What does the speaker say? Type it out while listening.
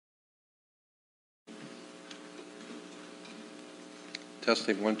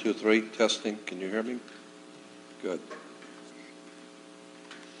Testing, 1, 2, 3. Testing. Can you hear me? Good.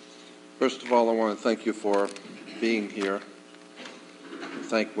 First of all, I want to thank you for being here.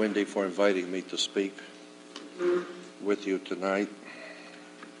 Thank Wendy for inviting me to speak with you tonight.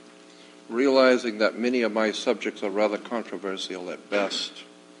 Realizing that many of my subjects are rather controversial at best,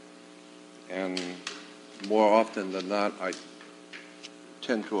 and more often than not, I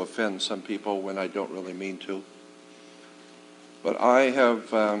tend to offend some people when I don't really mean to. But I have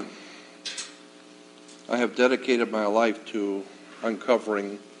dedicated my life to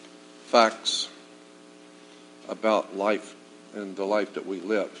uncovering facts about life and the life that we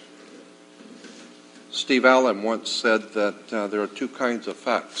live. Steve Allen once said that there are two kinds of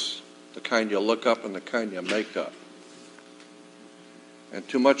facts, the kind you look up and the kind you make up. And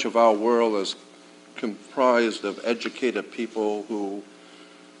too much of our world is comprised of educated people who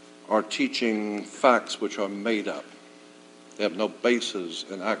are teaching facts which are made up. They have no basis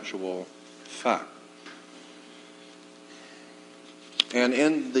in actual fact. And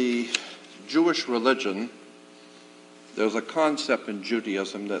in the Jewish religion, there's a concept in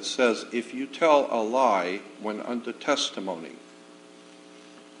Judaism that says if you tell a lie when under testimony,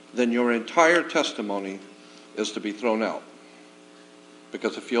 then your entire testimony is to be thrown out.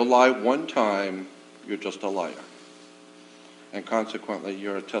 Because if you lie one time, you're just a liar. And consequently,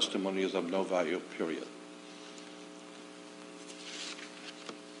 your testimony is of no value, period.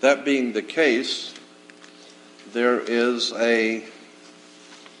 That being the case, there is a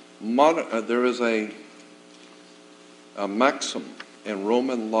maxim in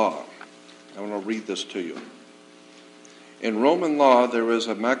Roman law. I want to read this to you. In Roman law, there is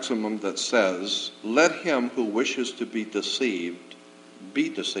a maximum that says, let him who wishes to be deceived, be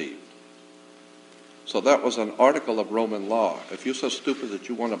deceived. So that was an article of Roman law. If you're so stupid that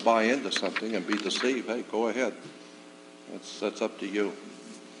you want to buy into something and be deceived, hey, go ahead. That's up to you.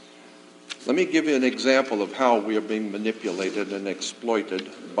 Let me give you an example of how we are being manipulated and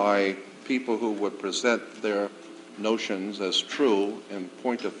exploited by people who would present their notions as true, in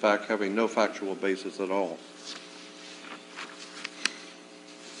point of fact, having no factual basis at all.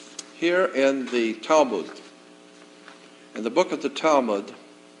 Here in the Talmud, in the book of the Talmud,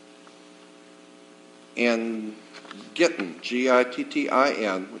 in Gittin,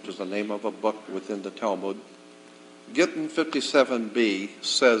 Gittin, which is the name of a book within the Talmud, Gittin 57b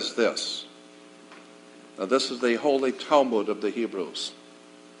says this. Now this is the Holy Talmud of the Hebrews.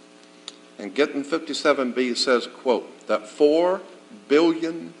 And Gittin 57b says, quote, that 4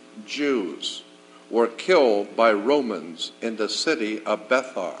 billion Jews were killed by Romans in the city of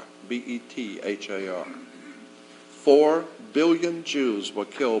Bethar, Bethar. 4 billion Jews were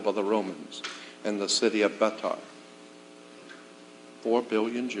killed by the Romans in the city of Bethar. 4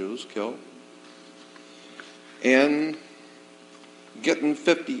 billion Jews killed. In Gittin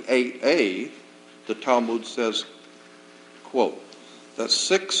 58a, the Talmud says, quote, that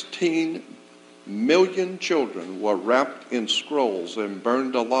 16 million children were wrapped in scrolls and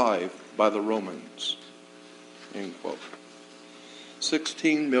burned alive by the Romans, end quote.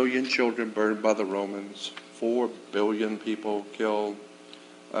 16 million children burned by the Romans, 4 billion people killed.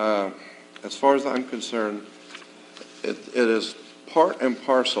 As far as I'm concerned, it is part and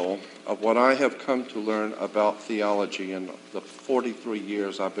parcel of what I have come to learn about theology in the 43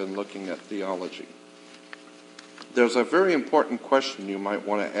 years I've been looking at theology. There's a very important question you might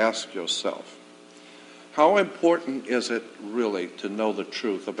want to ask yourself. How important is it really to know the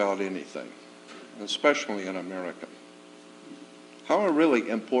truth about anything, especially in America? How really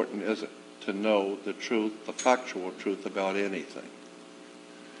important is it to know the truth, the factual truth about anything?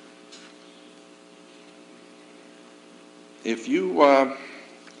 If you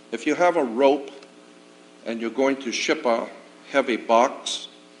have a rope and you're going to ship a heavy box,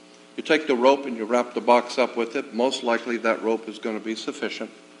 you take the rope and you wrap the box up with it. Most likely that rope is going to be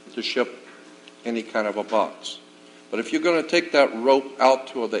sufficient to ship any kind of a box. But if you're going to take that rope out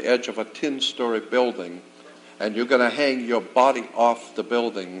to the edge of a 10-story building and you're going to hang your body off the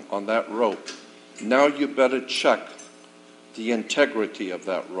building on that rope, now you better check the integrity of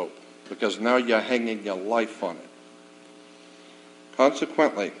that rope, because now you're hanging your life on it.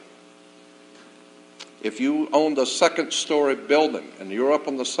 Consequently, if you own the second-story building and you're up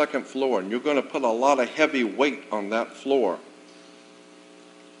on the second floor and you're going to put a lot of heavy weight on that floor,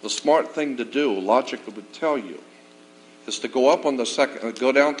 the smart thing to do, logically would tell you, is to go up on the second,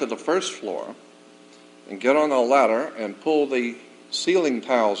 go down to the first floor and get on a ladder and pull the ceiling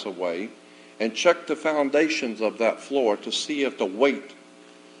tiles away and check the foundations of that floor to see if the weight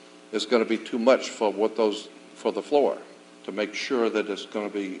is going to be too much for the floor, to make sure that it's going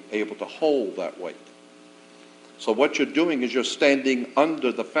to be able to hold that weight. So what you're doing is you're standing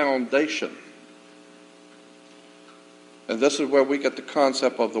under the foundation. And this is where we get the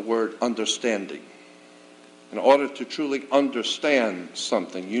concept of the word understanding. In order to truly understand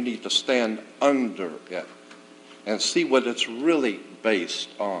something, you need to stand under it and see what it's really based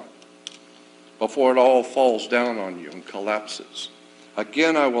on before it all falls down on you and collapses.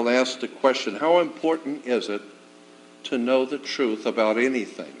 Again, I will ask the question, how important is it to know the truth about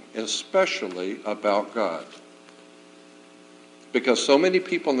anything, especially about God? Because so many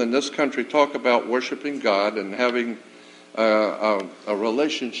people in this country talk about worshiping God and having a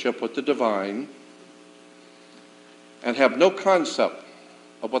relationship with the divine and have no concept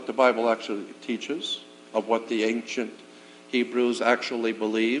of what the Bible actually teaches, of what the ancient Hebrews actually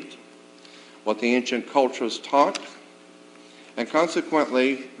believed, what the ancient cultures taught, and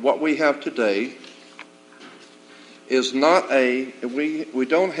consequently, what we have today is not we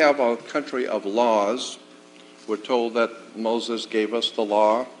don't have a country of laws. We're told that Moses gave us the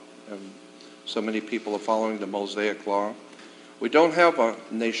law, and so many people are following the Mosaic law. We don't have a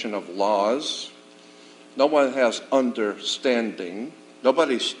nation of laws. No one has understanding.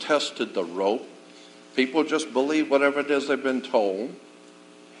 Nobody's tested the rope. People just believe whatever it is they've been told.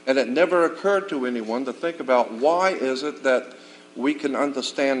 And it never occurred to anyone to think about why is it that we can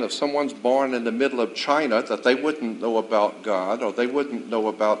understand if someone's born in the middle of China that they wouldn't know about God, or they wouldn't know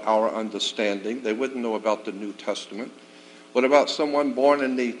about our understanding. They wouldn't know about the New Testament. What about someone born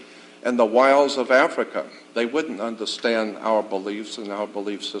in the wilds of Africa? They wouldn't understand our beliefs and our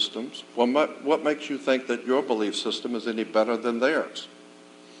belief systems. Well, what makes you think that your belief system is any better than theirs?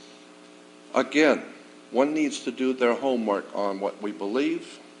 Again, one needs to do their homework on what we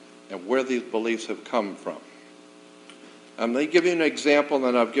believe and where these beliefs have come from. I'm going to give you an example,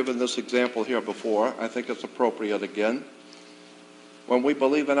 and I've given this example here before. I think it's appropriate again. When we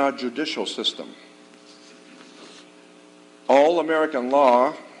believe in our judicial system, all American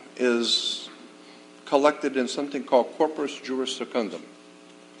law is collected in something called corpus juris secundum.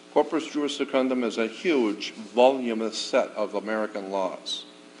 Corpus juris secundum is a huge, voluminous set of American laws.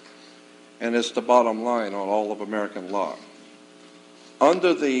 And it's the bottom line on all of American law.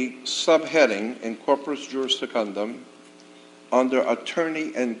 Under the subheading in corpus juris secundum, under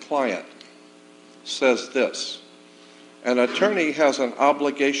attorney and client, says this: an attorney has an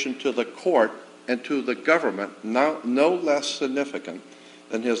obligation to the court and to the government no less significant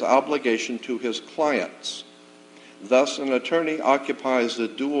than his obligation to his clients. Thus, an attorney occupies the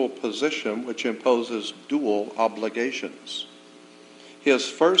dual position which imposes dual obligations. His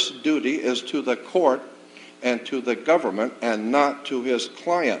first duty is to the court and to the government and not to his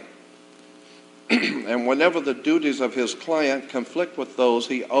client. And whenever the duties of his client conflict with those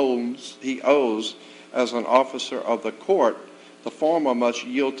he owes as an officer of the court, the former must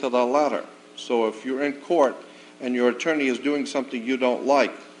yield to the latter. So if you're in court and your attorney is doing something you don't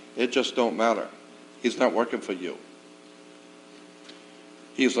like, it just don't matter. He's not working for you.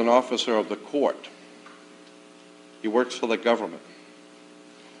 He's an officer of the court. He works for the government.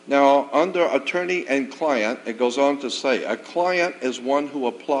 Now, under attorney and client, it goes on to say, a client is one who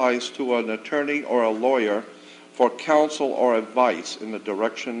applies to an attorney or a lawyer for counsel or advice in the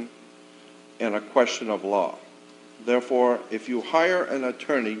direction in a question of law. Therefore, if you hire an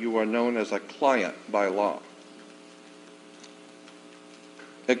attorney, you are known as a client by law.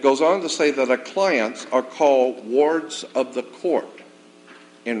 It goes on to say that clients are called wards of the court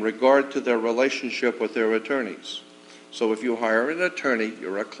in regard to their relationship with their attorneys. So if you hire an attorney,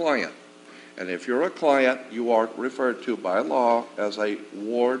 you're a client. And if you're a client, you are referred to by law as a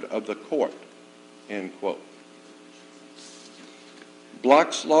ward of the court, end quote.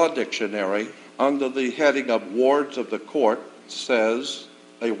 Black's Law Dictionary, under the heading of wards of the court, says,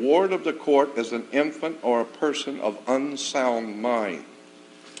 a ward of the court is an infant or a person of unsound mind.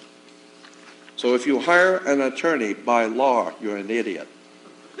 So if you hire an attorney by law, you're an idiot.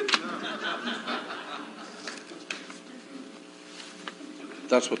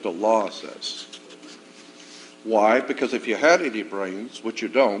 That's what the law says. Why? Because if you had any brains, which you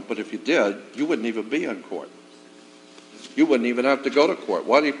don't, but if you did, you wouldn't even be in court. You wouldn't even have to go to court.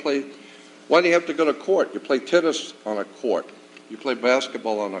 Why do you have to go to court? You play tennis on a court. You play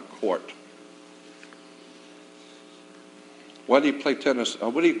basketball on a court. Why do you play tennis?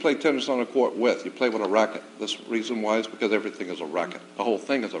 What do you play tennis on a court with? You play with a racket. The reason why is because everything is a racket. The whole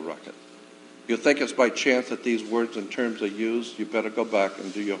thing is a racket. You think it's by chance that these words and terms are used, you better go back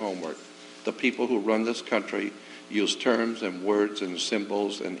and do your homework. The people who run this country use terms and words and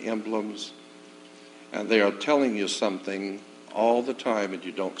symbols and emblems, and they are telling you something all the time and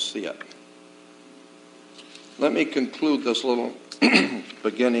you don't see it. Let me conclude this little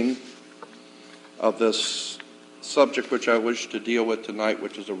beginning of this subject which I wish to deal with tonight,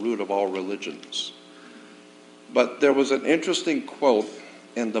 which is the root of all religions. But there was an interesting quote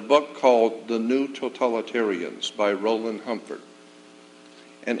in the book called The New Totalitarians by Roland Humphord.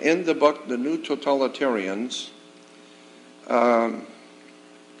 And in the book, The New Totalitarians,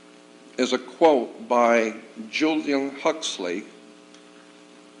 is a quote by Julian Huxley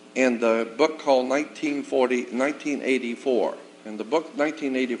in the book called 1984. In the book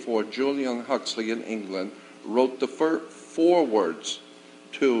 1984, Julian Huxley in England wrote the forewords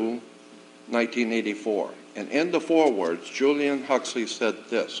to 1984. And in the forewords, Julian Huxley said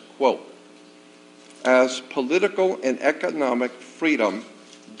this, quote, "As political and economic freedom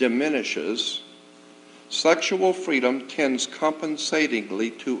diminishes, sexual freedom tends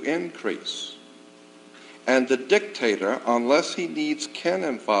compensatingly to increase. And the dictator, unless he needs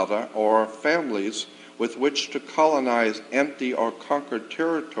cannon fodder or families with which to colonize empty or conquered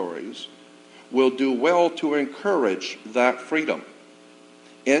territories, will do well to encourage that freedom,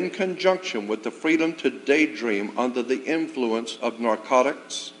 in conjunction with the freedom to daydream under the influence of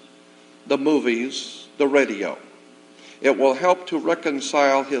narcotics, the movies, the radio. It will help to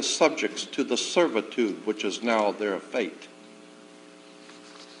reconcile his subjects to the servitude which is now their fate."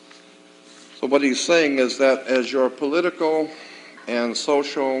 So what he's saying is that as your political and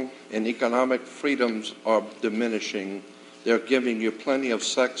social and economic freedoms are diminishing, they're giving you plenty of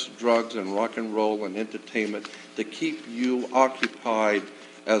sex, drugs, and rock and roll and entertainment to keep you occupied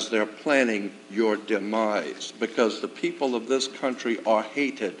as they're planning your demise, because the people of this country are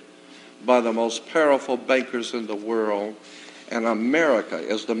hated by the most powerful bankers in the world, and America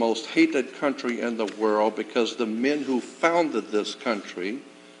is the most hated country in the world because the men who founded this country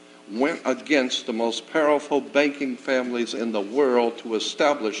went against the most powerful banking families in the world to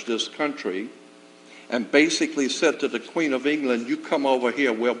establish this country, and basically said to the Queen of England, "You come over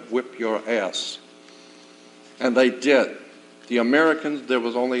here, we'll whip your ass." And they did. The Americans, there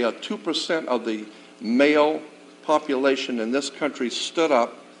was only a 2% of the male population in this country stood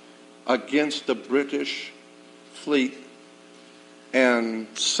up against the British fleet and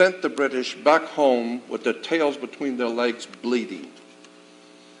sent the British back home with their tails between their legs bleeding.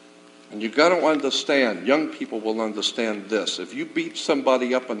 And you got to understand, young people will understand this. If you beat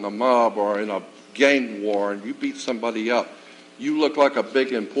somebody up in the mob or in a gang war and you beat somebody up, you look like a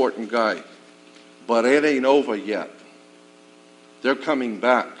big important guy. But it ain't over yet. They're coming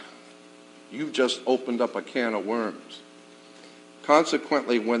back. You've just opened up a can of worms.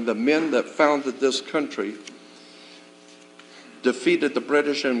 Consequently, when the men that founded this country defeated the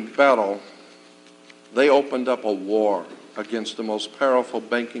British in battle, they opened up a war against the most powerful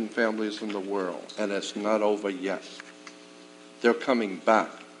banking families in the world, and it's not over yet. They're coming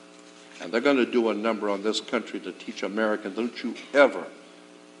back, and they're going to do a number on this country to teach Americans, don't you ever,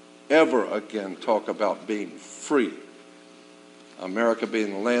 ever again talk about being free. America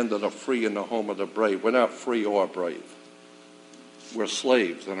being the land of the free and the home of the brave. We're not free or brave. We're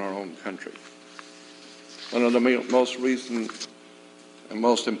slaves in our own country. One of the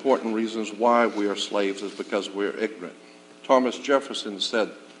most important reasons why we are slaves is because we're ignorant. Thomas Jefferson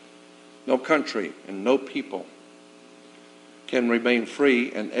said, "No country and no people can remain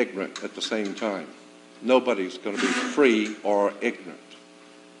free and ignorant at the same time." Nobody's going to be free or ignorant.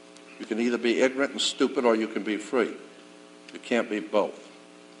 You can either be ignorant and stupid, or you can be free. You can't be both.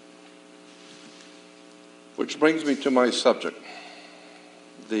 Which brings me to my subject,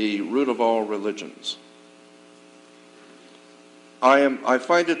 the root of all religions. I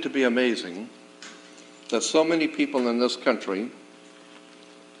find it to be amazing that so many people in this country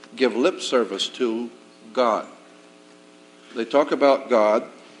give lip service to God. They talk about God,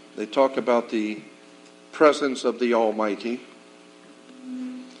 they talk about the presence of the Almighty,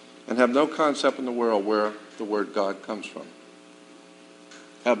 and have no concept in the world where the word God comes from.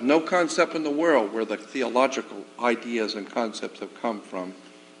 Have no concept in the world where the theological ideas and concepts have come from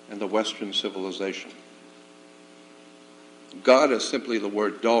in the Western civilization. God is simply the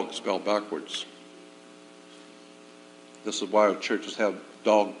word dog spelled backwards. This is why our churches have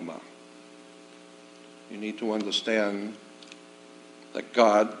dogma. You need to understand that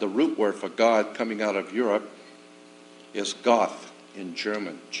God, the root word for God coming out of Europe, is Goth in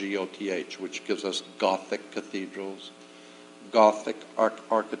German, G-O-T-H, which gives us Gothic cathedrals, Gothic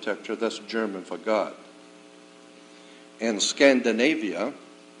architecture. That's German for God. In Scandinavia,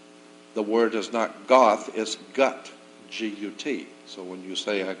 the word is not goth, it's gut, G-U-T. So when you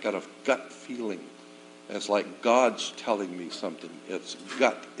say, I got a gut feeling, it's like God's telling me something. It's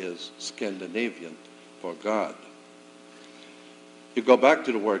gut is Scandinavian for God. You go back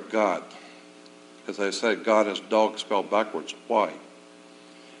to the word God. As I said, God is dog spelled backwards. Why?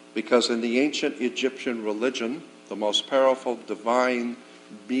 Because in the ancient Egyptian religion, the most powerful divine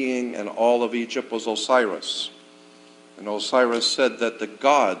being in all of Egypt was Osiris. And Osiris said that the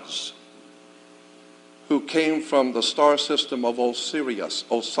gods who came from the star system of Osiris,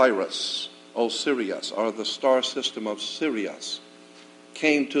 or the star system of Sirius,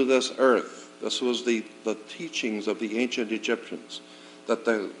 came to this earth. This was the teachings of the ancient Egyptians, that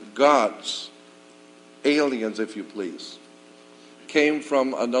the gods, aliens if you please, came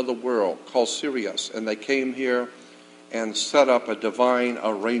from another world called Sirius, and they came here and set up a divine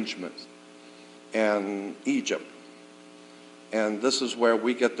arrangement in Egypt. And this is where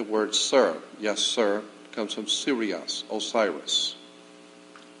we get the word sir. Yes, sir. It comes from Sirius, Osiris.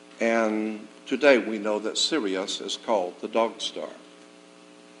 And today we know that Sirius is called the dog star.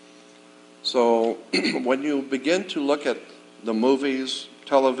 So when you begin to look at the movies,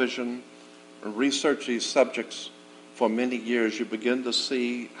 television, and research these subjects for many years, you begin to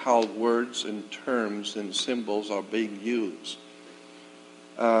see how words and terms and symbols are being used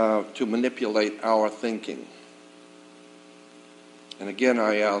to manipulate our thinking. And again,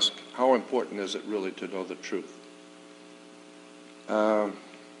 I ask, how important is it really to know the truth?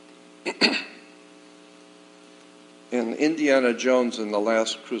 In Indiana Jones and the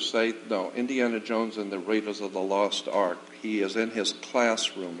Last Crusade, Indiana Jones and the Raiders of the Lost Ark, he is in his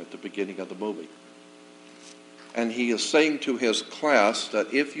classroom at the beginning of the movie. And he is saying to his class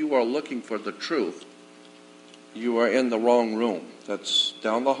that if you are looking for the truth, you are in the wrong room. That's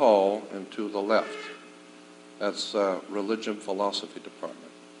down the hall and to the left. That's religion philosophy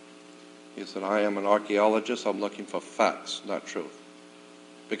department. He said, I am an archaeologist. I'm looking for facts, not truth.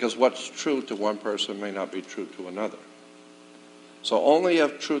 Because what's true to one person may not be true to another. So only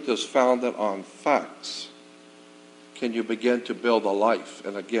if truth is founded on facts can you begin to build a life.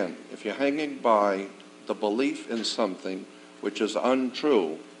 And again, if you're hanging by the belief in something which is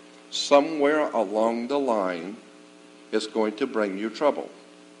untrue, somewhere along the line it's going to bring you trouble.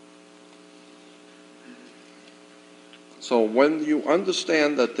 So when you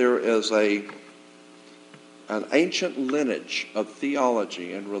understand that there is an ancient lineage of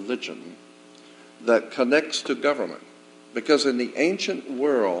theology and religion that connects to government, because in the ancient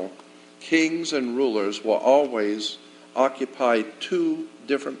world, kings and rulers will always occupy two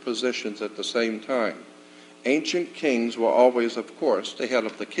different positions at the same time. Ancient kings were always, of course, the head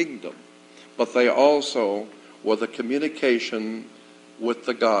of the kingdom, but they also were the communication with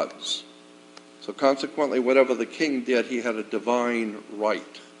the gods. So consequently, whatever the king did, he had a divine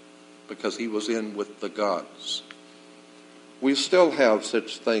right because he was in with the gods. We still have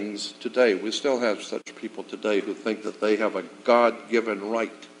such things today. We still have such people today who think that they have a God-given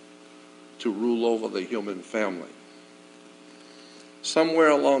right to rule over the human family. Somewhere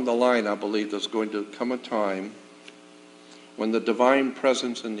along the line, I believe there's going to come a time when the divine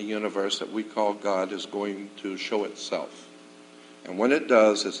presence in the universe that we call God is going to show itself. And when it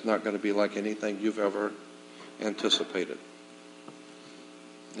does, it's not going to be like anything you've ever anticipated.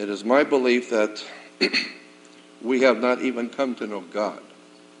 It is my belief that we have not even come to know God.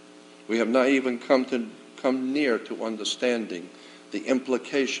 We have not even come near to understanding the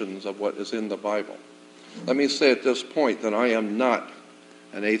implications of what is in the Bible. Let me say at this point that I am not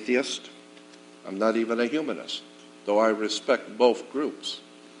an atheist. I'm not even a humanist, though I respect both groups.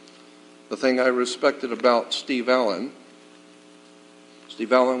 The thing I respected about Steve Allen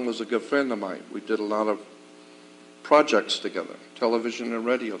was a good friend of mine. We did a lot of projects together, television and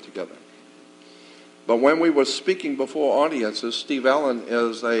radio together. But when we were speaking before audiences, Steve Allen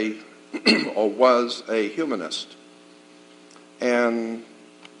is was a humanist. And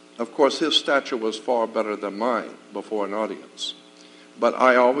of course, his stature was far better than mine before an audience. But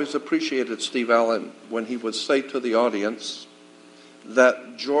I always appreciated Steve Allen when he would say to the audience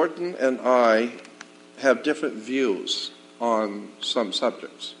that Jordan and I have different views on some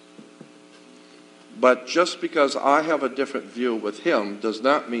subjects. But just because I have a different view with him does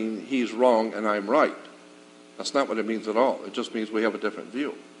not mean he's wrong and I'm right. That's not what it means at all. It just means we have a different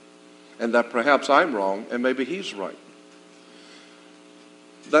view. And that perhaps I'm wrong and maybe he's right.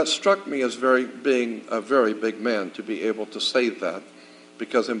 That struck me as being a very big man to be able to say that,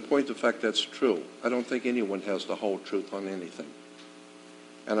 because in point of fact that's true. I don't think anyone has the whole truth on anything.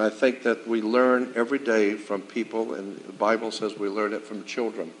 And I think that we learn every day from people, and the Bible says we learn it from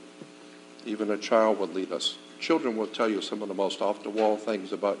children. Even a child would lead us. Children will tell you some of the most off-the-wall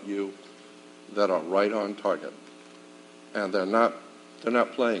things about you that are right on target. And they're not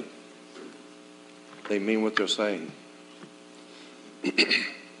playing. They mean what they're saying.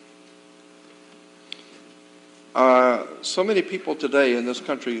 So many people today in this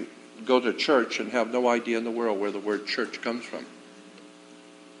country go to church and have no idea in the world where the word church comes from.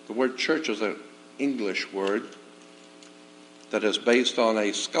 The word church is an English word, that is based on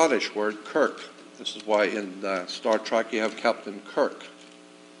a Scottish word, Kirk. This is why in Star Trek you have Captain Kirk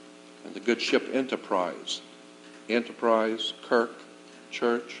and the good ship Enterprise. Enterprise, Kirk,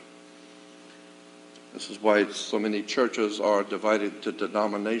 church. This is why so many churches are divided into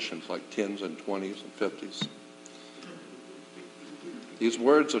denominations like 10s and 20s and 50s. These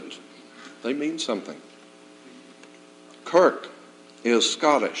words, they mean something. Kirk is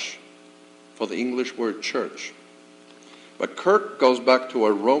Scottish for the English word church. But Kirk goes back to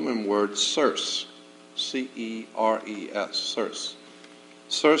a Roman word, Circe, C-E-R-E-S, Circe.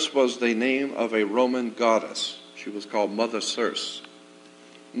 Circe was the name of a Roman goddess. She was called Mother Circe.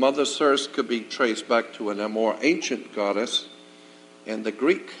 Mother Circe could be traced back to a more ancient goddess in the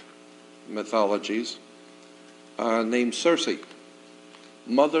Greek mythologies named Circe.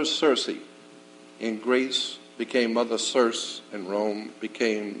 Mother Circe in Greece became Mother Circe, in Rome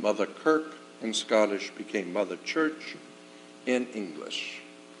became Mother Kirk, in Scottish became Mother Church, in English.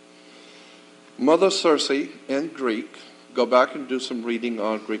 Mother Circe in Greek, go back and do some reading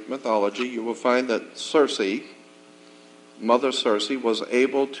on Greek mythology, you will find that Circe, Mother Circe, was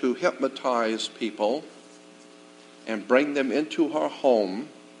able to hypnotize people and bring them into her home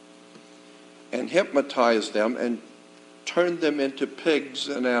and hypnotize them and turn them into pigs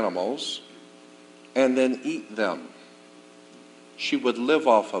and animals and then eat them. She would live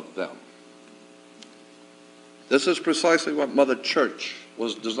off of them. This is precisely what Mother Church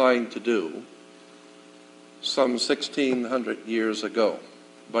was designed to do some 1600 years ago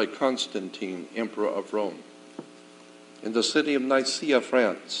by Constantine, Emperor of Rome. In the city of Nicaea,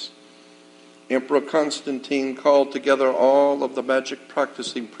 France, Emperor Constantine called together all of the magic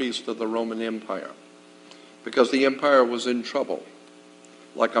practicing priests of the Roman Empire because the empire was in trouble,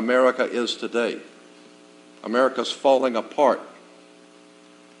 like America is today. America's falling apart.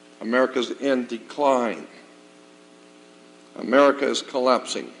 America's in decline. America is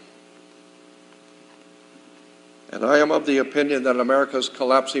collapsing. And I am of the opinion that America is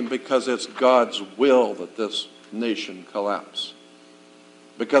collapsing because it's God's will that this nation collapse.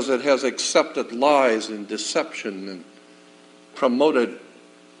 Because it has accepted lies and deception and promoted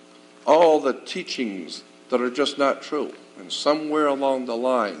all the teachings that are just not true. And somewhere along the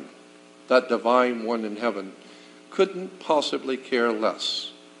line, that divine one in heaven couldn't possibly care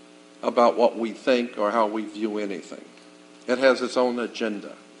less about what we think or how we view anything. It has its own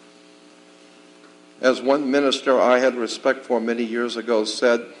agenda. As one minister I had respect for many years ago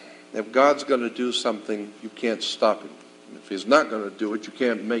said, if God's going to do something, you can't stop him. And if he's not going to do it, you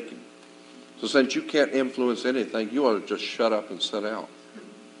can't make him. So since you can't influence anything, you ought to just shut up and sit down.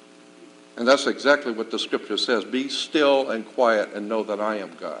 And that's exactly what the scripture says. Be still and quiet and know that I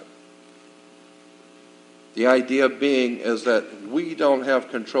am God. The idea being is that we don't have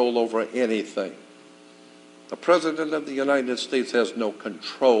control over anything. The President of the United States has no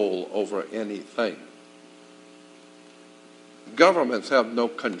control over anything. Governments have no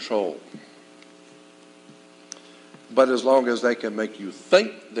control. But as long as they can make you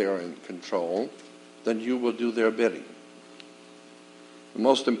think they're in control, then you will do their bidding. The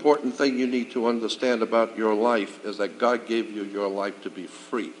most important thing you need to understand about your life is that God gave you your life to be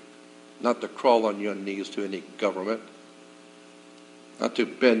free, not to crawl on your knees to any government, not to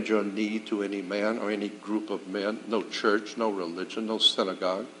bend your knee to any man or any group of men, no church, no religion, no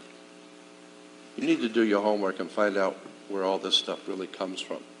synagogue. You need to do your homework and find out where all this stuff really comes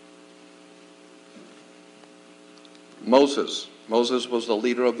from. Moses was the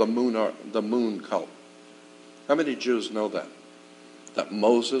leader of the moon cult. How many Jews know that? That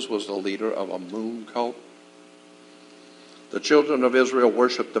Moses was the leader of a moon cult? The children of Israel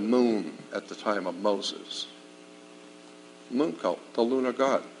worshiped the moon at the time of Moses. Moon cult, the lunar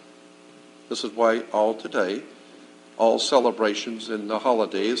god. This is why today, all celebrations in the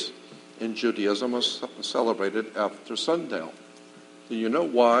holidays in Judaism are celebrated after sundown. Do you know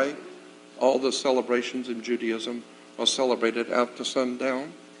why all the celebrations in Judaism are celebrated after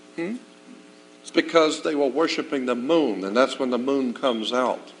sundown? It's because they were worshiping the moon, and that's when the moon comes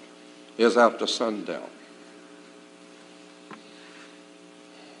out, is after sundown.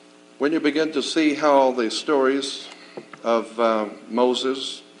 When you begin to see how the stories of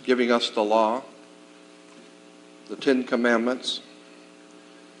Moses giving us the law, the 10 Commandments,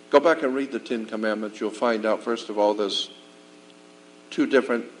 go back and read the 10 Commandments. You'll find out, first of all, there's 2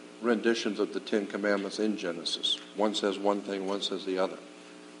 different renditions of the 10 Commandments in Genesis. One says one thing, one says the other.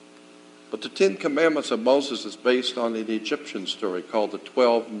 But the 10 Commandments of Moses is based on an Egyptian story called the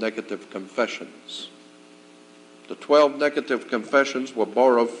 12 Negative Confessions. The 12 Negative Confessions were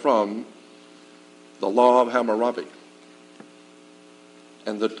borrowed from the Law of Hammurabi.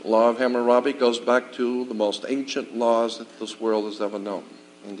 And the law of Hammurabi goes back to the most ancient laws that this world has ever known,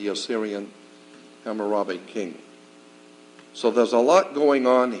 and the Assyrian Hammurabi king. So there's a lot going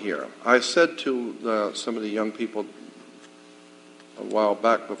on here. I said to some of the young people a while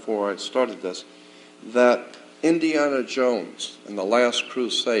back before I started this, that Indiana Jones and the Last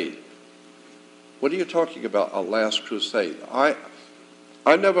Crusade, what are you talking about, a last crusade? I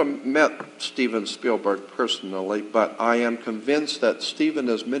never met Steven Spielberg personally, but I am convinced that Steven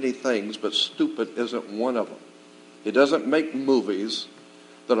is many things, but stupid isn't one of them. He doesn't make movies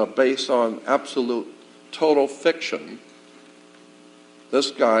that are based on absolute total fiction.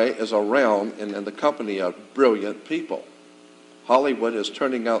 This guy is around and in the company of brilliant people. Hollywood is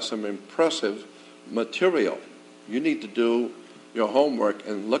turning out some impressive material. You need to do your homework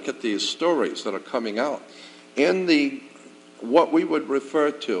and look at these stories that are coming out. In what we would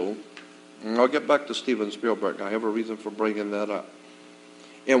refer to, and I'll get back to Steven Spielberg, I have a reason for bringing that up,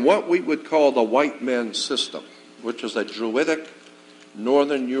 in what we would call the white man system, which is a Druidic,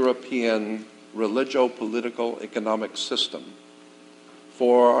 Northern European religio-political economic system.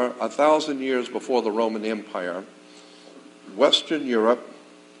 For 1,000 years before the Roman Empire, Western Europe,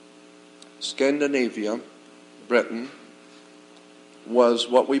 Scandinavia, Britain, was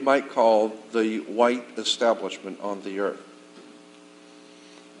what we might call the white establishment on the earth.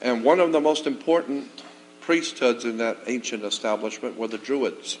 And one of the most important priesthoods in that ancient establishment were the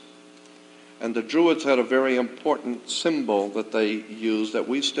Druids. And the Druids had a very important symbol that they used that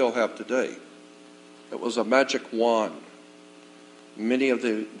we still have today. It was a magic wand. Many of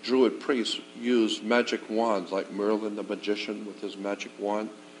the Druid priests used magic wands, like Merlin the magician with his magic wand.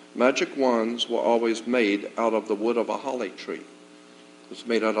 Magic wands were always made out of the wood of a holly tree. It's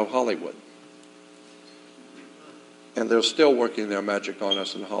made out of Hollywood. And they're still working their magic on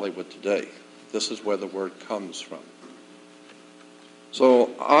us in Hollywood today. This is where the word comes from.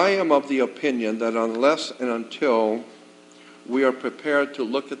 So I am of the opinion that unless and until we are prepared to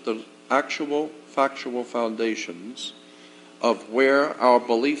look at the actual factual foundations of where our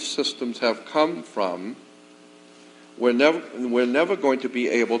belief systems have come from, we're never going to be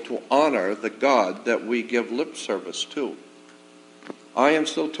able to honor the God that we give lip service to. I am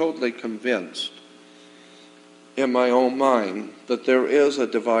so totally convinced in my own mind that there is a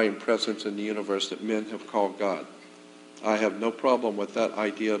divine presence in the universe that men have called God. I have no problem with that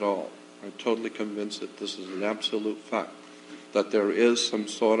idea at all. I'm totally convinced that this is an absolute fact, that there is some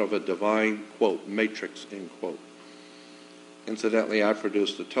sort of a divine, quote, matrix, end quote. Incidentally, I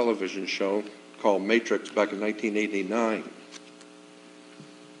produced a television show called Matrix back in 1989.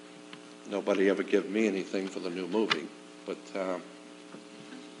 Nobody ever gave me anything for the new movie. But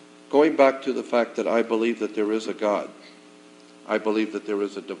going back to the fact that I believe that there is a God, I believe that there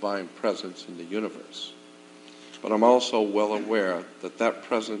is a divine presence in the universe. But I'm also well aware that that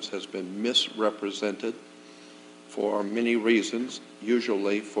presence has been misrepresented for many reasons,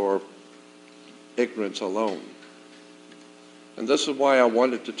 usually for ignorance alone. And this is why I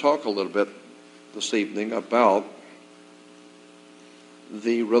wanted to talk a little bit this evening about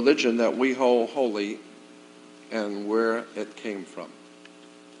the religion that we hold holy and where it came from.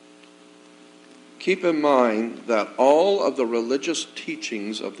 Keep in mind that all of the religious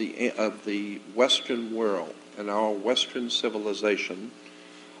teachings of the Western world and our Western civilization,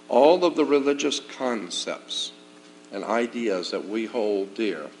 all of the religious concepts and ideas that we hold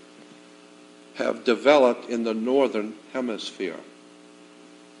dear have developed in the Northern Hemisphere.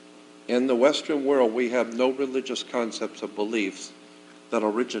 In the Western world, we have no religious concepts or beliefs that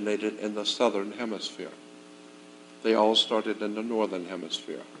originated in the Southern Hemisphere. They all started in the Northern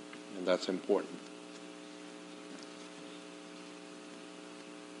Hemisphere, and that's important.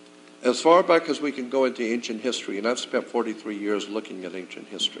 As far back as we can go into ancient history, and I've spent 43 years looking at ancient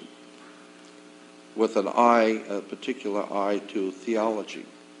history, with a particular eye to theology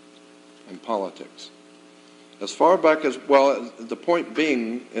and politics. As far back as, well, the point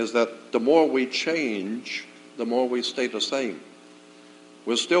being is that the more we change, the more we stay the same.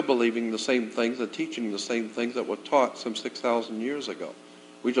 We're still believing the same things and teaching the same things that were taught some 6,000 years ago.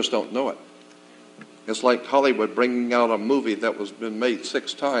 We just don't know it. It's like Hollywood bringing out a movie that was been made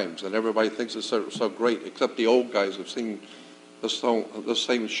 6 times, and everybody thinks it's so great, except the old guys have seen the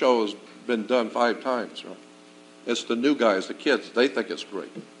same show has been done 5 times. Right? It's the new guys, the kids, they think it's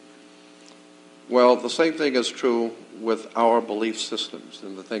great. Well, the same thing is true with our belief systems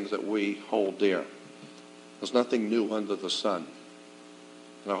and the things that we hold dear. There's nothing new under the sun.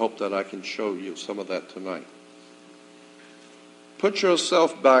 And I hope that I can show you some of that tonight. Put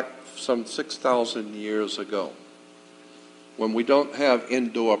yourself back some 6,000 years ago, when we don't have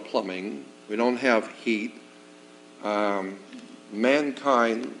indoor plumbing, we don't have heat,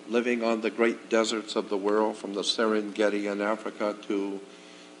 mankind living on the great deserts of the world, from the Serengeti in Africa to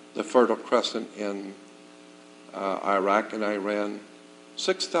the Fertile Crescent in Iraq and Iran,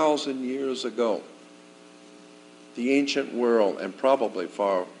 6,000 years ago. The ancient world, and probably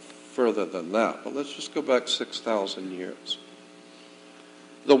far further than that, but let's just go back 6,000 years.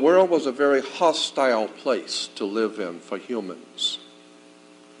 The world was a very hostile place to live in for humans.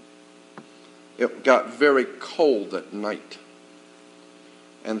 It got very cold at night.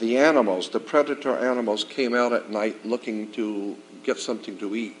 And the animals, the predator animals, came out at night looking to get something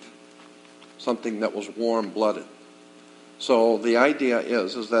to eat, something that was warm-blooded. So the idea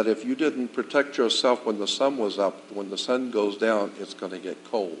is that if you didn't protect yourself when the sun was up, when the sun goes down, it's going to get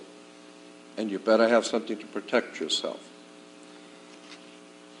cold. And you better have something to protect yourself.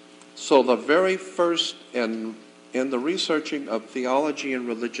 So the very first, in the researching of theology and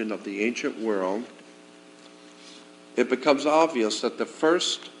religion of the ancient world, it becomes obvious that the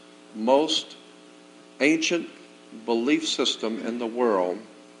first, most ancient belief system in the world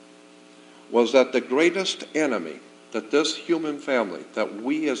was that the greatest enemy that this human family, that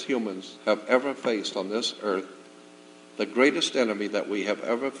we as humans have ever faced on this earth, the greatest enemy that we have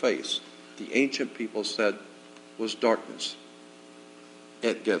ever faced, the ancient people said, was darkness.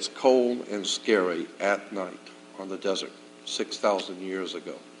 It gets cold and scary at night on the desert 6,000 years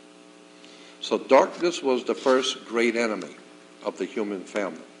ago. So darkness was the first great enemy of the human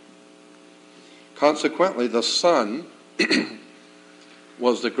family. Consequently, the sun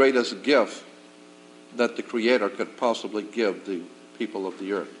was the greatest gift that the Creator could possibly give the people of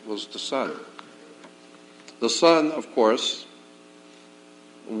the earth, was the sun. The sun, of course,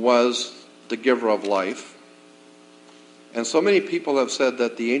 was the giver of life. And so many people have said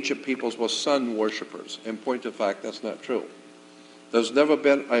that the ancient peoples were sun worshippers. In point of fact, that's not true. There's never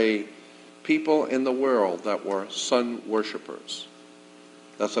been a people in the world that were sun worshippers.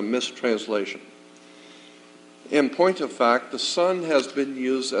 That's a mistranslation. In point of fact, the sun has been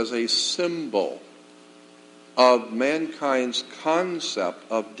used as a symbol of mankind's concept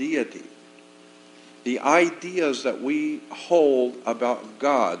of deity. The ideas that we hold about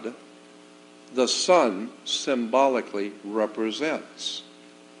God, the sun symbolically represents.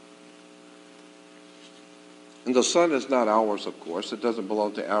 And the sun is not ours, of course. It doesn't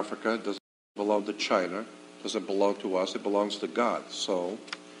belong to Africa. It doesn't belong to China. It doesn't belong to us. It belongs to God. So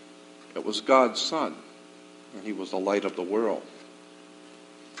it was God's sun, and he was the light of the world.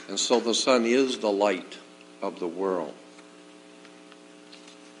 And so the sun is the light of the world.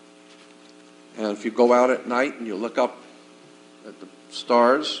 And if you go out at night and you look up at the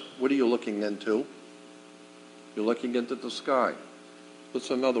stars, what are you looking into? You're looking into the sky. What's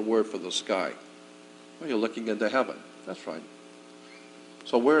another word for the sky? Well, you're looking into heaven. That's right.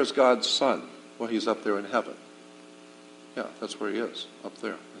 So where is God's sun? Well, he's up there in heaven. Yeah, that's where he is, up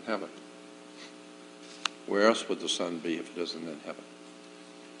there in heaven. Where else would the sun be if it isn't in heaven?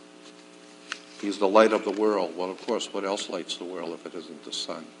 He's the light of the world. Well, of course, what else lights the world if it isn't the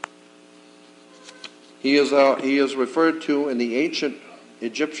sun? He is referred to in the ancient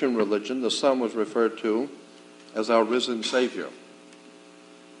Egyptian religion, the sun was referred to as our risen Savior.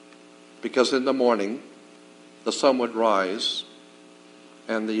 Because in the morning, the sun would rise,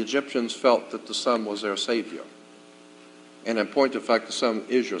 and the Egyptians felt that the sun was their Savior. And in point of fact, the sun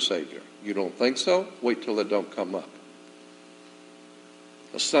is your Savior. You don't think so? Wait till it don't come up.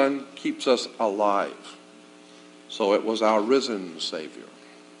 The sun keeps us alive. So it was our risen Savior.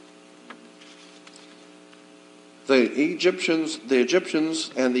 The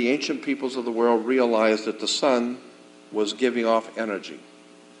Egyptians and the ancient peoples of the world realized that the sun was giving off energy.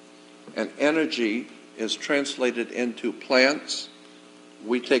 And energy is translated into plants.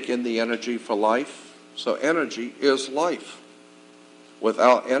 We take in the energy for life. So energy is life.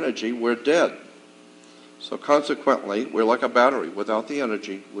 Without energy, we're dead. So consequently, we're like a battery. Without the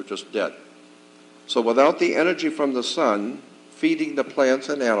energy, we're just dead. So without the energy from the sun, feeding the plants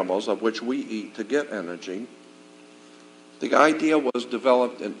and animals of which we eat to get energy, the idea was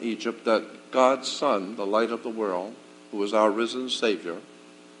developed in Egypt that God's Son, the light of the world, who is our risen Savior,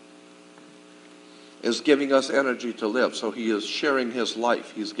 is giving us energy to live. So he is sharing his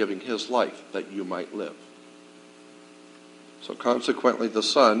life. He's giving his life that you might live. So consequently, the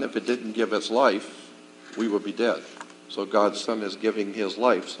sun, if it didn't give its life, we would be dead. So God's Son is giving his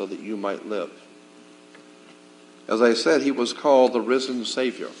life so that you might live. As I said, he was called the risen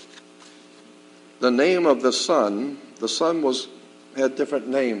Savior. The name of the sun had different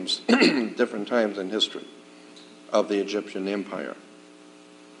names, different times in history of the Egyptian Empire.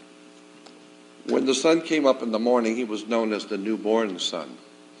 When the sun came up in the morning, he was known as the newborn sun.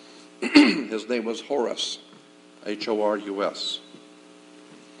 His name was Horus. Horus.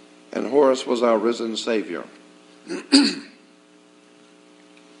 And Horus was our risen Savior.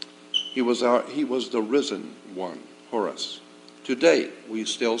 He was the risen one, Horus. Today, we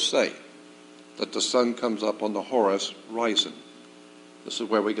still say that the sun comes up on the Horus rising. This is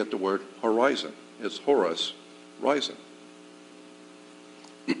where we get the word horizon. It's Horus rising.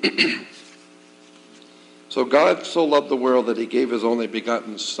 So God so loved the world that he gave his only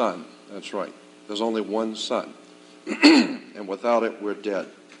begotten Son. That's right. There's only one Son. And without it, we're dead.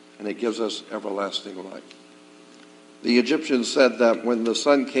 And it gives us everlasting life. The Egyptians said that when the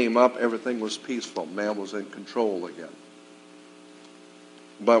sun came up, everything was peaceful. Man was in control again.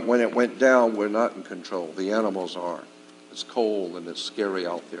 But when it went down, we're not in control. The animals are. It's cold and it's scary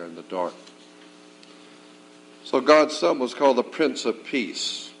out there in the dark. So God's Son was called the Prince of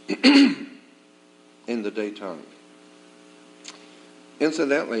Peace in the daytime.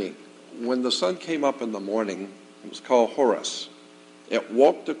 Incidentally, when the sun came up in the morning, it was called Horus. It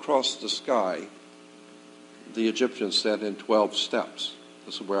walked across the sky, the Egyptians said, in 12 steps.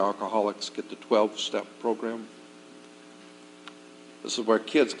 This is where alcoholics get the 12-step program. This is where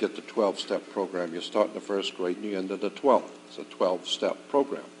kids get the 12-step program. You start in the first grade and you end at the 12th. It's a 12-step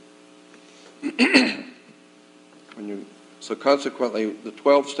program. So consequently, the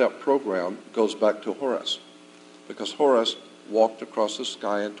 12-step program goes back to Horus, because Horus walked across the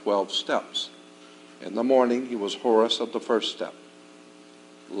sky in 12 steps. In the morning, he was Horus of the first step.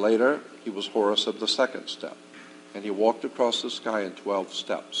 Later, he was Horus of the second step. And he walked across the sky in 12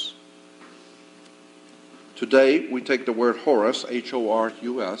 steps. Today, we take the word Horus,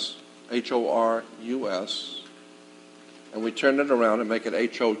 Horus, Horus, and we turn it around and make it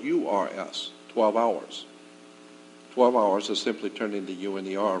Hours, 12 hours. 12 hours is simply turning the U and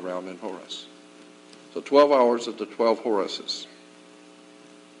the R around in Horus. So 12 hours of the 12 Horuses.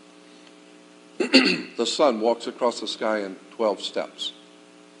 The sun walks across the sky in 12 steps.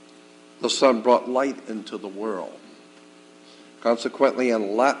 The sun brought light into the world. Consequently,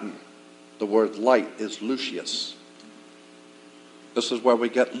 in Latin, the word light is Lucius. This is where we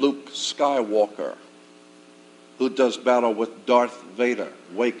get Luke Skywalker, who does battle with Darth Vader.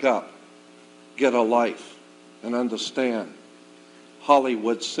 Wake up, get a life, and understand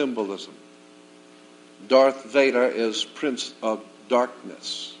Hollywood symbolism. Darth Vader is Prince of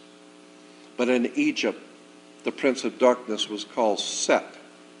Darkness. But in Egypt, the Prince of Darkness was called Set.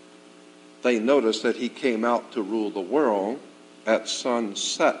 They noticed that he came out to rule the world at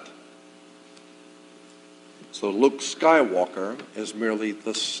sunset. So Luke Skywalker is merely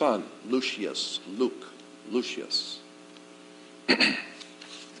the sun. Lucius.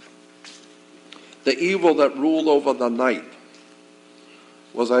 The evil that ruled over the night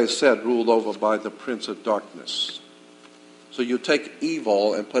was, I said, ruled over by the Prince of Darkness. So you take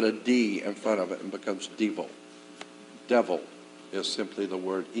evil and put a D in front of it and it becomes devil. Devil is simply the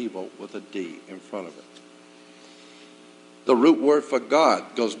word evil with a D in front of it. The root word for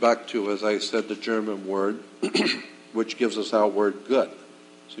God goes back to, as I said, the German word, which gives us our word good.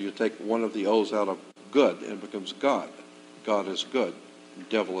 So you take one of the O's out of good and it becomes God. God is good.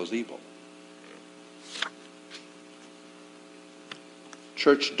 Devil is evil.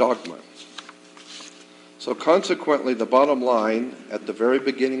 Church dogma. So consequently, the bottom line at the very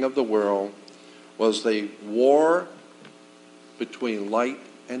beginning of the world was the war between light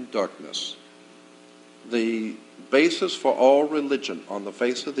and darkness. The basis for all religion on the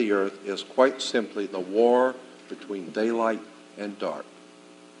face of the earth is quite simply the war between daylight and dark.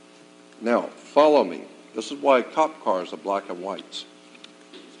 Now, follow me. This is why cop cars are black and whites.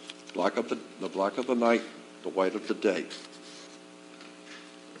 The black of the night, the white of the day.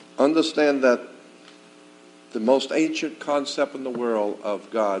 Understand that the most ancient concept in the world of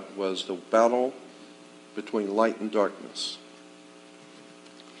God was the battle between light and darkness.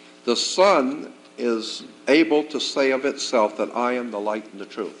 The sun is able to say of itself that I am the light and the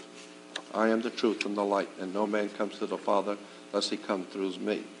truth. I am the truth and the light, and no man comes to the Father unless he comes through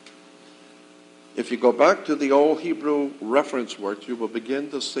me. If you go back to the old Hebrew reference works, you will begin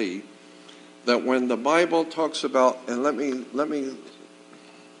to see that when the Bible talks about, and let me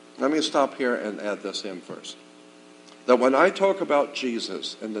stop here and add this in first. That when I talk about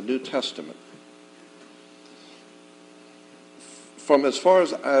Jesus in the New Testament, from as far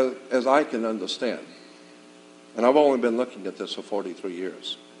as I can understand, and I've only been looking at this for 43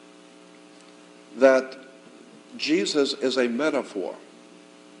 years, that Jesus is a metaphor.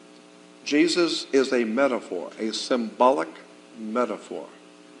 Jesus is a metaphor, a symbolic metaphor.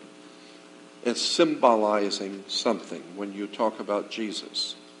 It's symbolizing something when you talk about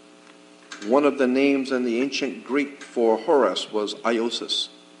Jesus. One of the names in the ancient Greek for Horus was Iosis.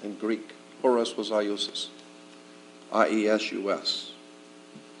 In Greek, Horus was Iosis. I-E-S-U-S.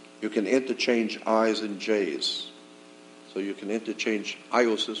 You can interchange I's and J's. So you can interchange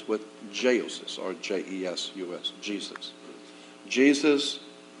iosis with J-osis, or J-E-S-U-S, Jesus. Jesus,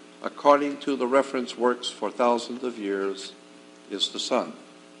 according to the reference works for thousands of years, is the Son.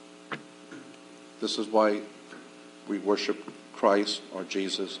 This is why we worship Christ or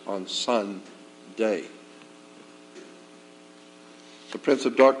Jesus on Sunday. The Prince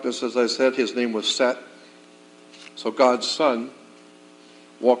of Darkness, as I said, his name was Set. So God's Son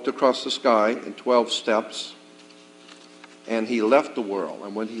walked across the sky in 12 steps, and he left the world.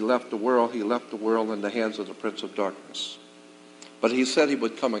 And when he left the world in the hands of the Prince of Darkness. But he said he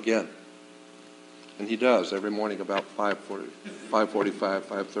would come again. And he does every morning about 5:45,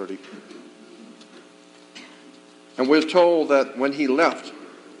 5:30. And we're told that when he left,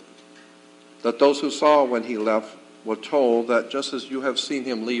 that those who saw when he left were told that just as you have seen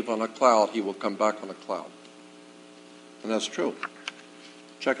him leave on a cloud, he will come back on a cloud. And that's true.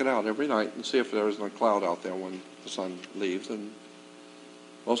 Check it out every night and see if there isn't a cloud out there when the sun leaves, and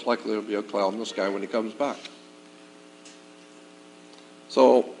most likely there will be a cloud in the sky when he comes back.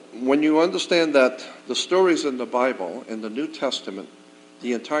 So when you understand that the stories in the Bible, in the New Testament,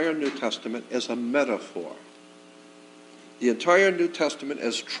 the entire New Testament is a metaphor. The entire New Testament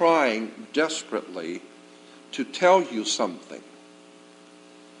is trying desperately to tell you something.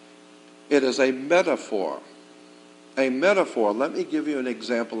 It is a metaphor. A metaphor, let me give you an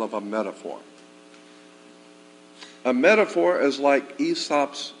example of a metaphor. A metaphor is like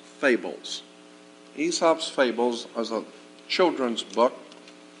Aesop's Fables. Aesop's Fables is a children's book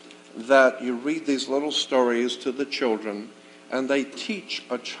that you read these little stories to the children, and they teach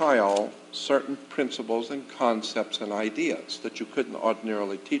a child certain principles and concepts and ideas that you couldn't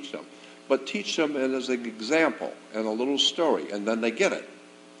ordinarily teach them. But teach them as an example and a little story, and then they get it.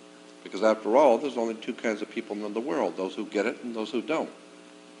 Because after all, there's only two kinds of people in the world, those who get it and those who don't.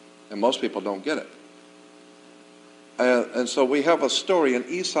 And most people don't get it. And so we have a story in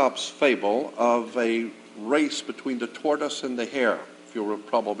Aesop's Fable of a race between the tortoise and the hare. If you'll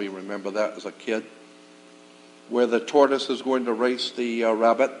probably remember that as a kid, where the tortoise is going to race the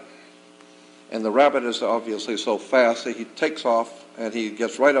rabbit, and the rabbit is obviously so fast that he takes off and he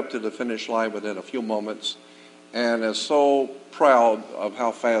gets right up to the finish line within a few moments, and is so proud of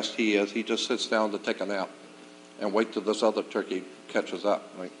how fast he is, he just sits down to take a nap and wait till this other turkey catches up,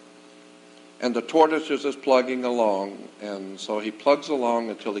 right? And the tortoise is just plugging along, and so he plugs along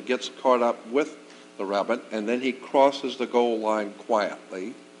until he gets caught up with the rabbit, and then he crosses the goal line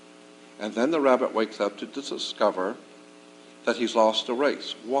quietly, and then the rabbit wakes up to discover that he's lost the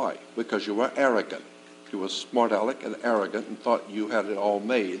race. Why? Because you were arrogant. You were smart aleck and arrogant and thought you had it all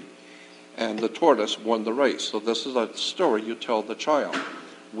made, and the tortoise won the race. So this is a story you tell the child,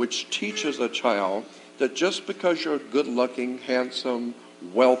 which teaches a child that just because you're good-looking, handsome,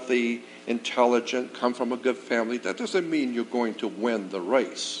 wealthy, intelligent, come from a good family, that doesn't mean you're going to win the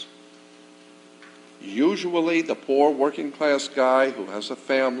race. Usually the poor working-class guy who has a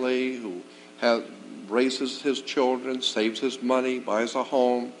family, who raises his children, saves his money, buys a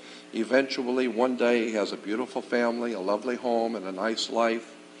home, eventually one day he has a beautiful family, a lovely home, and a nice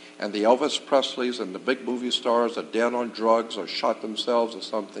life. And the Elvis Presleys and the big movie stars are dead on drugs or shot themselves or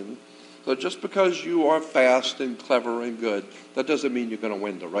something. So just because you are fast and clever and good, that doesn't mean you're going to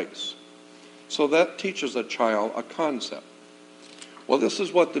win the race. So that teaches a child a concept. Well, this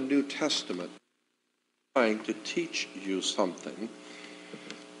is what the New Testament is trying to teach you something.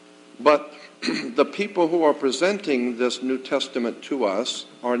 But the people who are presenting this New Testament to us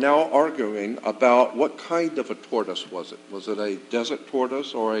are now arguing about what kind of a tortoise was it. Was it a desert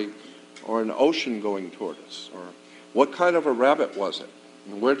tortoise or an ocean-going tortoise? Or what kind of a rabbit was it?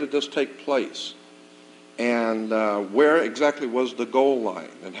 And where did this take place? And where exactly was the goal line?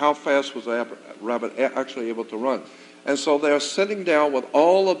 And how fast was the rabbit actually able to run? And so they're sitting down with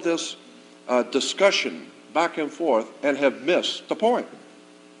all of this discussion back and forth and have missed the point.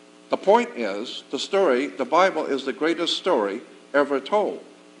 The point is, the Bible is the greatest story ever told.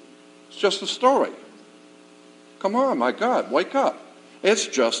 It's just a story. Come on, my God, wake up. It's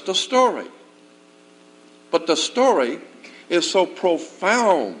just a story. But the story is so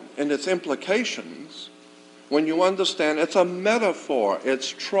profound in its implications when you understand it's a metaphor. It's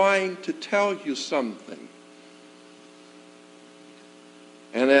trying to tell you something.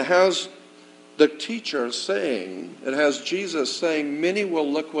 And it has the teacher saying, it has Jesus saying, many will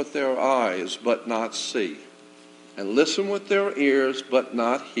look with their eyes but not see, and listen with their ears but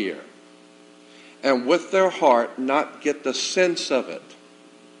not hear, and with their heart not get the sense of it.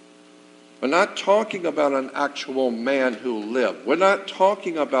 We're not talking about an actual man who lived. We're not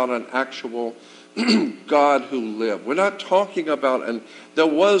talking about an actual God who lived. We're not talking about, and there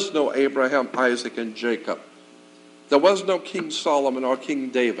was no Abraham, Isaac, and Jacob. There was no King Solomon or King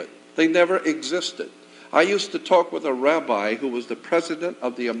David. They never existed. I used to talk with a rabbi who was the president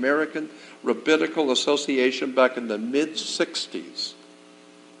of the American Rabbinical Association back in the mid-60s.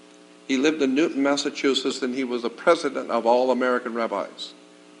 He lived in Newton, Massachusetts, and he was the president of all American rabbis.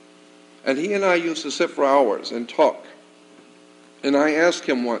 And he and I used to sit for hours and talk. And I asked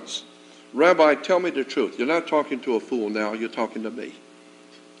him once, Rabbi, tell me the truth. You're not talking to a fool now, you're talking to me.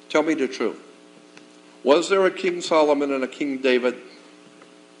 Tell me the truth. Was there a King Solomon and a King David?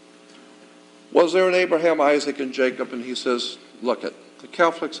 Was there an Abraham, Isaac, and Jacob? And he says, look it, the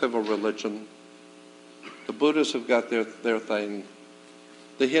Catholics have a religion. The Buddhists have got their thing.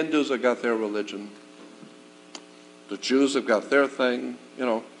 The Hindus have got their religion. The Jews have got their thing. You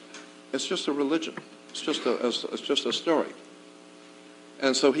know, it's just a religion. It's just a story.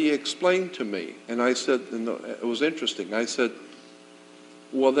 And so he explained to me, and I said, and it was interesting. I said,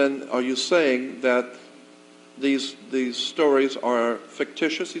 well then, are you saying that these stories are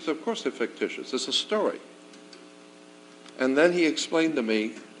fictitious? He said, of course they're fictitious. It's a story. And then he explained to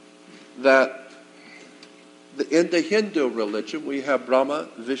me that in the Hindu religion, we have Brahma,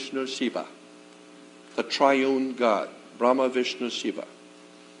 Vishnu, Shiva, the triune God, Brahma, Vishnu, Shiva.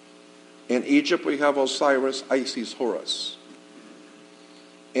 In Egypt, we have Osiris, Isis, Horus.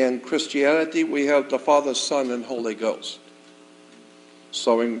 In Christianity, we have the Father, Son, and Holy Ghost.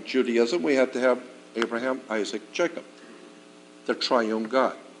 So in Judaism, we have to have Abraham, Isaac, Jacob, the triune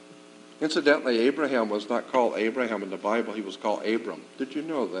God. Incidentally, Abraham was not called Abraham in the Bible. He was called Abram. Did you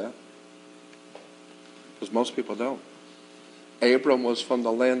know that? Because most people don't. Abram was from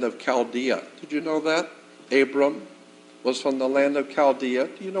the land of Chaldea. Did you know that? Abram was from the land of Chaldea.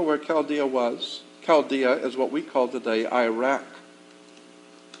 Do you know where Chaldea was? Chaldea is what we call today Iraq.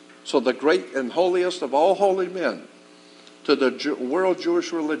 So the great and holiest of all holy men to the world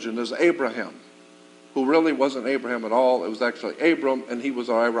Jewish religion is Abraham, who really wasn't Abraham at all. It was actually Abram, and he was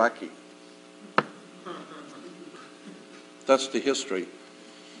an Iraqi. That's the history.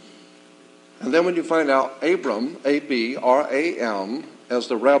 And then when you find out Abram, A-B-R-A-M, as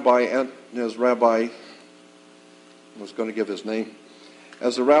the rabbi, I was going to give his name,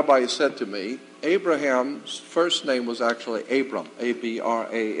 as the rabbi said to me, Abraham's first name was actually Abram,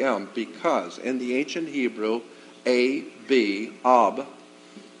 A-B-R-A-M, because in the ancient Hebrew, A-B, Ab,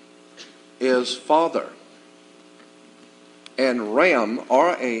 is father. And Ram,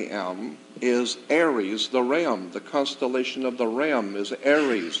 R-A-M, is Aries, the ram. The constellation of the ram is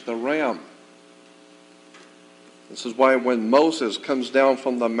Aries, the ram. This is why when Moses comes down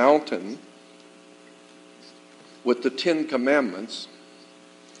from the mountain with the 10 Commandments,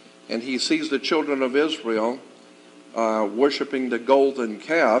 and he sees the children of Israel worshiping the golden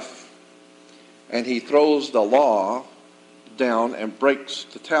calf, and he throws the law down and breaks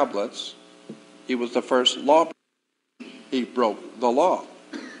the tablets, he was the first lawbreaker. He broke the law.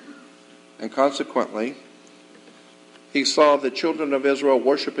 And consequently, he saw the children of Israel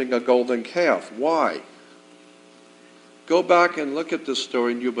worshiping a golden calf. Why? Go back and look at this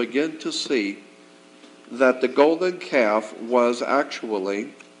story, and you begin to see that the golden calf was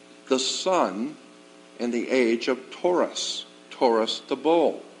actually the son in the age of Taurus, Taurus the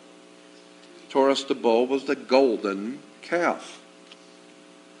bull. Taurus the bull was the golden calf.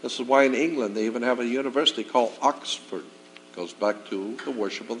 This is why in England they even have a university called Oxford. It goes back to the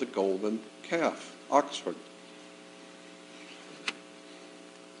worship of the golden calf, Oxford.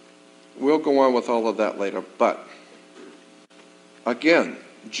 We'll go on with all of that later, but again,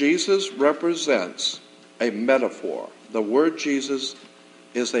 Jesus represents a metaphor. The word Jesus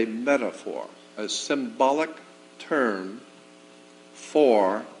is a metaphor, a symbolic term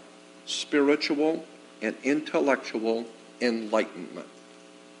for spiritual and intellectual enlightenment.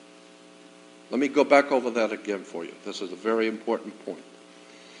 Let me go back over that again for you. This is a very important point.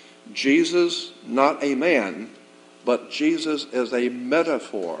 Jesus, not a man, but Jesus is a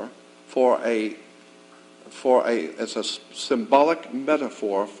metaphor it's a symbolic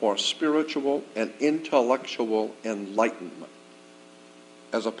metaphor for spiritual and intellectual enlightenment,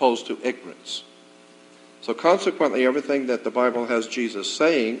 as opposed to ignorance. So consequently, everything that the Bible has Jesus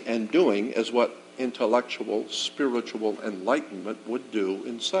saying and doing is what intellectual, spiritual enlightenment would do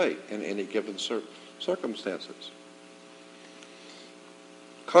and say in any given circumstances.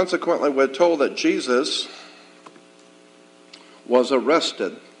 Consequently, we're told that Jesus was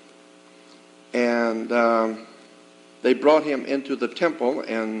arrested, and they brought him into the temple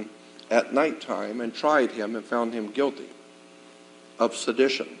and at nighttime and tried him and found him guilty of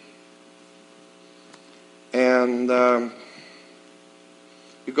sedition. And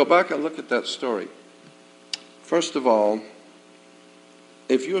You go back and look at that story. First of all,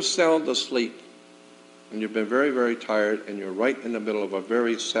 if you're sound asleep, and you've been very, very tired, and you're right in the middle of a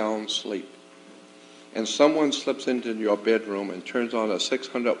very sound sleep, and someone slips into your bedroom and turns on a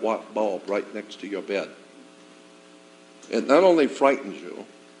 600-watt bulb right next to your bed, it not only frightens you,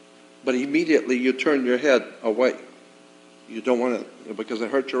 but immediately you turn your head away. You don't want to, because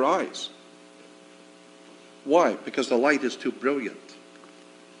it hurts your eyes. Why? Because the light is too brilliant.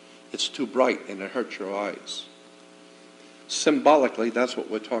 It's too bright and it hurts your eyes. Symbolically, that's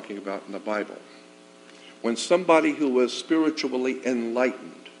what we're talking about in the Bible. When somebody who is spiritually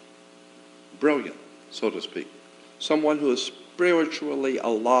enlightened, brilliant, so to speak, someone who is spiritually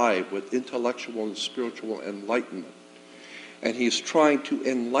alive with intellectual and spiritual enlightenment, and he's trying to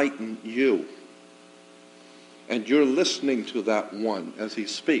enlighten you, and you're listening to that one as he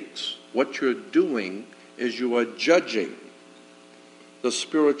speaks, what you're doing is you are judging the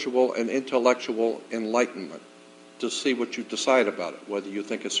spiritual and intellectual enlightenment to see what you decide about it, whether you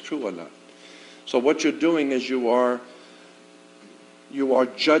think it's true or not. So what you're doing is you are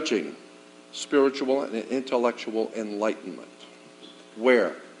judging spiritual and intellectual enlightenment.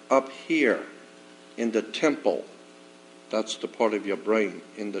 Where? Up here in the temple. That's the part of your brain.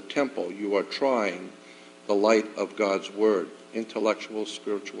 In the temple, you are trying the light of God's Word, intellectual,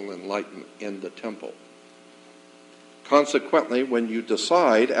 spiritual enlightenment in the temple. Consequently, when you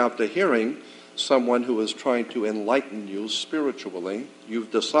decide, after hearing someone who is trying to enlighten you spiritually,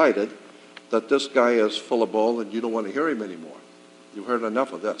 you've decided that this guy is full of bull and you don't want to hear him anymore. You've heard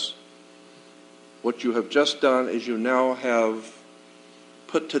enough of this. What you have just done is you now have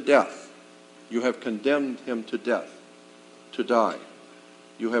put to death. You have condemned him to death, to die.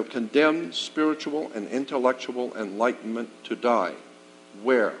 You have condemned spiritual and intellectual enlightenment to die.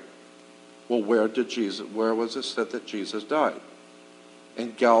 Where? Well, where was it said that Jesus died?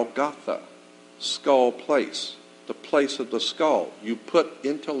 In Golgotha, skull place, the place of the skull. You put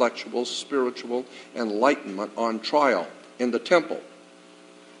intellectual, spiritual enlightenment on trial in the temple.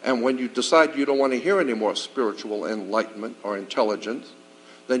 And when you decide you don't want to hear any more spiritual enlightenment or intelligence,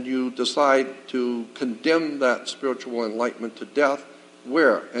 then you decide to condemn that spiritual enlightenment to death.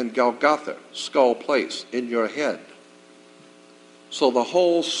 Where? In Golgotha, skull place, in your head. So the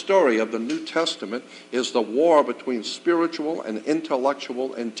whole story of the New Testament is the war between spiritual and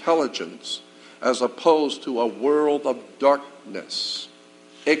intellectual intelligence as opposed to a world of darkness,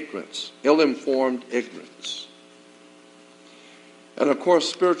 ignorance, ill-informed ignorance. And of course,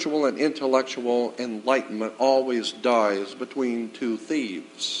 spiritual and intellectual enlightenment always dies between two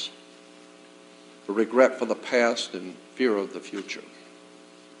thieves, the regret for the past and fear of the future.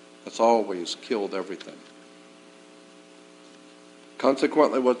 That's always killed everything.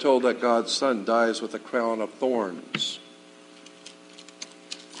 Consequently, we're told that God's Son dies with a crown of thorns.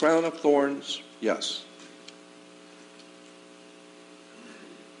 Crown of thorns, yes.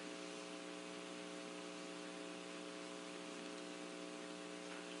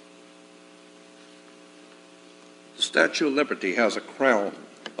 The Statue of Liberty has a crown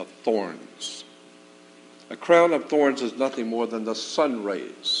of thorns. A crown of thorns is nothing more than the sun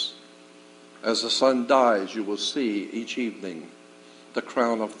rays. As the sun dies, you will see each evening the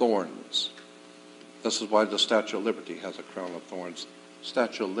crown of thorns. This is why the Statue of Liberty has a crown of thorns.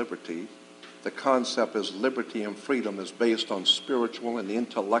 Statue of Liberty, the concept is liberty and freedom is based on spiritual and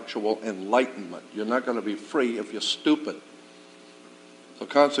intellectual enlightenment. You're not going to be free if you're stupid. So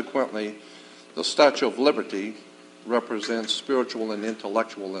consequently, the Statue of Liberty represents spiritual and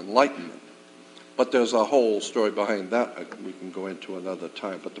intellectual enlightenment. But there's a whole story behind that we can go into another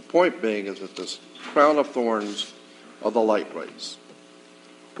time. But the point being is that this crown of thorns are the light rays.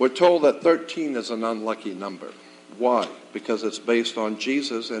 We're told that 13 is an unlucky number. Why? Because it's based on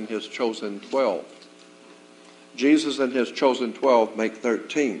Jesus and his chosen 12. Jesus and his chosen 12 make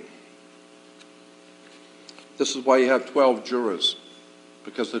 13. This is why you have 12 jurors,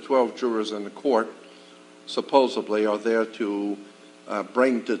 because the 12 jurors in the court supposedly are there to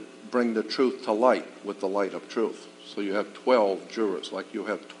bring the truth to light with the light of truth. So you have 12 jurors, like you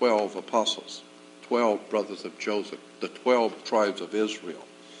have 12 apostles, 12 brothers of Joseph, the 12 tribes of Israel.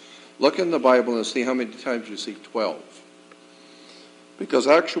 Look in the Bible and see how many times you see 12. Because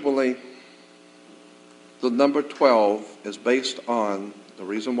actually, the number 12 is based on the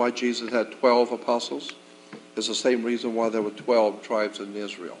reason why Jesus had 12 apostles is the same reason why there were 12 tribes in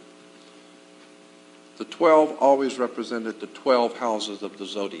Israel. The 12 always represented the 12 houses of the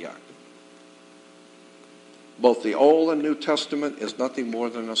zodiac. Both the Old and New Testament is nothing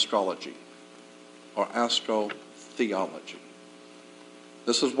more than astrology or astrotheology.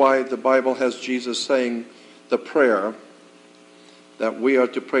 This is why the Bible has Jesus saying the prayer that we are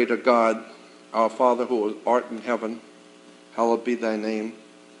to pray to God, our Father who art in heaven, hallowed be thy name.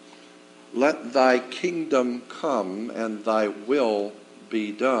 Let thy kingdom come and thy will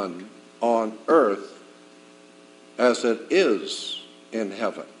be done on earth as it is in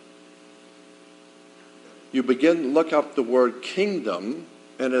heaven. You begin to look up the word kingdom,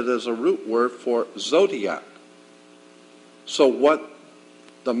 and it is a root word for zodiac. So what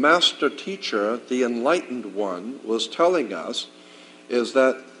the master teacher, the enlightened one, was telling us is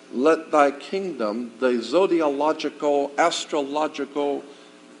that let thy kingdom, the zodiological, astrological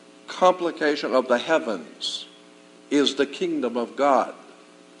complication of the heavens, is the kingdom of God.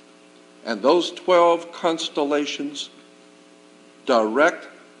 And those 12 constellations direct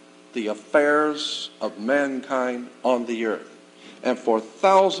the affairs of mankind on the earth. And for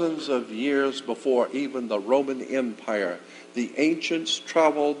thousands of years before even the Roman Empire, the ancients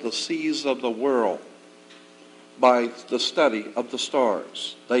traveled the seas of the world by the study of the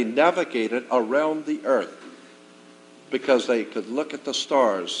stars. They navigated around the earth because they could look at the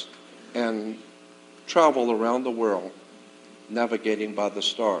stars and travel around the world navigating by the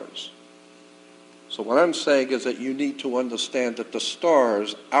stars. So what I'm saying is that you need to understand that the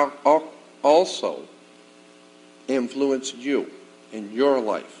stars also influence you in your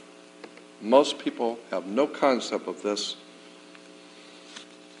life. Most people have no concept of this,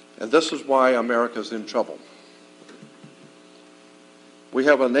 and this is why America's in trouble. We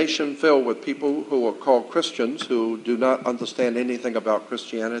have a nation filled with people who are called Christians who do not understand anything about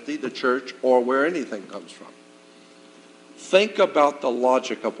Christianity, the church, or where anything comes from. Think about the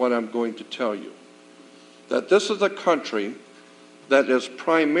logic of what I'm going to tell you. That this is a country that is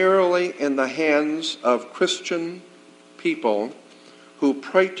primarily in the hands of Christian people who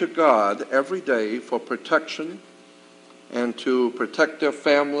pray to God every day for protection and to protect their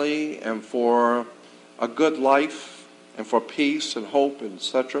family and for a good life and for peace and hope,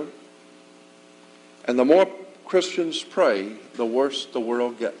 etc. And the more Christians pray, the worse the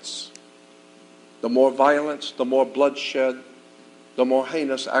world gets. The more violence, the more bloodshed, the more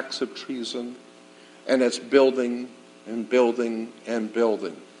heinous acts of treason, and it's building and building and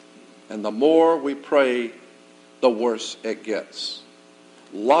building. And the more we pray, the worse it gets.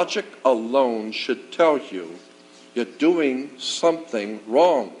 Logic alone should tell you you're doing something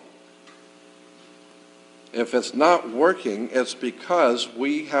wrong. If it's not working, it's because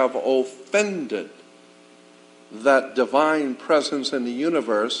we have offended that divine presence in the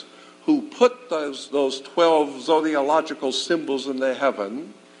universe who put those 12 zodiological symbols in the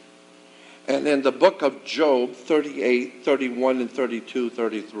heaven. And in the book of Job 38, 31, and 32,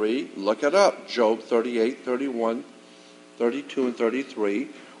 33, look it up, Job 38, 31, 32, and 33,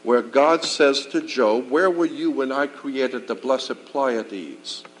 where God says to Job, where were you when I created the blessed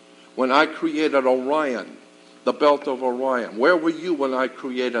Pleiades? When I created Orion, the belt of Orion? Where were you when I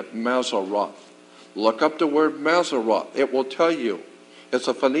created Mazzaroth? Look up the word Mazzaroth. It will tell you. It's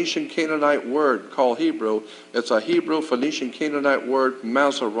a Phoenician Canaanite word called Hebrew. It's a Hebrew Phoenician Canaanite word.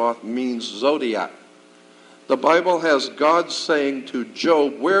 Mazzaroth means zodiac. The Bible has God saying to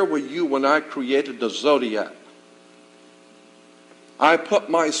Job, where were you when I created the zodiac? I put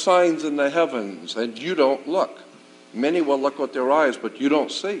my signs in the heavens and you don't look. Many will look with their eyes, but you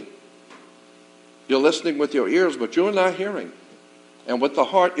don't see. You're listening with your ears, but you're not hearing. And with the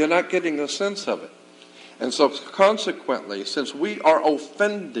heart, you're not getting a sense of it. And so consequently, since we are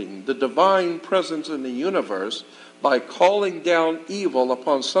offending the divine presence in the universe by calling down evil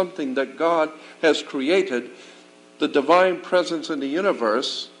upon something that God has created, the divine presence in the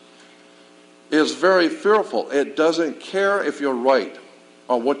universe is very fearful. It doesn't care if you're right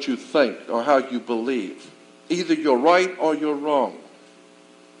or what you think or how you believe. Either you're right or you're wrong.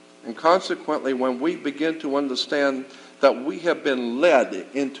 And consequently, when we begin to understand that we have been led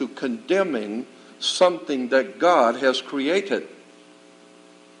into condemning something that God has created,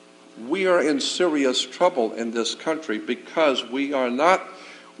 we are in serious trouble in this country because we don't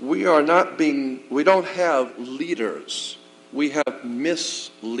have leaders. We have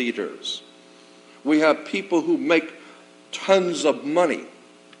misleaders. We have people who make tons of money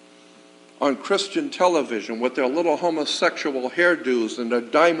on Christian television with their little homosexual hairdos and their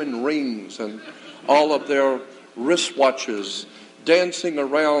diamond rings and all of their wristwatches, dancing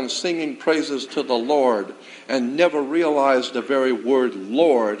around singing praises to the Lord, and never realized the very word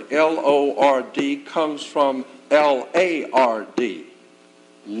Lord, L-O-R-D, comes from L-A-R-D,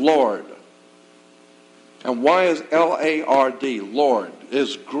 Lord. And why is L-A-R-D, Lord?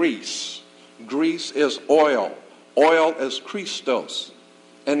 Is grease. Grease is oil. Oil is Christos.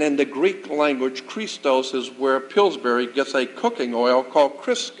 And in the Greek language, Christos is where Pillsbury gets a cooking oil called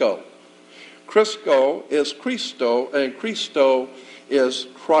Crisco. Crisco is Christo, and Christo is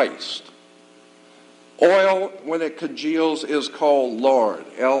Christ. Oil, when it congeals, is called Lord,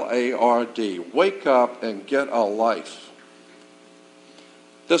 L-A-R-D. Wake up and get a life.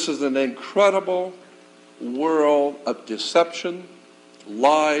 This is an incredible world of deception,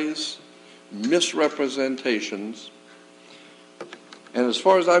 lies, misrepresentations. And as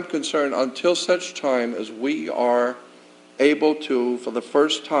far as I'm concerned, until such time as we are able to, for the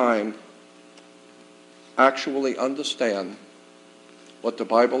first time, actually understand what the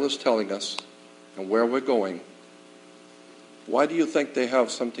Bible is telling us and where we're going, why do you think they have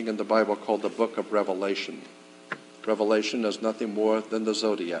something in the Bible called the book of Revelation? Revelation is nothing more than the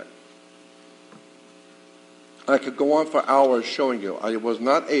zodiac. I could go on for hours showing you. I was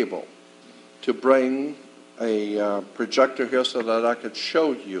not able to bring a projector here so that I could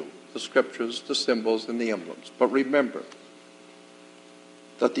show you the scriptures, the symbols, and the emblems. But remember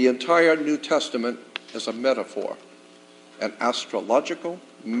that the entire New Testament is a metaphor, an astrological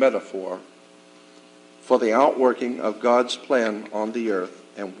metaphor for the outworking of God's plan on the earth.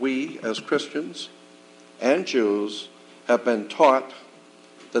 And we, as Christians and Jews, have been taught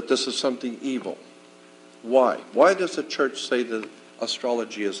that this is something evil. Why? Why does the church say that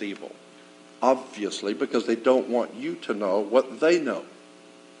astrology is evil? Obviously, because they don't want you to know what they know.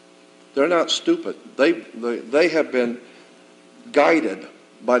 They're not stupid. They have been guided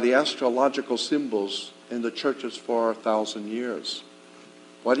by the astrological symbols in the churches for 1,000 years.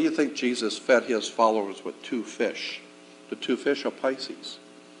 Why do you think Jesus fed his followers with 2 fish? The 2 fish are Pisces.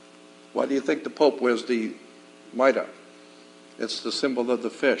 Why do you think the Pope wears the mitre? It's the symbol of the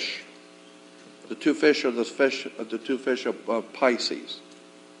fish. The 2 fish are the 2 fish of Pisces.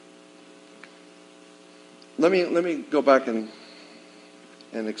 Let me go back and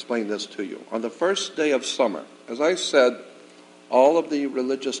explain this to you. On the first day of summer, as I said, all of the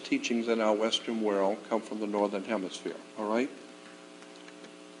religious teachings in our Western world come from the Northern Hemisphere, all right?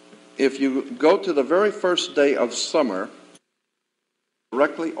 If you go to the very first day of summer,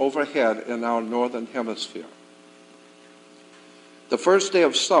 directly overhead in our Northern Hemisphere, the first day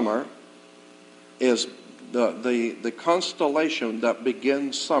of summer is the constellation that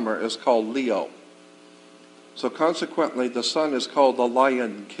begins summer is called Leo. So consequently, the sun is called the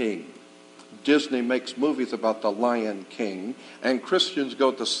Lion King. Disney makes movies about the Lion King, and Christians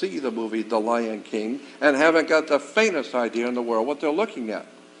go to see the movie The Lion King and haven't got the faintest idea in the world what they're looking at.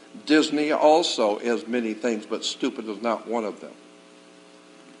 Disney also is many things, but stupid is not one of them.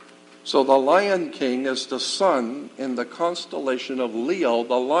 So the Lion King is the sun in the constellation of Leo,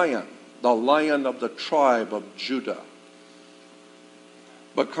 the lion of the tribe of Judah.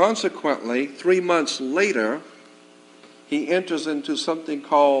 But consequently, 3 months later, he enters into something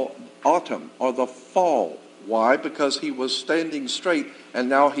called autumn, or the fall. Why? Because he was standing straight, and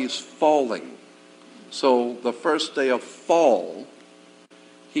now he's falling. So the first day of fall,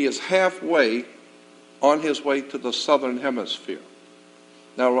 he is halfway on his way to the southern hemisphere.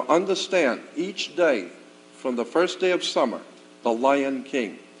 Now understand, each day from the first day of summer, the Lion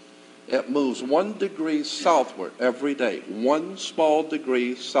King, it moves 1 degree southward every day, 1 small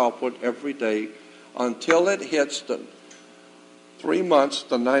degree southward every day, until it hits the 3 months,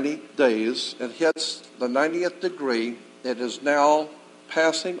 the 90 days. It hits the 90th degree. It is now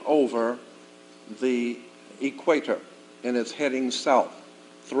passing over the equator, and it's heading south.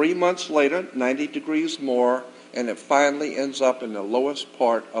 3 months later, 90 degrees more, and it finally ends up in the lowest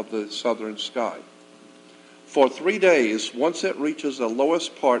part of the southern sky. For 3 days, once it reaches the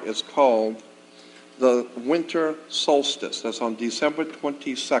lowest part, it's called the winter solstice. That's on December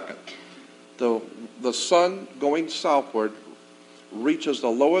 22nd. The sun going southward reaches the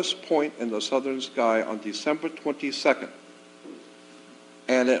lowest point in the southern sky on December 22nd.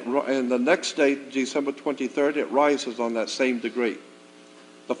 And the next day, December 23rd, it rises on that same degree.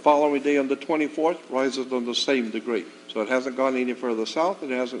 The following day on the 24th, rises on the same degree. So it hasn't gone any further south,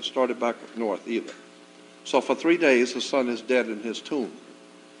 and it hasn't started back north either. So for 3 days, the sun is dead in his tomb.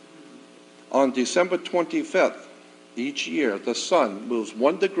 On December 25th, each year, the sun moves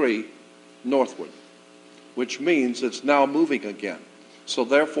 1 degree northward, which means it's now moving again. So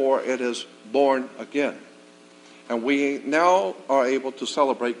therefore, it is born again. And we now are able to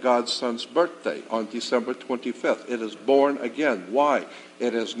celebrate God's Son's birthday on December 25th. It is born again. Why?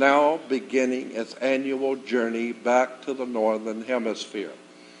 It is now beginning its annual journey back to the northern hemisphere.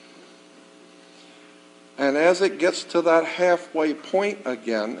 And as it gets to that halfway point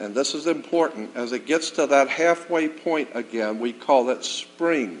again, and this is important, as it gets to that halfway point again, we call it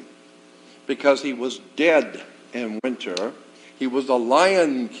spring. Because he was dead in winter. He was the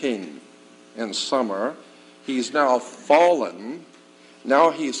Lion King in summer. He's now fallen,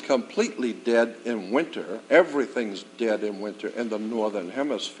 Now he's completely dead in winter. Everything's dead in winter in the northern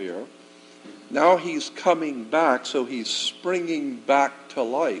hemisphere. Now he's coming back, so he's springing back to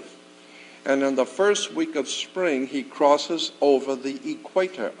life. And in the first week of spring, he crosses over the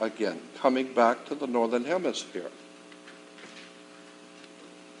equator again, coming back to the northern hemisphere.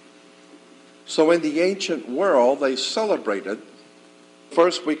 So in the ancient world, they celebrated the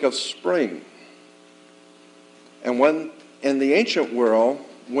first week of spring. And when in the ancient world,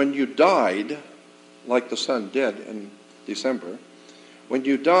 when you died, like the sun did in December, when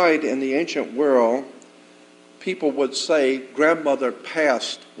you died in the ancient world, people would say, grandmother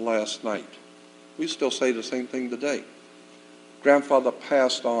passed last night. We still say the same thing today. Grandfather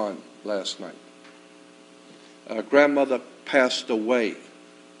passed on last night. Grandmother passed away,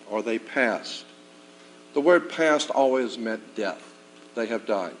 or they passed. The word passed always meant death. They have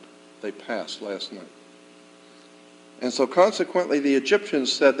died. They passed last night. And so consequently, the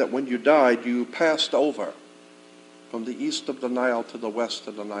Egyptians said that when you died, you passed over from the east of the Nile to the west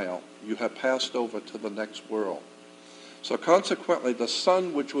of the Nile. You have passed over to the next world. So consequently, the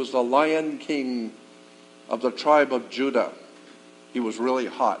son, which was the lion king of the tribe of Judah, he was really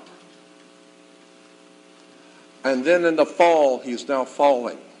hot. And then in the fall, he's now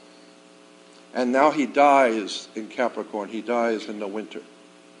falling. And now he dies in Capricorn. He dies in the winter.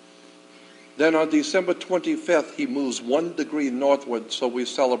 Then on December 25th, he moves 1 degree northward, so we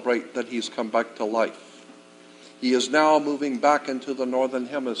celebrate that he's come back to life. He is now moving back into the northern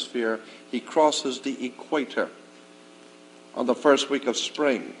hemisphere. He crosses the equator on the first week of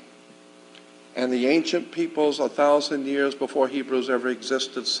spring. And the ancient peoples, 1,000 years before Hebrews ever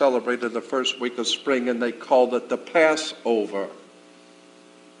existed, celebrated the first week of spring, and they called it the Passover.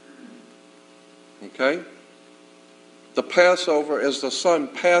 Okay? The Passover is the sun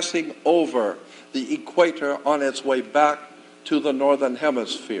passing over the equator on its way back to the northern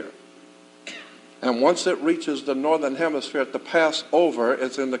hemisphere. And once it reaches the northern hemisphere, the Passover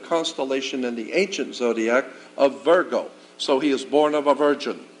is in the constellation in the ancient zodiac of Virgo. So he is born of a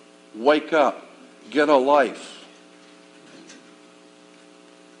virgin. Wake up. Get a life.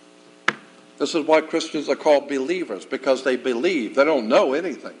 This is why Christians are called believers, because they believe. They don't know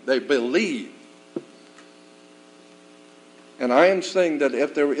anything. They believe. And I am saying that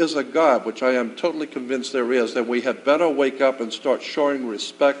if there is a God, which I am totally convinced there is, then we had better wake up and start showing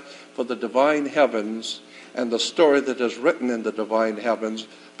respect for the divine heavens and the story that is written in the divine heavens,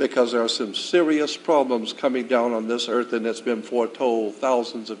 because there are some serious problems coming down on this earth, and it's been foretold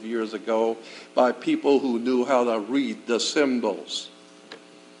thousands of years ago by people who knew how to read the symbols.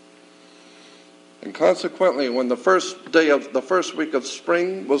 And consequently, when the first day of the first week of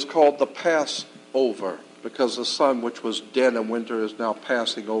spring was called the Passover, because the sun, which was dead in winter, is now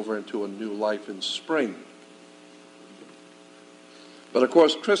passing over into a new life in spring. But of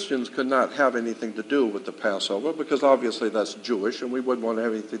course, Christians could not have anything to do with the Passover, because obviously that's Jewish, and we wouldn't want to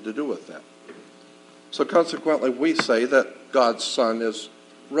have anything to do with that. So consequently, we say that God's Son is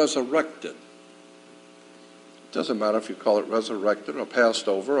resurrected. It doesn't matter if you call it resurrected or passed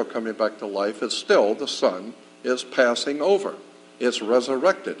over or coming back to life. It's still the Son is passing over. It's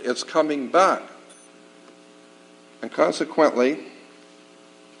resurrected. It's coming back. And consequently,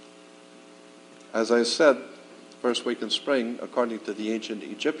 as I said, first week in spring, according to the ancient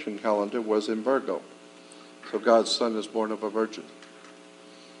Egyptian calendar, was in Virgo. So God's Son is born of a virgin.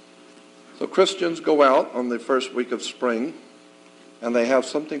 So Christians go out on the first week of spring, and they have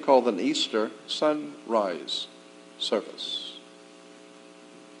something called an Easter sunrise service.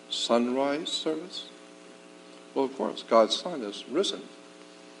 Sunrise service? Well, of course, God's Son is risen.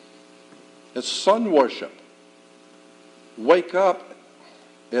 It's sun worship. Wake up.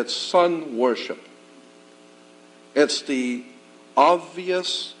 It's sun worship. It's the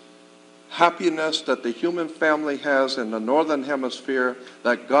obvious happiness that the human family has in the northern hemisphere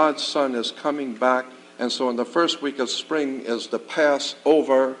that God's Son is coming back. And so in the first week of spring is the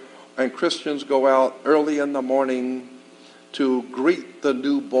Passover, and Christians go out early in the morning to greet the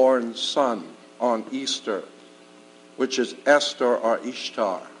newborn son on Easter, which is Esther or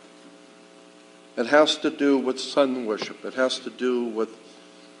Ishtar. It has to do with sun worship. It has to do with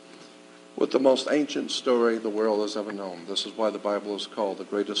the most ancient story the world has ever known. This is why the Bible is called the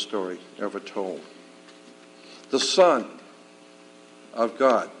greatest story ever told. The Son of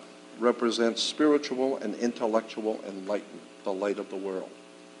God represents spiritual and intellectual enlightenment, the light of the world.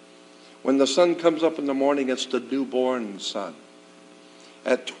 When the sun comes up in the morning, it's the newborn sun.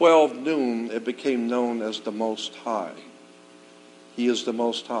 At 12 noon, it became known as the Most High. He is the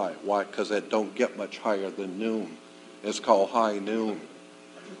Most High. Why? Because it don't get much higher than noon. It's called high noon.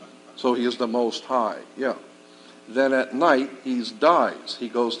 So he is the Most High, yeah. Then at night, he dies. He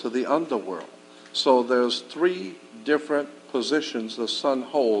goes to the underworld. So there's three different positions the Son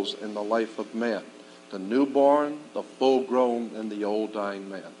holds in the life of man: the newborn, the full-grown, and the old dying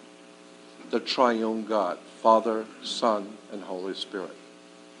man. The triune God, Father, Son, and Holy Spirit.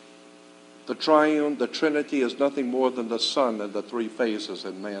 The Trinity is nothing more than the Son and the three phases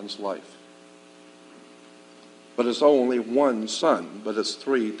in man's life. But it's only one Son, but it's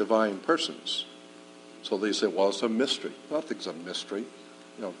three divine persons. So they say, well, it's a mystery. Nothing's a mystery.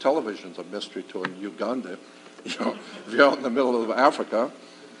 Television's a mystery to Uganda. If you're out in the middle of Africa,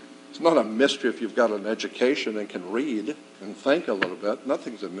 it's not a mystery if you've got an education and can read and think a little bit.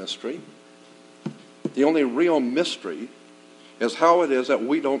 Nothing's a mystery. The only real mystery is how it is that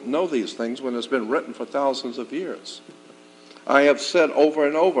we don't know these things when it's been written for thousands of years. I have said over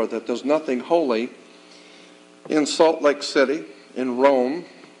and over that there's nothing holy in Salt Lake City, in Rome,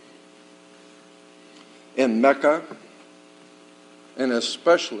 in Mecca, and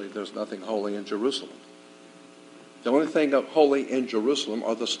especially there's nothing holy in Jerusalem. The only thing holy in Jerusalem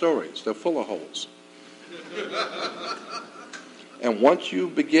are the stories. They're full of holes. And once you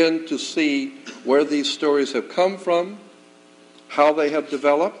begin to see where these stories have come from, how they have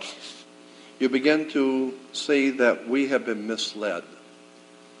developed, you begin to see that we have been misled.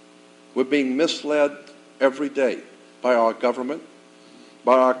 We're being misled every day by our government,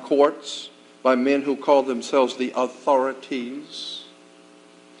 by our courts, by men who call themselves the authorities.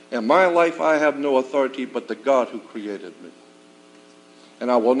 In my life, I have no authority but the God who created me.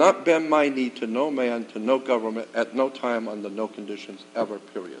 And I will not bend my knee to no man, to no government, at no time, under no conditions, ever,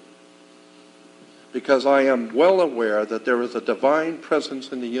 period. Because I am well aware that there is a divine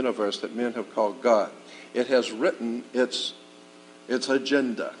presence in the universe that men have called God. It has written its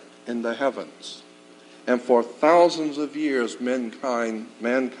agenda in the heavens. And for thousands of years, mankind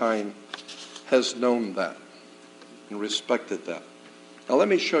has known that and respected that. Now let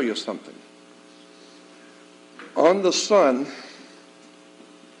me show you something. On the sun,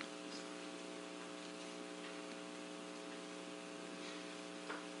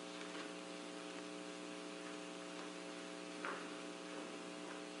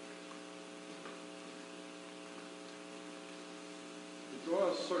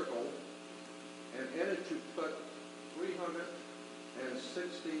 draw a circle, and in it you put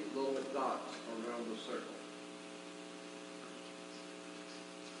 360 little dots around the circle.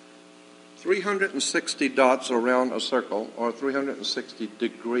 360 dots around a circle, or 360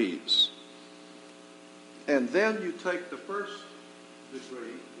 degrees. And then you take the first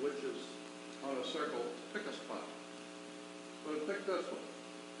degree, which is on a circle, pick a spot. So pick this one.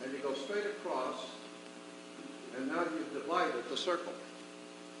 And you go straight across, and now you've divided the circle.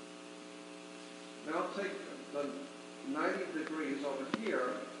 Now take the 90 degrees over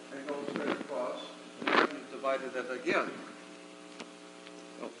here and go straight across, and now you've divided it again.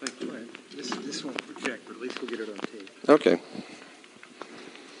 Oh, thank you. This won't project, but at least we'll get it on tape. Okay.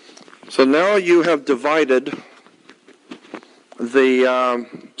 So now you have divided the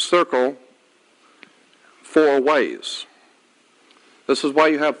circle 4 ways. This is why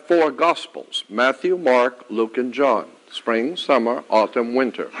you have 4 Gospels: Matthew, Mark, Luke, and John. Spring, summer, autumn,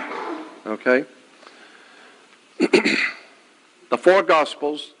 winter. Okay? The 4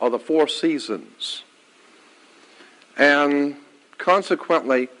 Gospels are the 4 seasons. And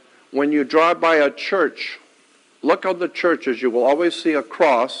consequently, when you drive by a church, look on the churches, you will always see a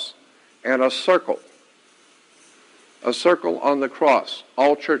cross and a circle. A circle on the cross.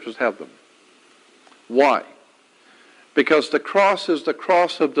 All churches have them. Why? Because the cross is the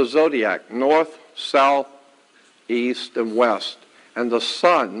cross of the zodiac, north, south, east, and west. And the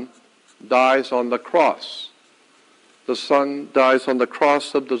sun dies on the cross. The sun dies on the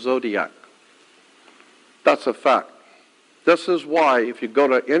cross of the zodiac. That's a fact. This is why, if you go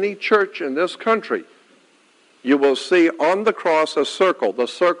to any church in this country, you will see on the cross a circle. The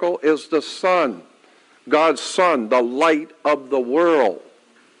circle is the sun, God's Son, the light of the world.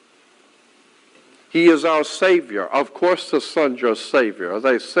 He is our Savior. Of course the Son's your Savior. As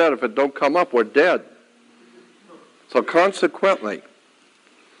I said, if it don't come up, we're dead. So consequently,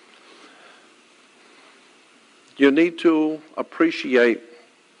 you need to appreciate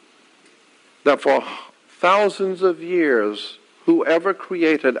that for thousands of years, whoever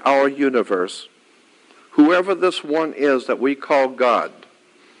created our universe, whoever this one is that we call God,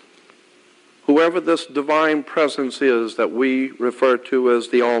 whoever this divine presence is that we refer to as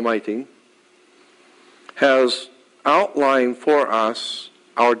the Almighty, has outlined for us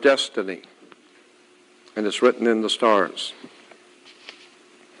our destiny. And it's written in the stars.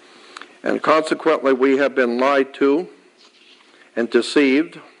 And consequently, we have been lied to and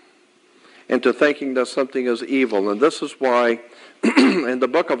deceived into thinking that something is evil. And this is why in the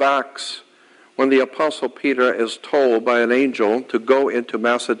book of Acts, when the Apostle Peter is told by an angel to go into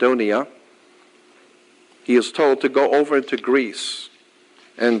Macedonia, he is told to go over into Greece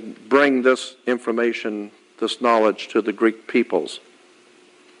and bring this information, this knowledge to the Greek peoples.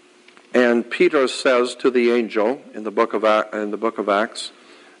 And Peter says to the angel in the book of Acts,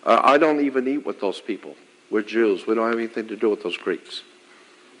 I don't even eat with those people. We're Jews. We don't have anything to do with those Greeks.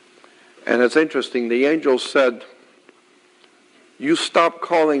 And it's interesting. The angel said, you stop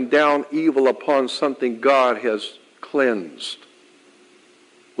calling down evil upon something God has cleansed.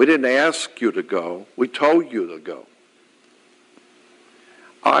 We didn't ask you to go. We told you to go.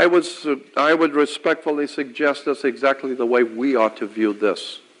 I would respectfully suggest that's exactly the way we ought to view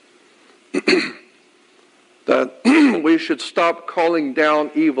this. That we should stop calling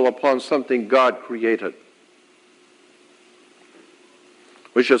down evil upon something God created.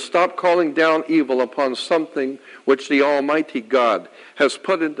 We should stop calling down evil upon something which the Almighty God has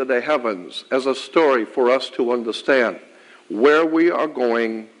put into the heavens as a story for us to understand where we are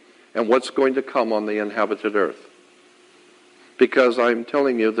going and what's going to come on the inhabited earth. Because I'm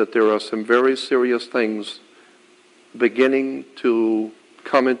telling you that there are some very serious things beginning to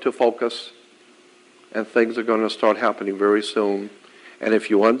come into focus, and things are going to start happening very soon. And if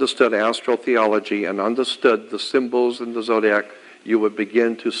you understood astrotheology and understood the symbols in the zodiac, you would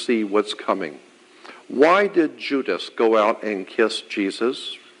begin to see what's coming. Why did Judas go out and kiss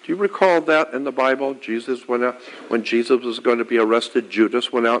Jesus? Do you recall that in the Bible? Jesus went out, when Jesus was going to be arrested,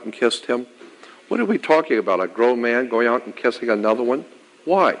 Judas went out and kissed him. What are we talking about? A grown man going out and kissing another one?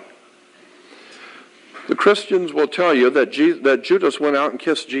 Why? The Christians will tell you that Judas went out and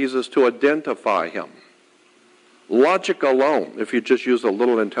kissed Jesus to identify him. Logic alone, if you just use a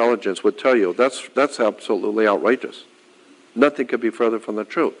little intelligence, would tell you that's absolutely outrageous. Nothing could be further from the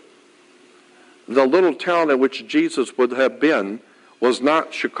truth. The little town in which Jesus would have been was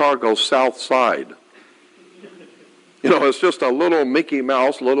not Chicago's South Side. It's just a little Mickey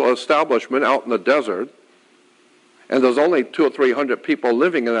Mouse, little establishment out in the desert. And there's only 200 or 300 people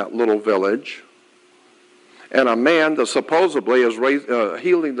living in that little village. And a man that supposedly is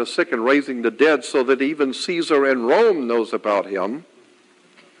healing the sick and raising the dead so that even Caesar in Rome knows about him.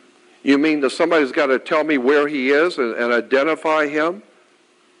 You mean that somebody's got to tell me where he is and identify him?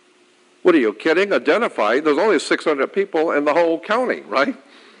 What are you kidding? Identify? There's only 600 people in the whole county, right?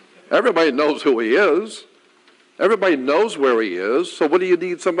 Everybody knows who he is. Everybody knows where he is. So what do you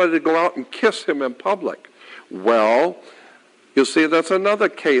need somebody to go out and kiss him in public? Well, you see, that's another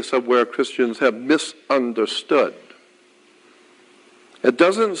case of where Christians have misunderstood. It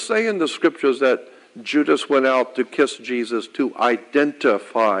doesn't say in the scriptures that Judas went out to kiss Jesus to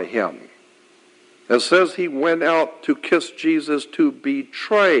identify him. It says he went out to kiss Jesus to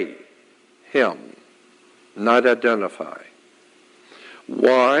betray him, not identify.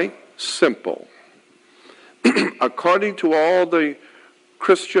 Why? Simple. According to all the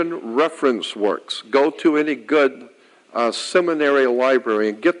Christian reference works, go to any good seminary library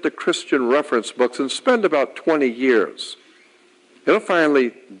and get the Christian reference books and spend about 20 years. It'll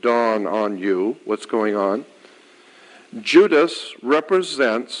finally dawn on you what's going on. Judas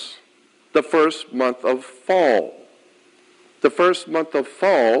represents the first month of fall. The first month of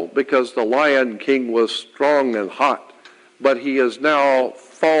fall because the Lion King was strong and hot, but he is now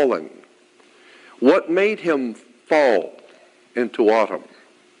fallen. What made him fall into autumn?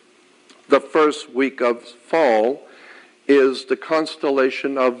 The first week of fall is the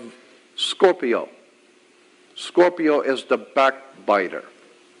constellation of Scorpio. Scorpio is the backbiter.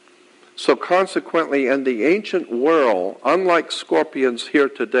 So consequently, in the ancient world, unlike scorpions here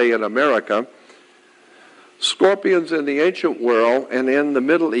today in America, scorpions in the ancient world and in the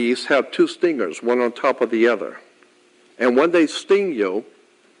Middle East have two stingers, one on top of the other. And when they sting you,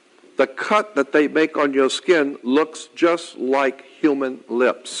 the cut that they make on your skin looks just like human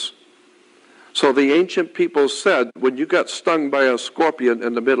lips. So the ancient people said, when you got stung by a scorpion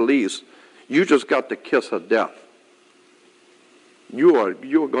in the Middle East, you just got the kiss of death. You are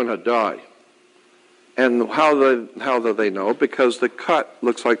going to die. And how do they know? Because the cut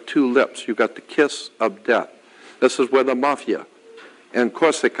looks like two lips. You got the kiss of death. This is where the mafia and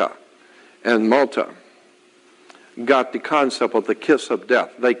Corsica and Malta got the concept of the kiss of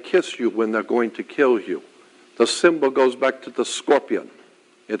death. They kiss you when they're going to kill you. The symbol goes back to the scorpion.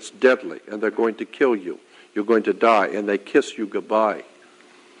 It's deadly, and they're going to kill you. You're going to die, and they kiss you goodbye.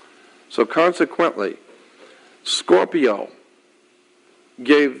 So consequently, Scorpio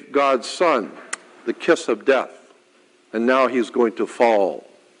gave God's Son the kiss of death, and now he's going to fall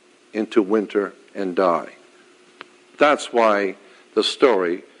into winter and die. That's why the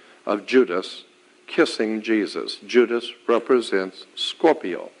story of Judas kissing Jesus. Judas represents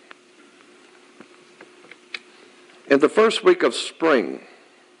Scorpio. In the first week of spring,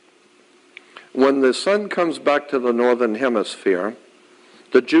 when the sun comes back to the northern hemisphere,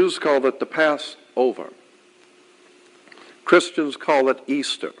 the Jews call it the Passover. Christians call it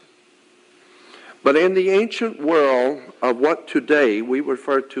Easter. But in the ancient world of what today we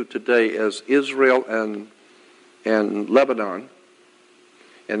refer to today as Israel and Lebanon,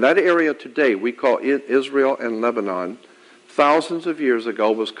 in that area today we call it Israel and Lebanon, thousands of years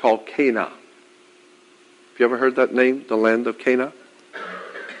ago was called Canaan. Have you ever heard that name, the land of Canaan?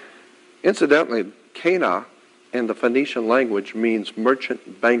 Incidentally, Canaan in the Phoenician language means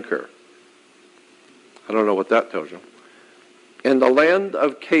merchant banker. I don't know what that tells you. In the land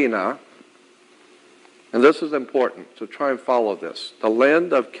of Canaan, and this is important, so try and follow this. The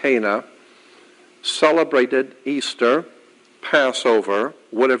land of Canaan celebrated Easter, Passover,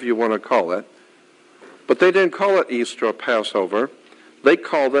 whatever you want to call it. But they didn't call it Easter or Passover. They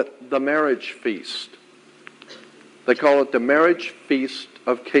called it the marriage feast. They call it the marriage feast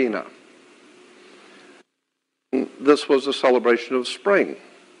of Canaan. This was a celebration of spring.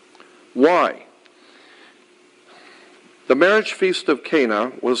 Why? The marriage feast of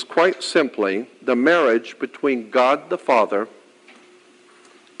Cana was quite simply the marriage between God the Father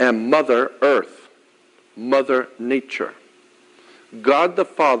and Mother Earth, Mother Nature. God the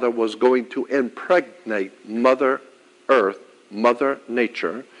Father was going to impregnate Mother Earth, Mother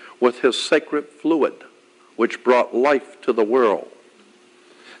Nature, with his sacred fluid, which brought life to the world.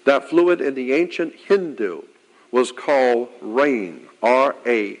 That fluid in the ancient Hindu was called rain,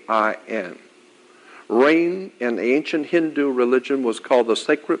 R-A-I-N. Rain in the ancient Hindu religion was called the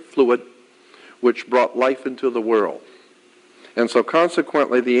sacred fluid which brought life into the world. And so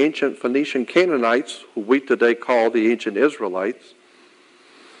consequently, the ancient Phoenician Canaanites, who we today call the ancient Israelites,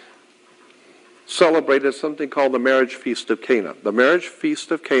 celebrated something called the marriage feast of Cana. The marriage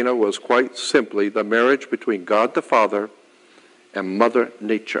feast of Cana was quite simply the marriage between God the Father and Mother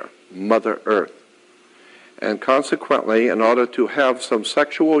Nature, Mother Earth. And consequently, in order to have some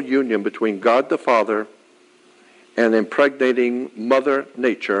sexual union between God the Father and impregnating Mother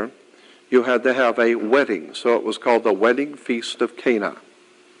Nature, you had to have a wedding. So it was called the wedding feast of Cana.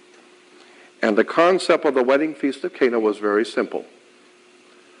 And the concept of the wedding feast of Cana was very simple.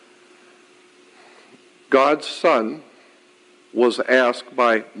 God's Son was asked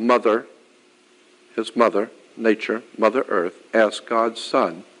by Mother, his mother, Nature, Mother Earth, asked God's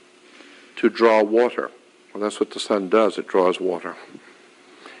Son to draw water. Well, that's what the sun does. It draws water.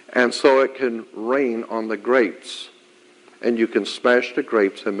 And so it can rain on the grapes. And you can smash the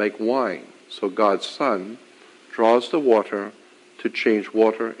grapes and make wine. So God's Son draws the water to change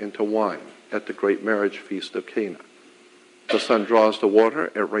water into wine at the great marriage feast of Cana. The Son draws the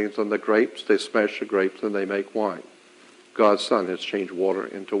water, it rains on the grapes, they smash the grapes, and they make wine. God's Son has changed water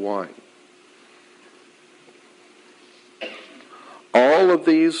into wine. All of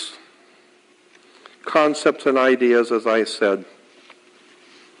these concepts and ideas, as I said,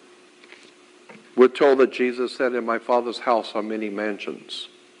 we're told that Jesus said, "In my Father's house are many mansions."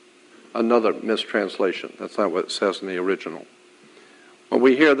 Another mistranslation. That's not what it says in the original. When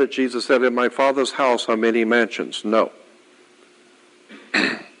we hear that Jesus said, "In my Father's house are many mansions," no.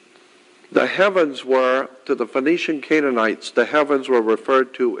 The heavens were, to the Phoenician Canaanites, the heavens were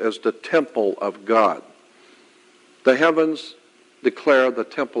referred to as the temple of God. The heavens declare the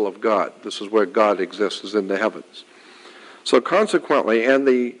temple of God. This is where God exists, is in the heavens. So consequently, in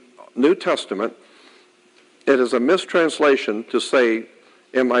the New Testament, it is a mistranslation to say,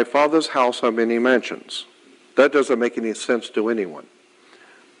 "In my Father's house are many mansions." That doesn't make any sense to anyone.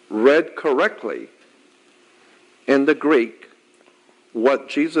 Read correctly in the Greek, what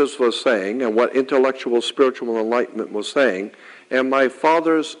Jesus was saying and what intellectual spiritual enlightenment was saying, "In my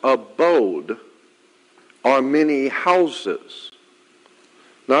Father's abode are many houses."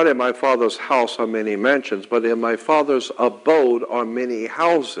 Not "in my Father's house are many mansions," but "in my Father's abode are many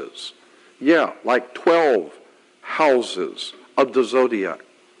houses." Yeah, like 12 houses of the zodiac.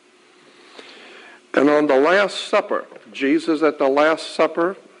 And on the Last Supper, Jesus at the Last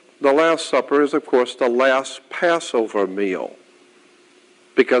Supper is, of course, the last Passover meal.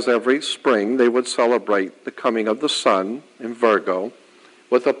 Because every spring they would celebrate the coming of the sun in Virgo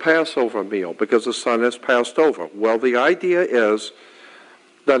with a Passover meal, because the sun has passed over. Well, the idea is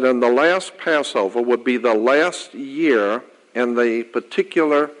that in the last Passover would be the last year in the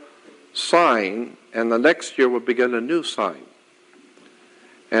particular sign, and the next year would begin a new sign.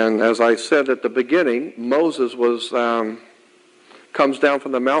 And as I said at the beginning, Moses comes down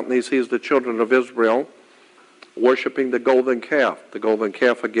from the mountain. He sees the children of Israel worshiping the golden calf. The golden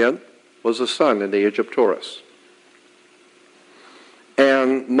calf, again, was the sun in the age of Taurus.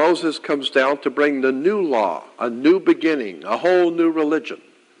 And Moses comes down to bring the new law, a new beginning, a whole new religion.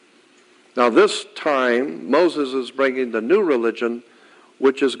 Now this time, Moses is bringing the new religion,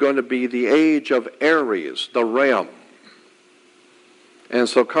 which is going to be the age of Aries, the ram. And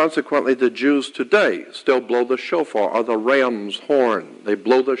so consequently, the Jews today still blow the shofar, or the ram's horn. They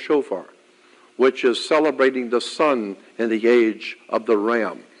blow the shofar, which is celebrating the sun in the age of the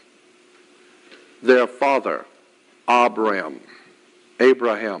ram. Their father, Abraham,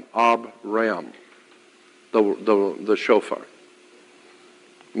 the shofar.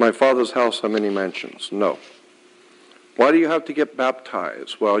 My father's house, how many mansions? No. Why do you have to get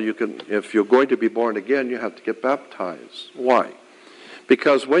baptized? Well, if you're going to be born again, you have to get baptized. Why?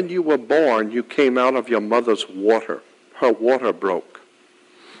 Because when you were born, you came out of your mother's water. Her water broke,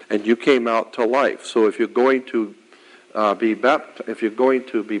 and you came out to life. So if you're going to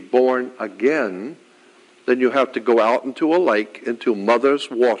be born again, then you have to go out into a lake, into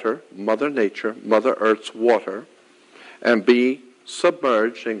Mother's water, Mother Nature, Mother Earth's water, and be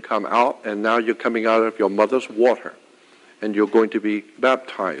submerged and come out, and now you're coming out of your mother's water, and you're going to be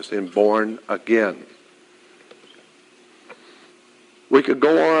baptized and born again. We could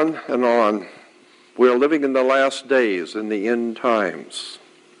go on and on. We're living in the last days, in the end times.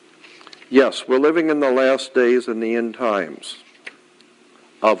 Yes, we're living in the last days in the end times.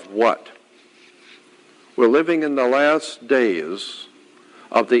 Of what? We're living in the last days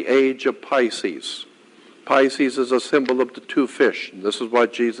of the age of Pisces. Pisces is a symbol of the two fish. And this is why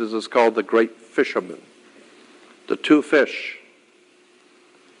Jesus is called the great fisherman. The two fish.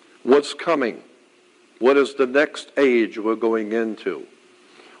 What's coming? What is the next age we're going into?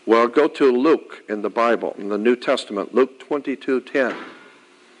 Well, go to Luke in the Bible, in the New Testament, Luke 22:10.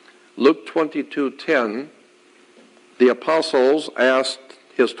 Luke 22:10, the apostles asked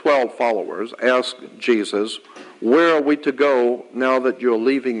his 12 followers, asked Jesus, where are we to go now that you're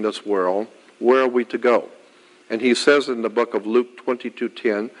leaving this world? Where are we to go? And he says in the book of Luke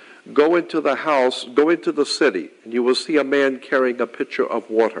 22:10, go into the house, go into the city, and you will see a man carrying a pitcher of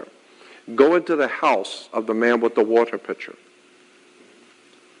water. Go into the house of the man with the water pitcher.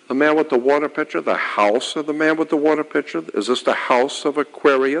 The man with the water pitcher, the house of the man with the water pitcher. Is this the house of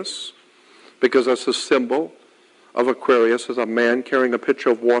Aquarius? Because that's a symbol of Aquarius, is a man carrying a pitcher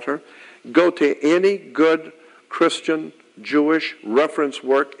of water. Go to any good Christian, Jewish reference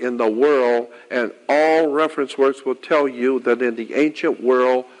work in the world, and all reference works will tell you that in the ancient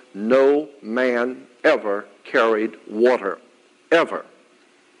world, no man ever carried water. Ever.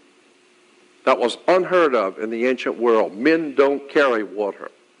 That was unheard of in the ancient world. Men don't carry water.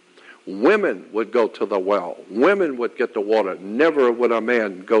 Women would go to the well. Women would get the water. Never would a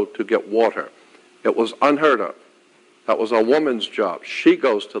man go to get water. It was unheard of. That was a woman's job. She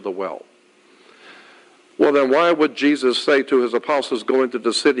goes to the well. Well, then why would Jesus say to his apostles, go into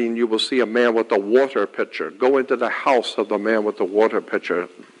the city and you will see a man with a water pitcher? Go into the house of the man with the water pitcher.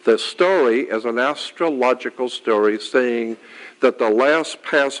 The story is an astrological story saying that the last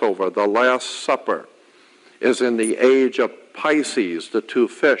Passover, the last supper, is in the age of Pisces, the two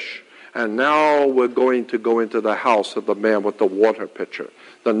fish. And now we're going to go into the house of the man with the water pitcher.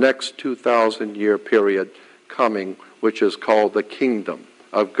 The next 2,000-year period coming, which is called the kingdom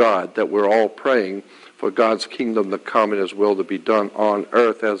of God, that we're all praying for God's kingdom to come and his will to be done on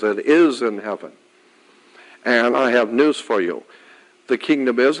earth as it is in heaven. And I have news for you. The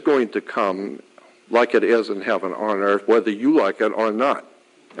kingdom is going to come like it is in heaven on earth, whether you like it or not.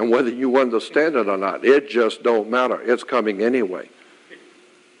 And whether you understand it or not, it just don't matter. It's coming anyway.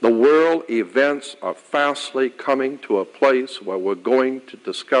 The world events are fastly coming to a place where we're going to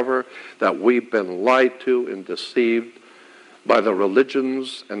discover that we've been lied to and deceived by the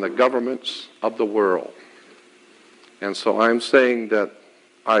religions and the governments of the world. And so I'm saying that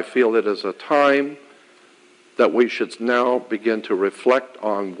I feel it is a time that we should now begin to reflect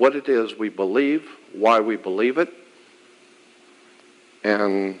on what it is we believe, why we believe it,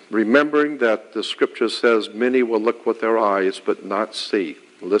 and remembering that the scripture says many will look with their eyes but not see,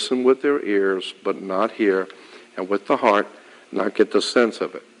 listen with their ears but not hear, and with the heart not get the sense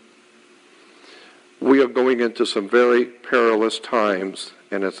of it. We are going into some very perilous times,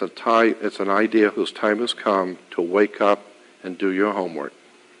 and it's an idea whose time has come to wake up and do your homework.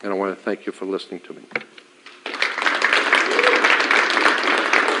 And I want to thank you for listening to me.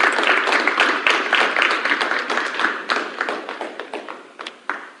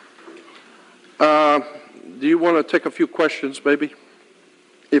 Do you want to take a few questions, maybe,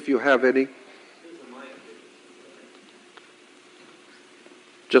 if you have any?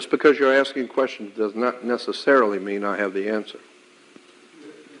 Just because you're asking questions does not necessarily mean I have the answer.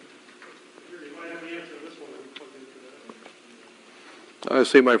 I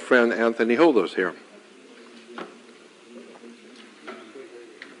see my friend Anthony Holder's here.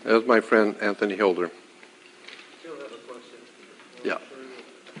 There's my friend Anthony Holder. Yeah.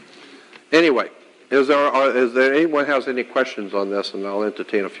 Anyway, is there anyone has any questions on this, and I'll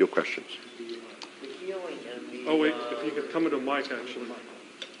entertain a few questions. Oh wait, if you could come into a mic, actually.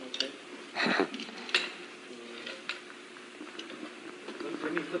 Okay.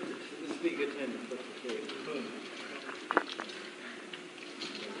 Let me flip this would be a good time to flip the tape.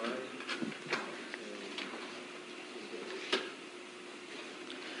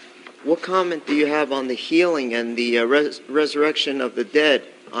 What comment do you have on the healing and the resurrection of the dead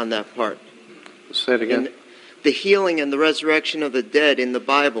on that part? Say it again. The healing and the resurrection of the dead in the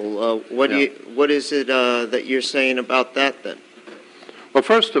Bible. What is it that you're saying about that then? Well,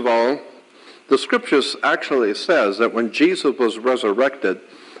 first of all, the scriptures actually says that when Jesus was resurrected,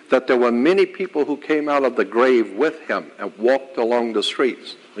 that there were many people who came out of the grave with him and walked along the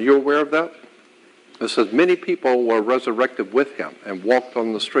streets. Are you aware of that? It says many people were resurrected with him and walked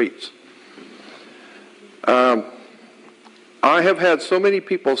on the streets. I have had so many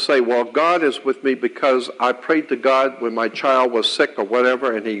people say, well, God is with me because I prayed to God when my child was sick or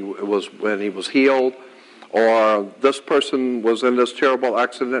whatever, and he was healed, or this person was in this terrible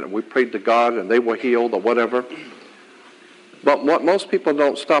accident and we prayed to God and they were healed or whatever. But what most people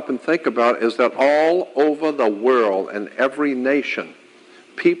don't stop and think about is that all over the world and every nation,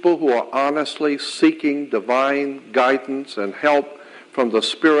 people who are honestly seeking divine guidance and help from the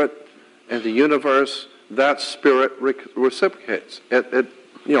Spirit and the universe, that Spirit reciprocates. The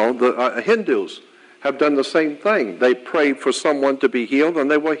Hindus have done the same thing. They prayed for someone to be healed, and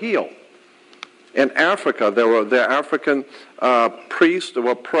they were healed. In Africa, there were African priests who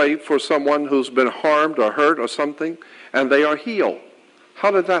will pray for someone who's been harmed or hurt or something, and they are healed.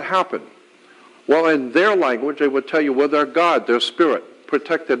 How did that happen? Well, in their language, they would tell you, well, their God, their Spirit,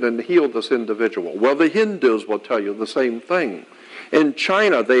 protected and healed this individual. Well, the Hindus will tell you the same thing. In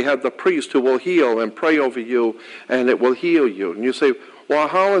China, they have the priest who will heal and pray over you, and it will heal you. And you say, well,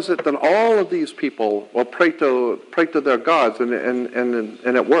 how is it that all of these people will pray to their gods and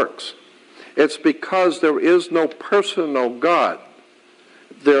it works? It's because there is no personal God.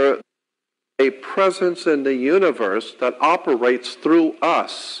 There is a presence in the universe that operates through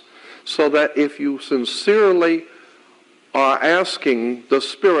us, so that if you sincerely are asking the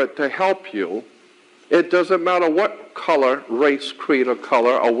Spirit to help you, it doesn't matter what color, race, creed, or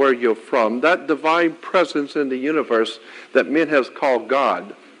color, or where you're from, that divine presence in the universe that men have called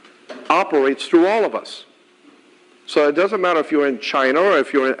God operates through all of us. So it doesn't matter if you're in China or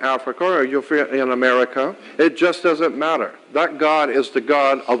if you're in Africa or if you're in America. It just doesn't matter. That God is the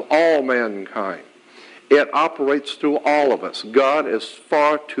God of all mankind. It operates through all of us. God is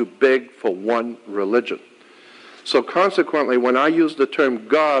far too big for one religion. So consequently, when I use the term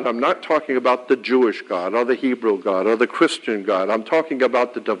God, I'm not talking about the Jewish God or the Hebrew God or the Christian God. I'm talking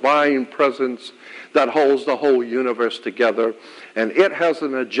about the divine presence that holds the whole universe together. And it has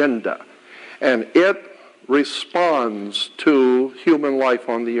an agenda. And it responds to human life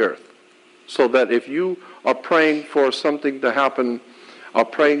on the earth. So that if you are praying for something to happen, or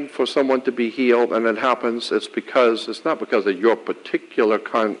praying for someone to be healed, and it happens, it's not because of your particular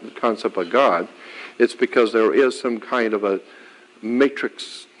concept of God. It's because there is some kind of a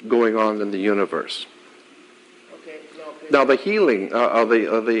matrix going on in the universe. Okay. Now the healing, or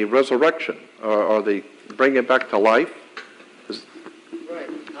the resurrection, or the bringing it back to life. Right.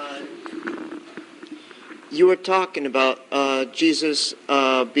 You were talking about Jesus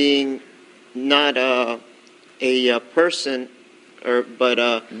being not a person, but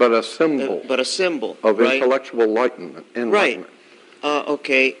a symbol. But a symbol of right? Intellectual enlightenment. Right.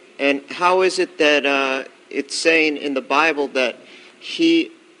 Okay. And how is it that it's saying in the Bible that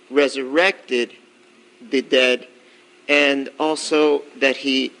he resurrected the dead, and also that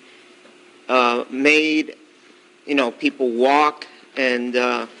he made people walk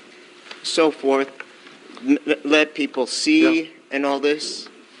and so forth, let people see and all this?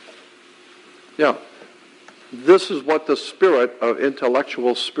 Yeah. This is what the spirit of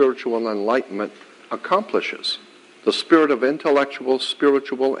intellectual, spiritual enlightenment accomplishes. The spirit of intellectual,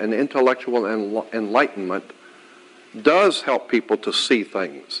 spiritual, and intellectual enlightenment does help people to see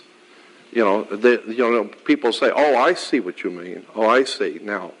things. People say, "Oh, I see what you mean. Oh, I see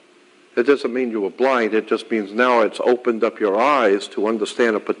now." It doesn't mean you were blind. It just means now it's opened up your eyes to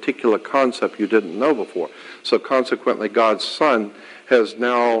understand a particular concept you didn't know before. So consequently, God's Son has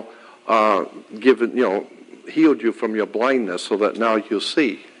now healed you from your blindness so that now you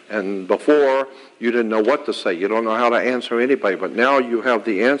see. And before, you didn't know what to say. You don't know how to answer anybody. But now you have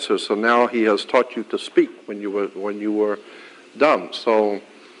the answer. So now he has taught you to speak when you were dumb. So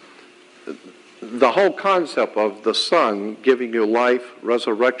the whole concept of the Son giving you life,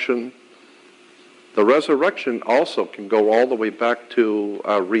 resurrection, the resurrection also can go all the way back to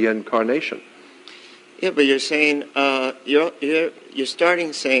reincarnation. Yeah, but you're saying you're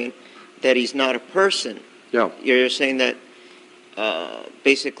starting saying that he's not a person. Yeah. You're saying that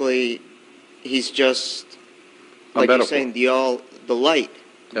basically he's just like you're saying the light,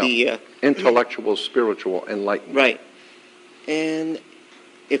 yeah. The intellectual, spiritual enlightenment. Right. And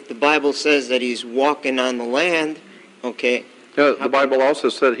if the Bible says that he's walking on the land, okay. Yeah, the Bible also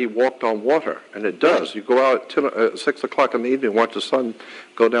said he walked on water, and it does. Right. You go out at 6 o'clock in the evening, watch the sun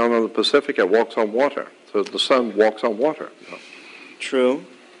go down on the Pacific, it walks on water. So the sun walks on water. True.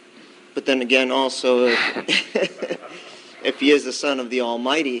 But then again, also, if he is the Son of the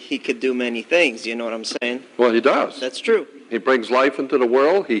Almighty, he could do many things. You know what I'm saying? Well, he does. That's true. He brings life into the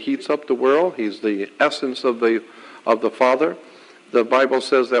world. He heats up the world. He's the essence of the Father. The Bible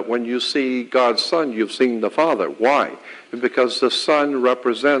says that when you see God's Son, you've seen the Father. Why? Because the Son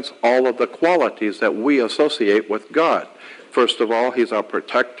represents all of the qualities that we associate with God. First of all, he's our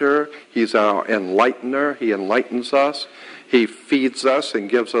protector. He's our enlightener. He enlightens us. He feeds us and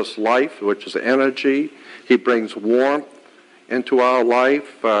gives us life, which is energy. He brings warmth into our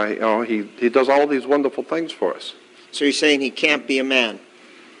life. He does all these wonderful things for us. So you're saying he can't be a man?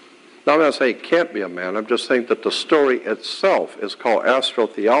 No, I'm not saying he can't be a man. I'm just saying that the story itself is called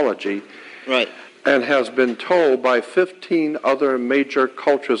astrotheology. Right. And has been told by 15 other major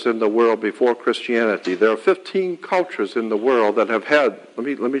cultures in the world before Christianity. There are 15 cultures in the world that have had,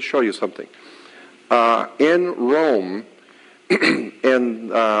 let me show you something. In Rome,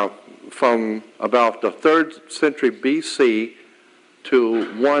 from about the 3rd century BC to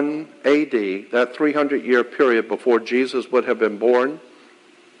 1 AD, that 300-year period before Jesus would have been born,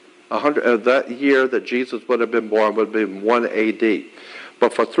 that year that Jesus would have been born would have been 1 AD.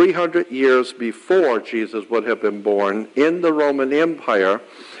 But for 300 years before Jesus would have been born, in the Roman Empire,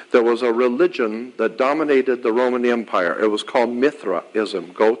 there was a religion that dominated the Roman Empire. It was called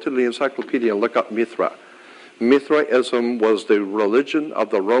Mithraism. Go to the encyclopedia and look up Mithra. Mithraism was the religion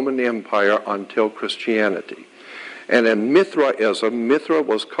of the Roman Empire until Christianity. And in Mithraism, Mithra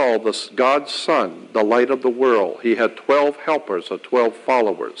was called God's Son, the light of the world. He had 12 helpers or 12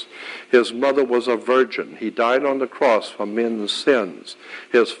 followers. His mother was a virgin. He died on the cross for men's sins.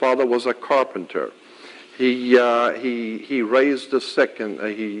 His father was a carpenter. He raised the sick and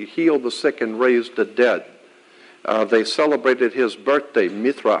he healed the sick and raised the dead. They celebrated his birthday.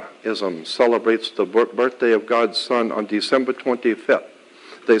 Mithraism celebrates the birthday of God's Son on December 25th.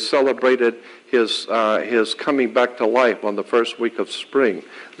 They celebrated his coming back to life on the first week of spring.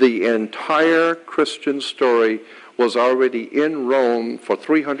 The entire Christian story was already in Rome for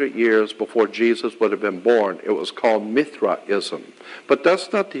 300 years before Jesus would have been born. It was called Mithraism. But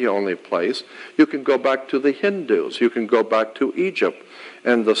that's not the only place. You can go back to the Hindus. You can go back to Egypt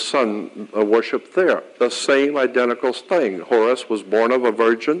and the sun worship there. The same identical thing. Horus was born of a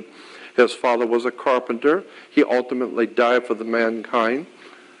virgin. His father was a carpenter. He ultimately died for the mankind.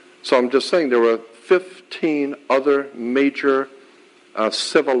 So I'm just saying there were 15 other major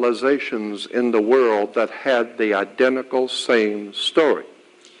civilizations in the world that had the identical same story.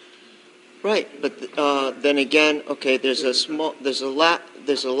 Right, but then again, okay, there's a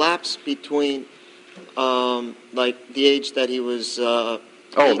lapse between like the age that he was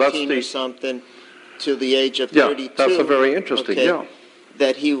 18 or something to the age of 32. Yeah, that's a very interesting. Okay, yeah.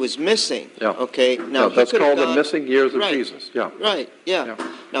 That he was missing. Yeah. Okay. Now that's called the missing years of Jesus. Yeah. Right. Yeah.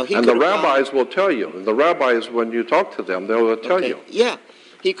 Now and the rabbis will tell you. And the rabbis, when you talk to them, they will tell you. Yeah.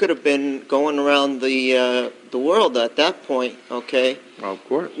 He could have been going around the world at that point. Okay. Well, of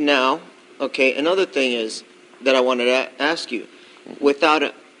course. Now, okay. Another thing is that I wanted to ask you,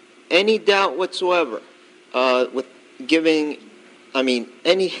 without any doubt whatsoever, with giving,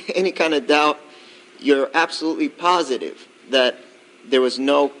 any kind of doubt, you're absolutely positive that there was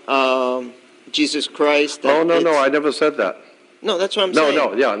no Jesus Christ. Oh, no, I never said that. No, that's what I'm saying.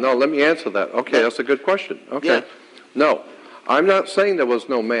 No, let me answer that. Okay, that's a good question. Okay. Yeah. No, I'm not saying there was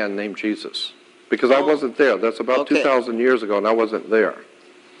no man named Jesus, because I wasn't there. That's about 2,000 years ago, and I wasn't there.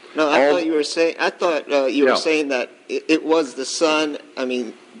 No, I thought you were saying were saying that it was the sun,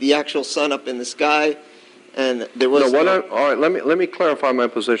 the actual sun up in the sky, and there was all right, let me clarify my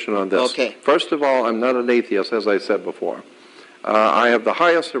position on this. Okay. First of all, I'm not an atheist, as I said before. I have the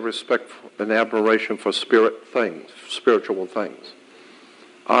highest of respect and admiration for spiritual things.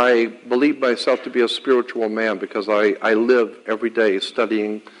 I believe myself to be a spiritual man because I live every day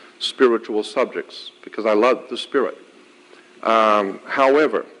studying spiritual subjects because I love the Spirit.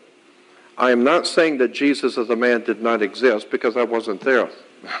 However, I am not saying that Jesus as a man did not exist because I wasn't there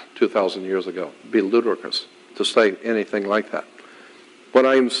 2,000 years ago. It'd be ludicrous to say anything like that. What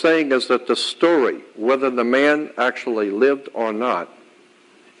I am saying is that the story, whether the man actually lived or not,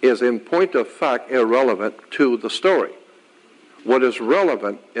 is in point of fact irrelevant to the story. What is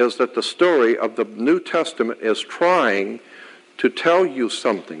relevant is that the story of the New Testament is trying to tell you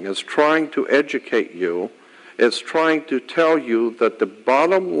something, is trying to educate you, it's trying to tell you that the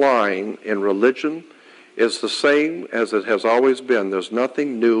bottom line in religion is the same as it has always been. There's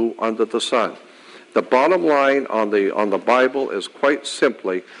nothing new under the sun. The bottom line on the Bible is quite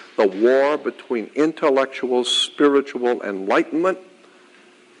simply the war between intellectual, spiritual enlightenment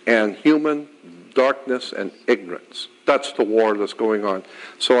and human darkness and ignorance. That's the war that's going on.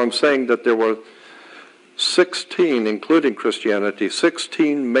 So I'm saying that there were 16, including Christianity,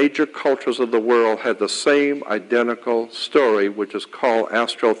 16 major cultures of the world had the same identical story, which is called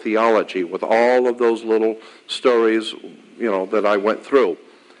astrotheology, with all of those little stories, that I went through.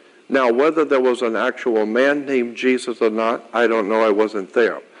 Now, whether there was an actual man named Jesus or not, I don't know. I wasn't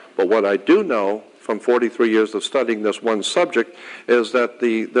there. But what I do know from 43 years of studying this one subject is that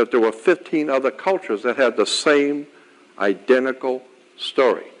there were 15 other cultures that had the same identical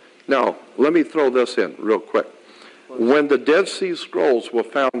story. Now, let me throw this in real quick. When the Dead Sea Scrolls were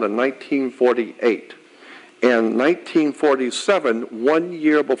found in 1948, in 1947, 1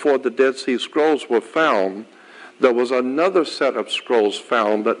 year before the Dead Sea Scrolls were found, there was another set of scrolls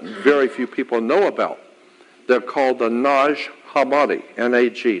found that very few people know about. They're called the Nag Hammadi,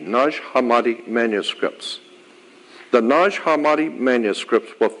 N-A-G, Nag Hammadi manuscripts. The Nag Hammadi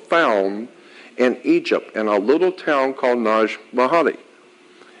manuscripts were found in Egypt in a little town called Nag Hammadi.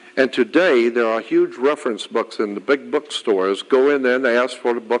 And today there are huge reference books in the big bookstores. Go in there and ask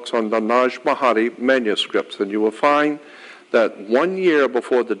for the books on the Nag Hammadi manuscripts, and you will find that 1 year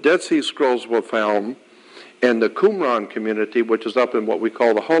before the Dead Sea Scrolls were found, in the Qumran community, which is up in what we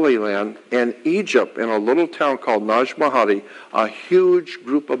call the Holy Land, in Egypt, in a little town called Nag Hammadi, a huge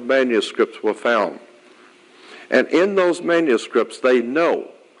group of manuscripts were found. And in those manuscripts, they know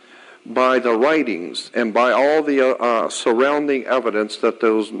by the writings and by all the surrounding evidence that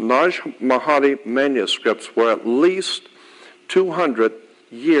those Nag Hammadi manuscripts were at least 200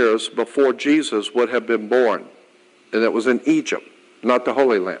 years before Jesus would have been born. And it was in Egypt, not the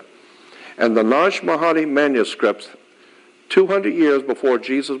Holy Land. And the Nag Hammadi manuscripts, 200 years before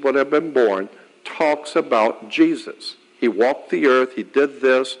Jesus would have been born, talks about Jesus. He walked the earth, he did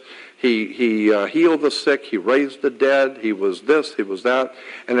this, he healed the sick, he raised the dead, he was this, he was that.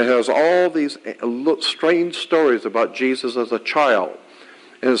 And it has all these strange stories about Jesus as a child.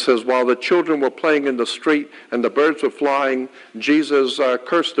 And it says, while the children were playing in the street and the birds were flying, Jesus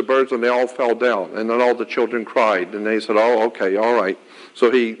cursed the birds and they all fell down. And then all the children cried. And they said, oh, okay, all right. So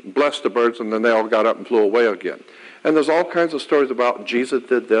he blessed the birds and then they all got up and flew away again. And there's all kinds of stories about Jesus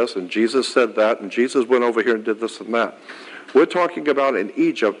did this and Jesus said that and Jesus went over here and did this and that. We're talking about in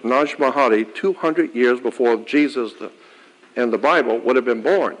Egypt, Nag Hammadi, 200 years before Jesus and the Bible would have been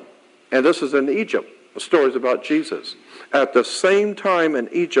born. And this is in Egypt, the stories about Jesus. At the same time in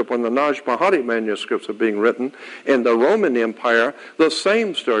Egypt, when the Nag Hammadi manuscripts are being written, in the Roman Empire, the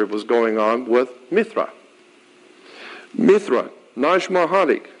same story was going on with Mithra. Mithra, Nag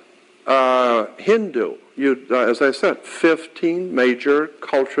Hammadi, Hindu, as I said, 15 major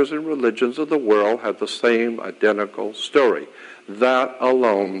cultures and religions of the world have the same identical story. That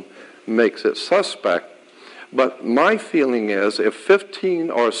alone makes it suspect. But my feeling is if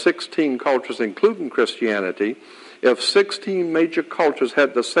 15 or 16 cultures, including Christianity, if 16 major cultures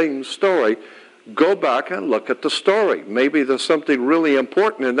had the same story, go back and look at the story. Maybe there's something really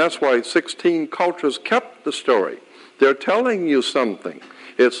important, and that's why 16 cultures kept the story. They're telling you something.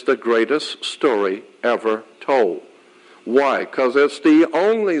 It's the greatest story ever told. Why? Because it's the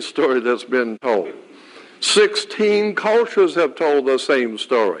only story that's been told. 16 cultures have told the same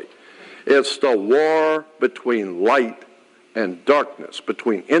story. It's the war between light and darkness,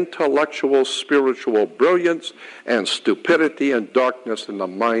 between intellectual, spiritual brilliance and stupidity and darkness in the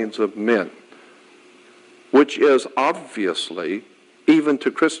minds of men, which is obviously, even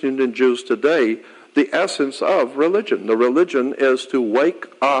to Christians and Jews today, the essence of religion. The religion is to wake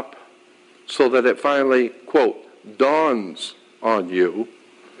up so that it finally, quote, dawns on you.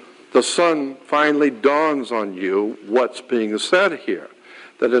 The sun finally dawns on you what's being said here.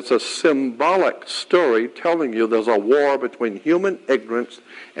 That it's a symbolic story telling you there's a war between human ignorance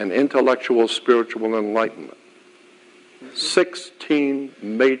and intellectual spiritual enlightenment. 16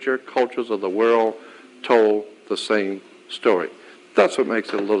 major cultures of the world told the same story. That's what makes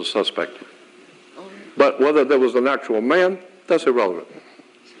it a little suspect. But whether there was an actual man, that's irrelevant.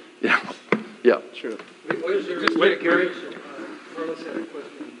 Yeah. True. Wait, Gary.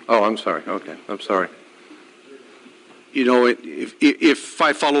 Oh, I'm sorry. Okay, I'm sorry. You know, if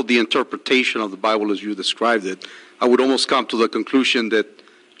I followed the interpretation of the Bible as you described it, I would almost come to the conclusion that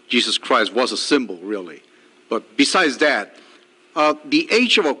Jesus Christ was a symbol, really. But besides that, the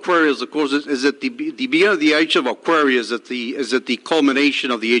age of Aquarius, of course, is at the beginning of the age of Aquarius is at the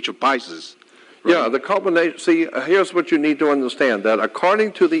culmination of the age of Pisces. Right? Yeah, the culmination. See, here's what you need to understand, that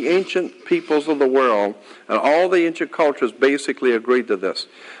according to the ancient peoples of the world, and all the ancient cultures basically agreed to this,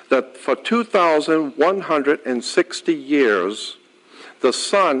 that for 2,160 years, the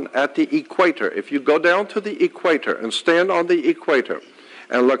sun at the equator, if you go down to the equator and stand on the equator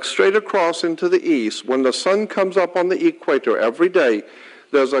and look straight across into the east, when the sun comes up on the equator every day,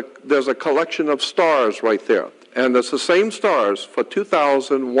 there's a collection of stars right there. And it's the same stars for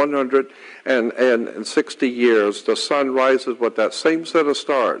 2,160 years. The sun rises with that same set of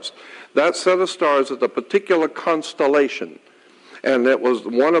stars. That set of stars is a particular constellation. And it was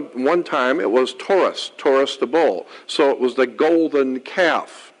one time it was Taurus the bull. So it was the golden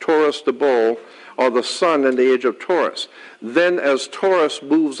calf, Taurus the bull, or the sun in the age of Taurus. Then as Taurus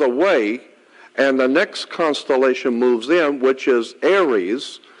moves away, and the next constellation moves in, which is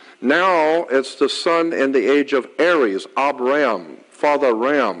Aries, now it's the sun in the age of Aries, Ab-Ram, Father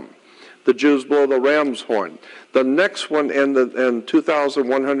Ram. The Jews blow the ram's horn. The next one in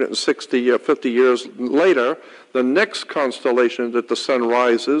 2,160, 50 years later, the next constellation that the sun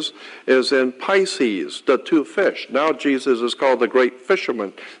rises is in Pisces, the two fish. Now Jesus is called the great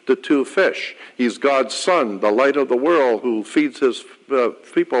fisherman, the two fish. He's God's son, the light of the world, who feeds his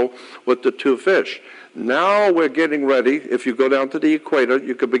people with the two fish. Now we're getting ready. If you go down to the equator,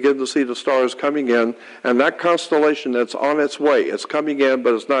 you can begin to see the stars coming in, and that constellation that's on its way, it's coming in,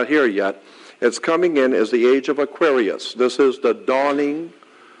 but it's not here yet. It's coming in as the age of Aquarius. This is the dawning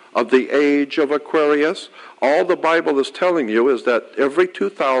of the age of Aquarius. All the Bible is telling you is that every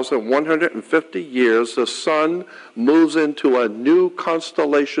 2,150 years, the sun moves into a new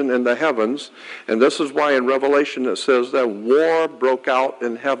constellation in the heavens, and this is why in Revelation it says that war broke out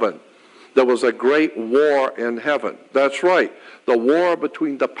in heaven. There was a great war in heaven. That's right. The war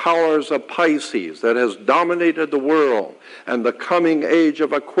between the powers of Pisces that has dominated the world and the coming age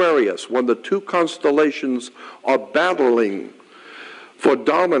of Aquarius, when the two constellations are battling for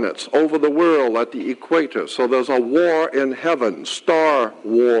dominance over the world at the equator. So there's a war in heaven, star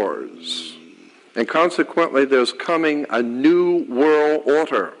wars. And consequently, there's coming a new world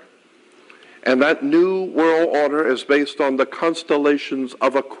order. And that new world order is based on the constellations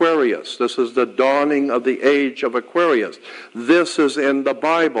of Aquarius. This is the dawning of the age of Aquarius. This is in the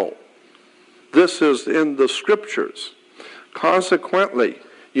Bible. This is in the Scriptures. Consequently,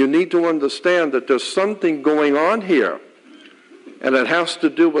 you need to understand that there's something going on here. And it has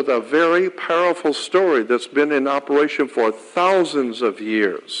to do with a very powerful story that's been in operation for thousands of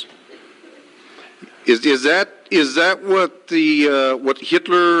years. Is that what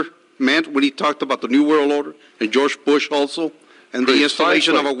Hitler meant when he talked about the New World Order, and George Bush also, and the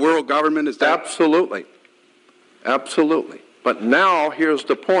installation of a world government? Is that absolutely? But now here's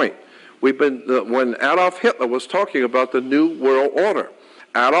the point: when Adolf Hitler was talking about the New World Order,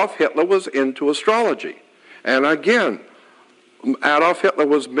 Adolf Hitler was into astrology, and again, Adolf Hitler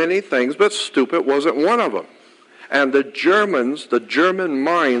was many things, but stupid wasn't one of them. And the Germans, the German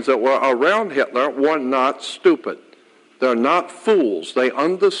minds that were around Hitler, were not stupid. They're not fools. They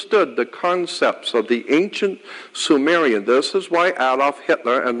understood the concepts of the ancient Sumerian. This is why Adolf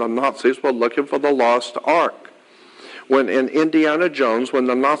Hitler and the Nazis were looking for the lost ark. When in Indiana Jones, when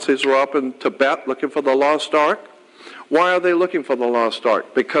the Nazis were up in Tibet looking for the lost ark, why are they looking for the lost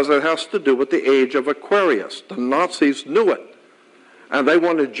ark? Because it has to do with the age of Aquarius. The Nazis knew it. And they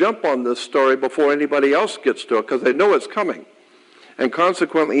want to jump on this story before anybody else gets to it because they know it's coming. And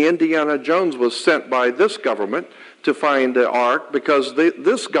consequently, Indiana Jones was sent by this government to find the ark because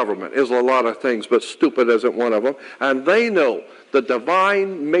this government is a lot of things, but stupid isn't one of them. And they know the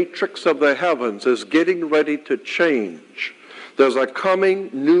divine matrix of the heavens is getting ready to change. There's a coming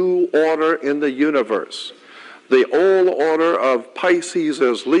new order in the universe. The old order of Pisces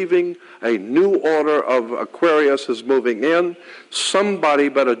is leaving. A new order of Aquarius is moving in. Somebody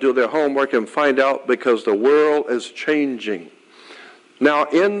better do their homework and find out because the world is changing. Now,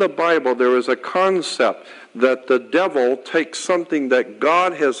 in the Bible, there is a concept that the devil takes something that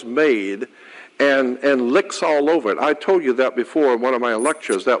God has made and licks all over it. I told you that before in one of my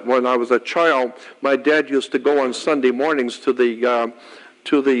lectures, that when I was a child, my dad used to go on Sunday mornings to the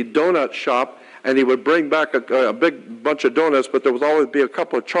donut shop, and he would bring back a big bunch of donuts, but there would always be a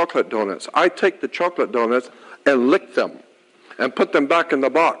couple of chocolate donuts. I'd take the chocolate donuts and lick them and put them back in the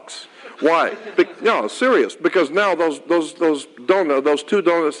box. Why? No, serious, because now those two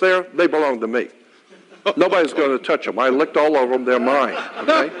donuts there, they belong to me. Nobody's going to touch them. I licked all of them. They're mine.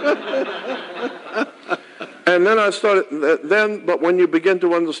 Okay? And then but when you begin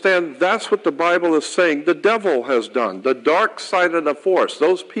to understand, that's what the Bible is saying the devil has done. The dark side of the force,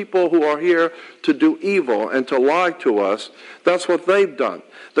 those people who are here to do evil and to lie to us, that's what they've done.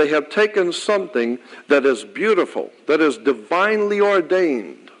 They have taken something that is beautiful, that is divinely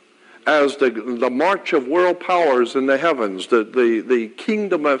ordained, as the march of world powers in the heavens, the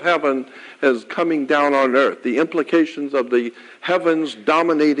kingdom of heaven is coming down on earth, the implications of the heavens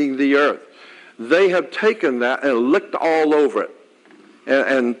dominating the earth. They have taken that and licked all over it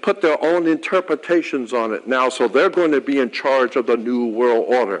and put their own interpretations on it now, so they're going to be in charge of the new world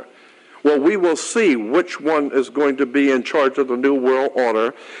order. Well, we will see which one is going to be in charge of the new world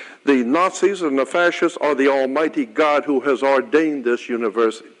order. The Nazis and the fascists are the Almighty God who has ordained this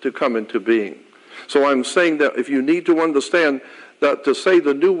universe to come into being. So I'm saying that if you need to understand that to say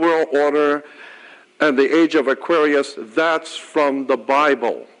the New World Order and the Age of Aquarius, that's from the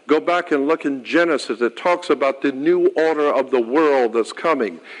Bible. Go back and look in Genesis. It talks about the new order of the world that's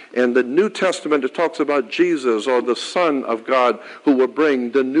coming. In the New Testament, it talks about Jesus, or the Son of God, who will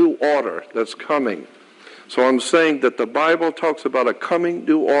bring the new order that's coming. So I'm saying that the Bible talks about a coming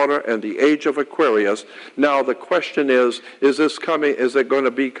new order and the age of Aquarius. Now the question is this coming, is it going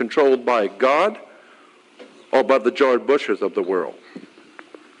to be controlled by God or by the George Bushes of the world?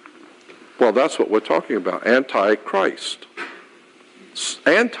 Well, that's what we're talking about, Antichrist.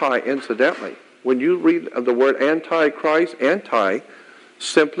 Incidentally, when you read the word Antichrist, anti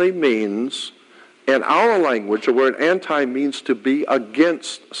simply means, in our language, the word anti means to be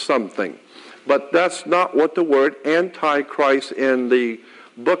against something. But that's not what the word Antichrist in the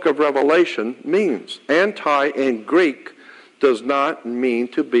book of Revelation means. Anti in Greek does not mean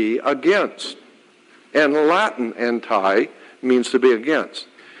to be against. In Latin, anti means to be against.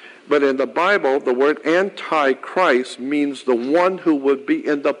 But in the Bible, the word Antichrist means the one who would be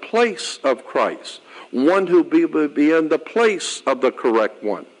in the place of Christ, one who would be in the place of the correct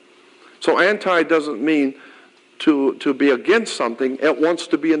one. So anti doesn't mean to be against something. It wants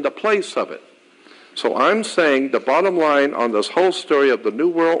to be in the place of it. So I'm saying the bottom line on this whole story of the New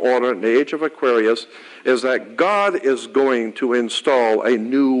World Order and the Age of Aquarius is that God is going to install a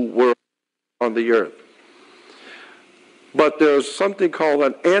new world on the earth. But there's something called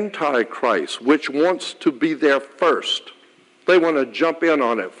an Antichrist, which wants to be there first. They want to jump in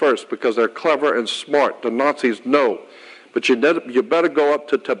on it first because they're clever and smart. The Nazis know. But you better go up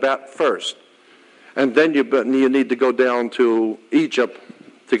to Tibet first. And then you need to go down to Egypt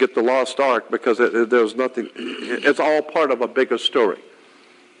to get the lost ark, because there's nothing, it's all part of a bigger story.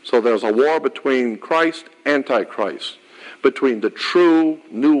 So there's a war between Christ, Antichrist, between the true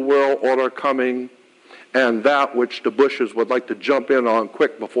New World Order coming and that which the Bushes would like to jump in on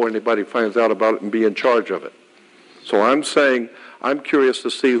quick before anybody finds out about it and be in charge of it. So I'm saying, I'm curious to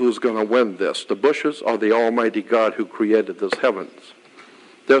see who's going to win this, the Bushes or the Almighty God who created this heavens.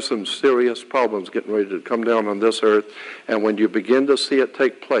 There's some serious problems getting ready to come down on this earth, and when you begin to see it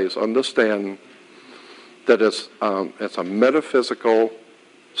take place, understand that it's a metaphysical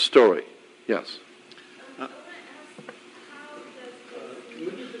story. Yes? Can we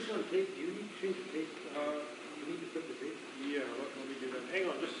get this on tape? Do you need to change the tape? We need to put the tape? Yeah, let me do that. Hang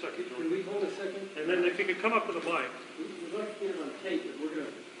on just a second. Can we hold a second? And then if you could come up with a mic. We'd like to get it on tape, but we're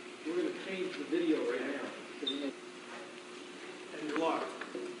going to change the video right now. And you're live.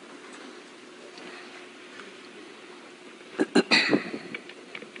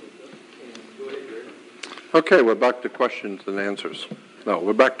 Okay, we're back to questions and answers. No,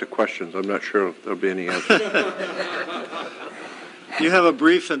 we're back to questions. I'm not sure if there'll be any answers. You have a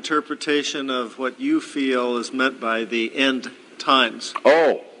brief interpretation of what you feel is meant by the end times.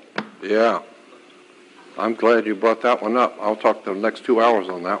 Oh, yeah. I'm glad you brought that one up. I'll talk the next 2 hours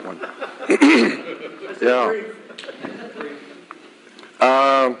on that one. Yeah.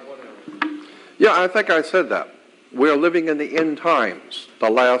 Yeah, I think I said that. We're living in the end times, the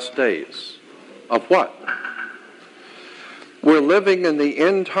last days. Of what? We're living in the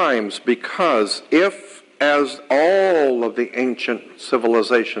end times because if, as all of the ancient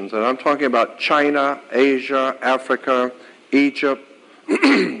civilizations, and I'm talking about China, Asia, Africa, Egypt,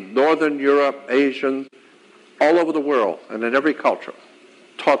 Northern Europe, Asian, all over the world, and in every culture,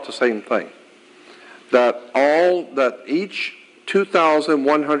 taught the same thing. that each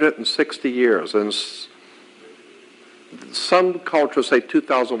 2,160 years, and some cultures say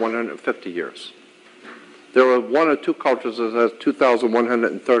 2,150 years. There are one or two cultures that says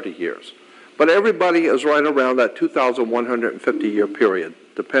 2,130 years. But everybody is right around that 2,150 year period,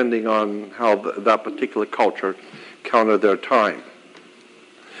 depending on how that particular culture counted their time.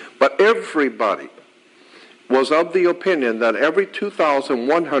 But everybody was of the opinion that every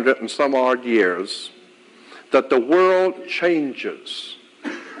 2,100 and some odd years, that the world changes,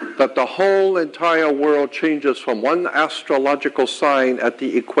 that the whole entire world changes from one astrological sign at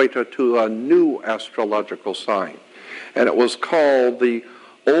the equator to a new astrological sign. And it was called the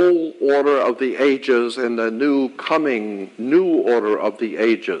old order of the ages and the new order of the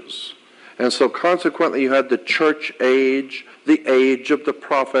ages. And so consequently you had the church age, the age of the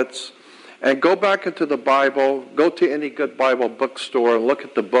prophets. And go back into the Bible, go to any good Bible bookstore and look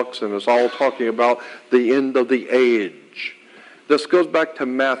at the books, and it's all talking about the end of the age. This goes back to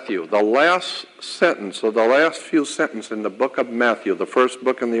Matthew. The last sentence, or the last few sentences in the book of Matthew, the first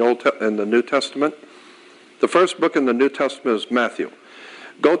book in the New Testament. The first book in the New Testament is Matthew.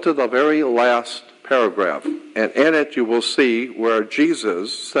 Go to the very last paragraph, and in it you will see where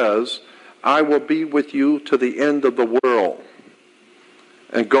Jesus says, I will be with you to the end of the world.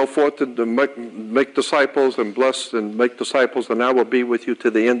 And go forth and make disciples and bless and make disciples, and I will be with you to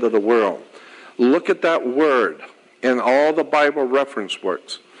the end of the world. Look at that word in all the Bible reference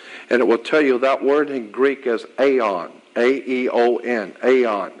works, and it will tell you that word in Greek is aeon, A-E-O-N,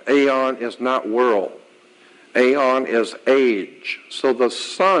 aeon. Aeon is not world. Aeon is age. So the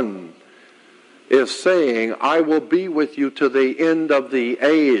Son is saying, I will be with you to the end of the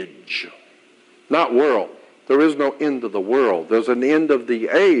age, not world. There is no end of the world. There's an end of the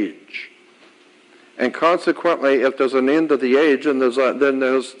age. And consequently, if there's an end of the age, then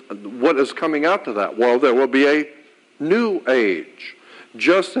there's what is coming after that? Well, there will be a new age.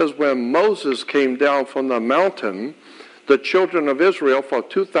 Just as when Moses came down from the mountain, the children of Israel for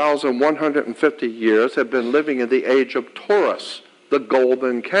 2,150 years had been living in the age of Taurus, the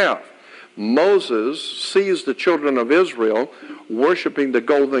golden calf. Moses sees the children of Israel worshiping the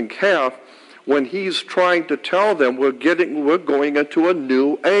golden calf when he's trying to tell them we're going into a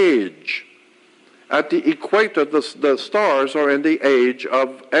new age. At the equator, the stars are in the age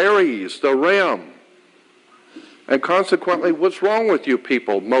of Aries, the ram. And consequently, what's wrong with you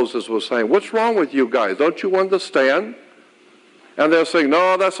people? Moses was saying, what's wrong with you guys? Don't you understand? And they're saying,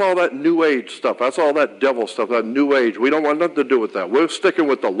 no, that's all that New Age stuff. That's all that devil stuff, that New Age. We don't want nothing to do with that. We're sticking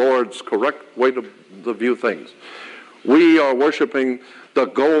with the Lord's correct way to view things. We are worshiping the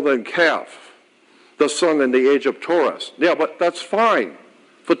golden calf, the sun in the age of Taurus. Yeah, but that's fine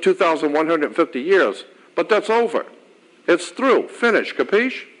for 2,150 years. But that's over. It's through. Finished.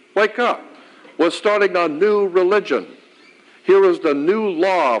 Capiche? Wake up. We're starting a new religion. Here is the new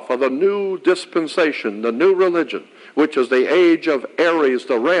law for the new dispensation, the new religion, which is the age of Aries,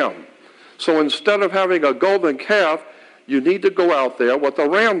 the ram. So instead of having a golden calf, you need to go out there with a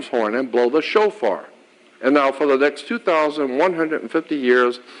ram's horn and blow the shofar. And now for the next 2,150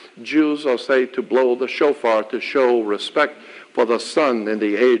 years, Jews are said to blow the shofar to show respect for the sun in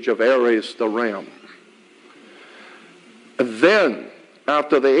the age of Aries, the ram. And then,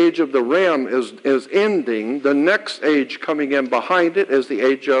 after the age of the ram is ending, the next age coming in behind it is the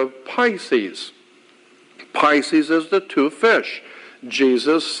age of Pisces. Pisces is the two fish,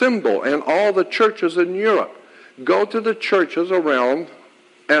 Jesus' symbol, and all the churches in Europe. Go to the churches around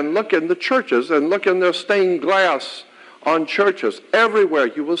and look in the churches and look in their stained glass on churches. Everywhere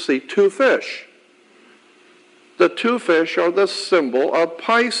you will see two fish. The two fish are the symbol of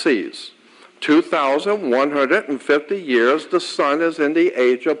Pisces. 2,150 years, the sun is in the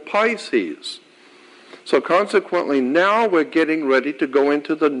age of Pisces. So consequently, now we're getting ready to go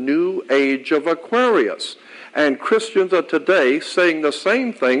into the new age of Aquarius. And Christians are today saying the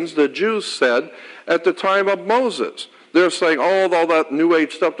same things the Jews said at the time of Moses. They're saying, oh, all that New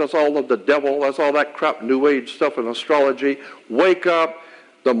Age stuff, that's all of the devil, that's all that crap New Age stuff in astrology. Wake up.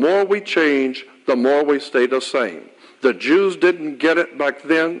 The more we change, the more we stay the same. The Jews didn't get it back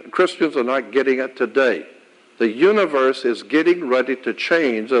then. Christians are not getting it today. The universe is getting ready to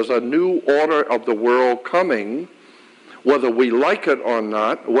change. There's a new order of the world coming, whether we like it or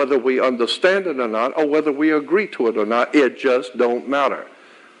not, whether we understand it or not, or whether we agree to it or not. It just don't matter.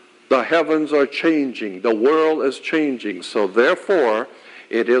 The heavens are changing. The world is changing. So therefore,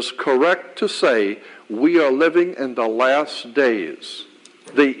 it is correct to say we are living in the last days,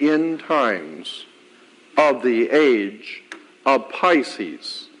 the end times of the age of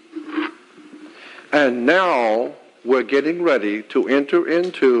Pisces. And now we're getting ready to enter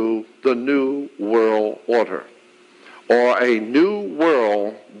into the New World Order, or a new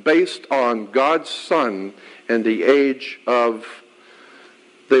world based on God's Son in the age of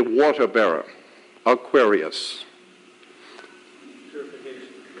the water bearer, Aquarius.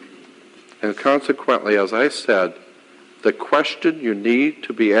 And consequently, as I said, the question you need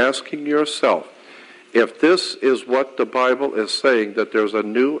to be asking yourself, if this is what the Bible is saying, that there's a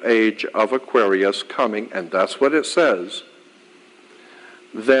new age of Aquarius coming, and that's what it says,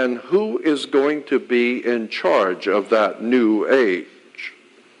 then who is going to be in charge of that new age?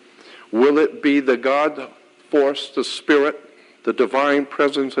 Will it be the God force, the Spirit, the divine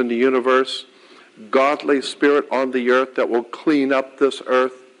presence in the universe, godly spirit on the earth that will clean up this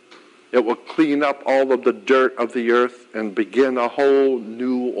earth? It will clean up all of the dirt of the earth and begin a whole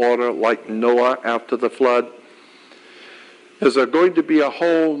new order like Noah after the flood? Is there going to be a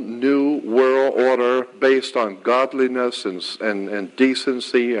whole new world order based on godliness and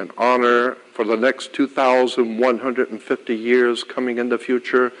decency and honor for the next 2,150 years coming in the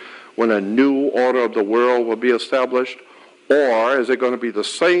future, when a new order of the world will be established? Or is it going to be the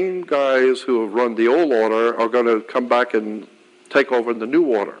same guys who have run the old order are going to come back and take over the new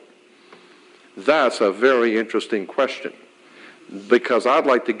order? That's a very interesting question, because I'd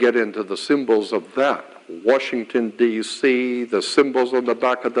like to get into the symbols of that. Washington, D.C., the symbols on the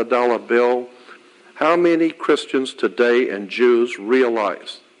back of the dollar bill. How many Christians today and Jews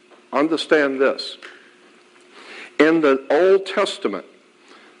realize, understand this? In the Old Testament,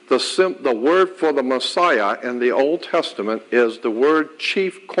 the word for the Messiah in the Old Testament is the word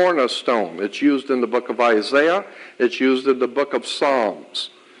chief cornerstone. It's used in the book of Isaiah. It's used in the book of Psalms.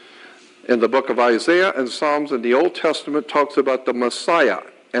 In the book of Isaiah and Psalms in the Old Testament talks about the Messiah.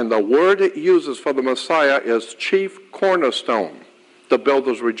 And the word it uses for the Messiah is chief cornerstone. The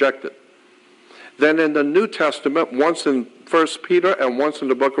builders rejected. Then in the New Testament, once in 1 Peter and once in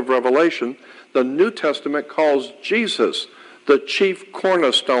the book of Revelation, the New Testament calls Jesus the chief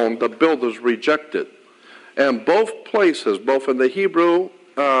cornerstone the builders rejected. And both places, both in the Hebrew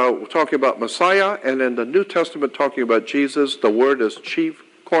talking about Messiah and in the New Testament talking about Jesus, the word is chief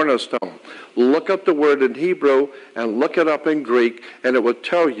cornerstone. Look up the word in Hebrew and look it up in Greek, and it will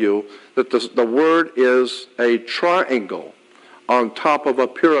tell you that the word is a triangle on top of a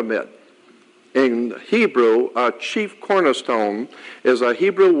pyramid. In Hebrew, a chief cornerstone is a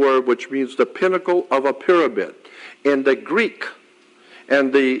Hebrew word which means the pinnacle of a pyramid. In the Greek,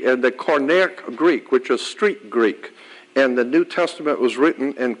 and the Koine Greek, which is street Greek, and the New Testament was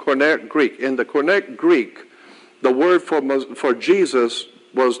written in Koine Greek. In the Koine Greek, the word for Jesus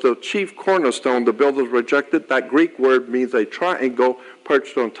was the chief cornerstone the builders rejected. That Greek word means a triangle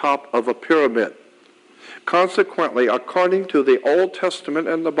perched on top of a pyramid. Consequently, according to the Old Testament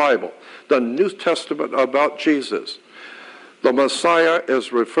and the Bible, the New Testament about Jesus, the Messiah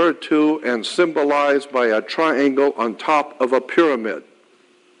is referred to and symbolized by a triangle on top of a pyramid.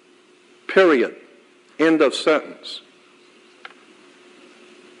 Period. End of sentence.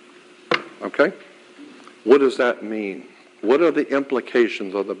 Okay? What does that mean? What are the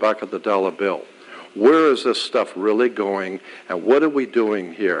implications on the back of the dollar bill? Where is this stuff really going, and what are we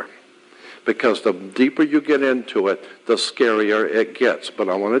doing here? Because the deeper you get into it, the scarier it gets. But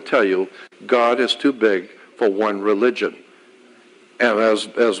I want to tell you, God is too big for one religion. And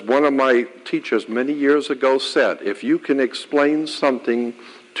as one of my teachers many years ago said, if you can explain something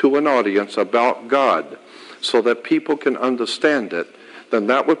to an audience about God so that people can understand it, then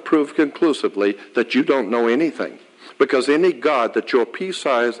that would prove conclusively that you don't know anything. Because any God that your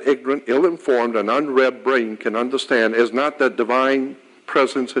pea-sized, ignorant, ill-informed, and unread brain can understand is not the divine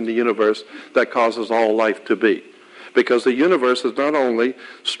presence in the universe that causes all life to be. Because the universe is not only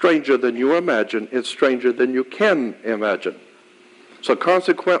stranger than you imagine, it's stranger than you can imagine. So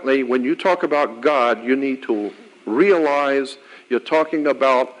consequently, when you talk about God, you need to realize you're talking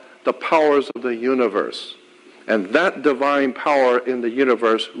about the powers of the universe. And that divine power in the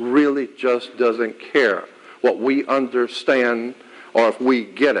universe really just doesn't care what we understand or if we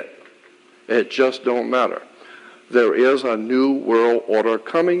get it. It just don't matter. There is a new world order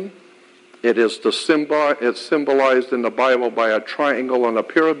coming. It is it's symbolized in the Bible by a triangle and a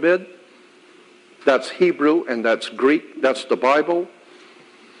pyramid. That's Hebrew and that's Greek. That's the Bible.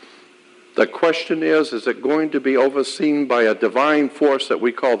 The question is it going to be overseen by a divine force that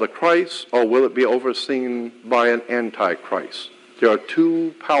we call the Christ, or will it be overseen by an antichrist? There are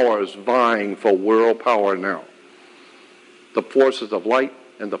two powers vying for world power now. The forces of light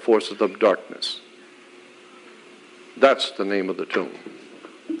and the forces of darkness. That's the name of the tune.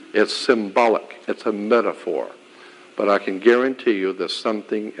 It's symbolic. It's a metaphor. But I can guarantee you there's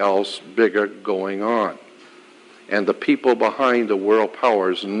something else bigger going on. And the people behind the world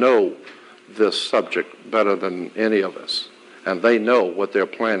powers know this subject better than any of us. And they know what they're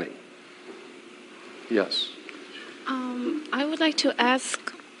planning. Yes. I would like to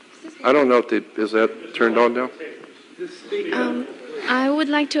ask... I don't know if is that turned on now? I would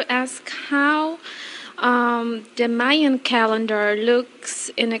like to ask how the Mayan calendar looks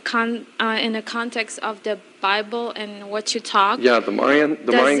in a context of the Bible and what you talk. Yeah, the Mayan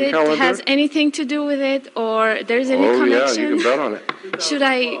calendar. Does it has anything to do with it, or there's any connection? Oh yeah, you can bet on it. Should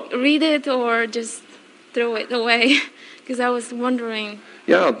I read it or just throw it away? Because I was wondering.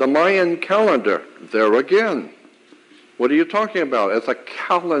 Yeah, the Mayan calendar. There again. What are you talking about? It's a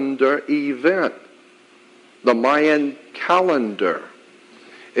calendar event. The Mayan calendar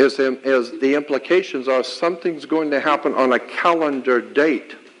is the implications are something's going to happen on a calendar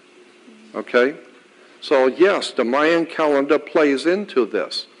date. Okay? So yes, the Mayan calendar plays into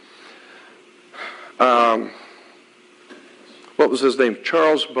this. What was his name?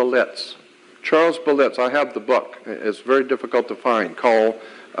 Charles Belitz. Charles Belitz, I have the book. It's very difficult to find, called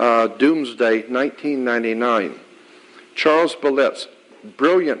Doomsday 1999. Charles Belitz,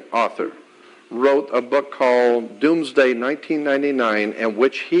 brilliant author, wrote a book called Doomsday 1999, in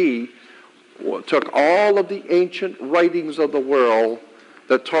which he took all of the ancient writings of the world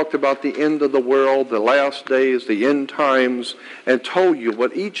that talked about the end of the world, the last days, the end times, and told you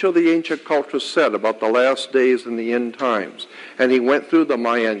what each of the ancient cultures said about the last days and the end times. And he went through the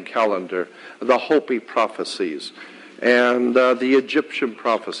Mayan calendar, the Hopi prophecies, and the Egyptian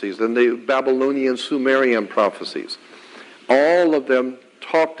prophecies, and the Babylonian Sumerian prophecies. All of them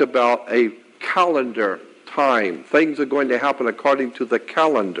talked about a calendar time. Things are going to happen according to the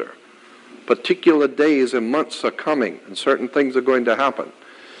calendar. Particular days and months are coming, and certain things are going to happen.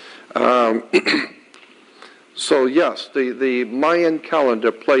 So yes, the Mayan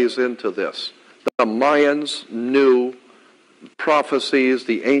calendar plays into this. The Mayans knew prophecies.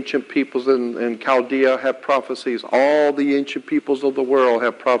 The ancient peoples in Chaldea had prophecies. All the ancient peoples of the world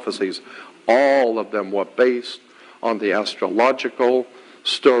have prophecies. All of them were based on the astrological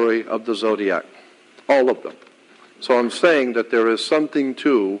story of the zodiac. All of them. So I'm saying that there is something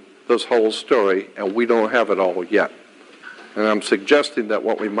to this whole story, and we don't have it all yet. And I'm suggesting that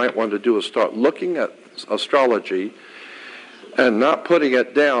what we might want to do is start looking at astrology and not putting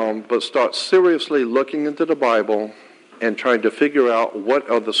it down, but start seriously looking into the Bible and trying to figure out what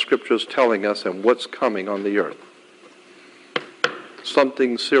are the scriptures telling us and what's coming on the earth.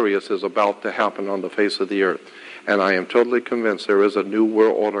 Something serious is about to happen on the face of the earth. And I am totally convinced there is a new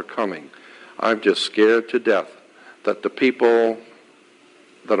world order coming. I'm just scared to death that the people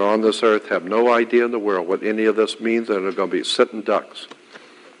that are on this earth have no idea in the world what any of this means, and they're going to be sitting ducks.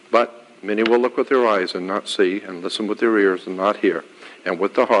 But many will look with their eyes and not see, and listen with their ears and not hear, and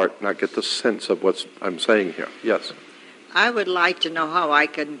with the heart not get the sense of what I'm saying here. Yes? I would like to know how I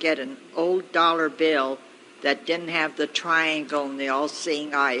can get an old dollar bill that didn't have the triangle and the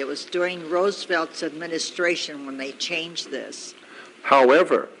all-seeing eye. It was during Roosevelt's administration when they changed this.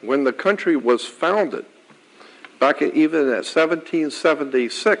 However, when the country was founded, back even at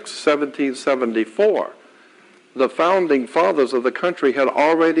 1776, 1774, the founding fathers of the country had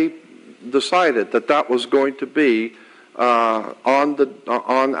already decided that that was going to be on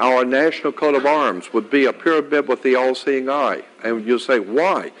our national coat of arms would be a pyramid with the all-seeing eye. And you say,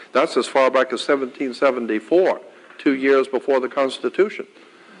 why? That's as far back as 1774, 2 years before the Constitution.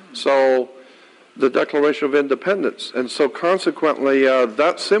 So the Declaration of Independence. And so consequently,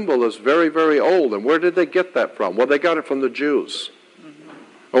 that symbol is very, very old. And where did they get that from? Well, they got it from the Jews.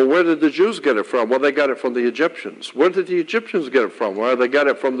 Or where did the Jews get it from? Well, they got it from the Egyptians. Where did the Egyptians get it from? Well, they got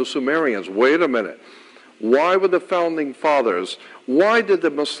it from the Sumerians. Wait a minute. Why were the founding fathers, why did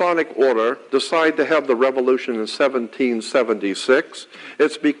the Masonic order decide to have the revolution in 1776?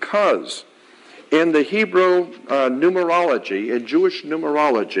 It's because in the Hebrew numerology, in Jewish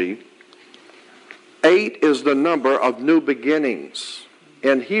numerology, 8 is the number of new beginnings.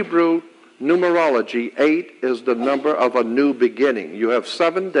 In Hebrew numerology, 8 is the number of a new beginning. You have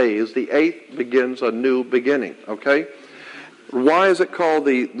 7 days, the 8th begins a new beginning, okay? Why is it called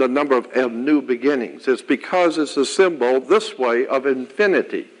the number of new beginnings? It's because it's a symbol this way of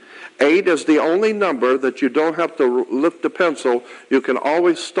infinity. 8 is the only number that you don't have to lift a pencil. You can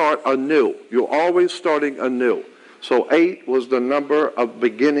always start anew. You're always starting anew. So 8 was the number of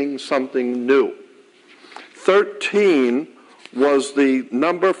beginning something new. 13 was the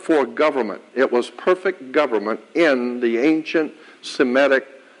number for government. It was perfect government in the ancient Semitic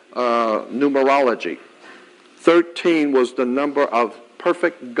numerology. 13 was the number of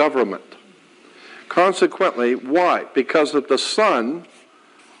perfect government. Consequently, why? Because of the sun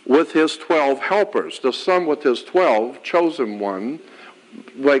with his 12 helpers. The Son with his 12, chosen one,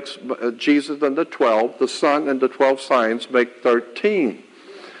 makes Jesus and the 12. The Son and the 12 signs make 13.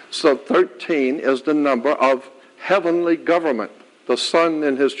 So 13 is the number of heavenly government, the Son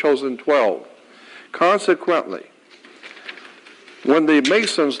and his chosen 12. Consequently, when the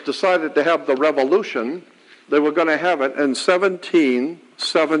Masons decided to have the revolution, they were going to have it in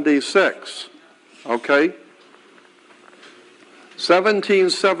 1776. Okay?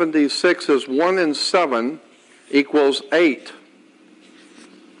 1776 is 1 and 7 equals 8.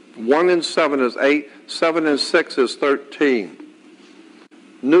 1 and 7 is 8. 7 and 6 is 13.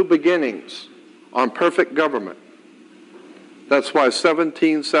 New beginnings on perfect government. That's why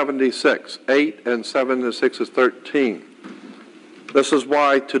 1776, 8 and 7 and 6 is 13. This is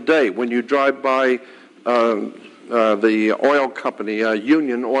why today, when you drive by the oil company,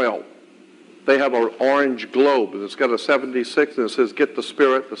 Union Oil, they have an orange globe, and it's got a 76, and it says, "Get the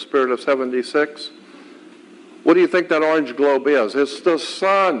spirit of 76." What do you think that orange globe is? It's the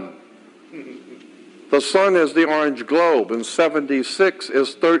sun. The sun is the orange globe, and 76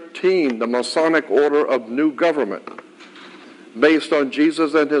 is 13, the Masonic order of new government, based on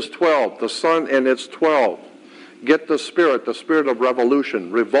Jesus and his 12, the sun and its 12. Get the spirit of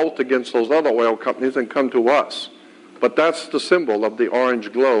revolution. Revolt against those other oil companies and come to us. But that's the symbol of the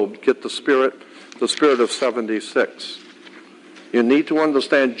orange globe. Get the spirit of 76. You need to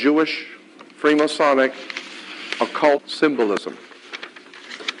understand Jewish, Freemasonic, occult symbolism.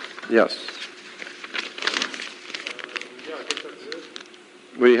 Yes.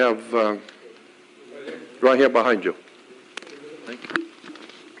 We have right here behind you. Thank you.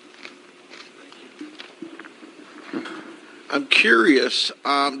 I'm curious,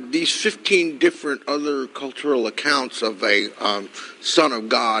 these 15 different other cultural accounts of a Son of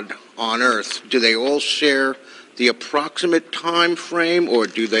God on earth, do they all share the approximate time frame, or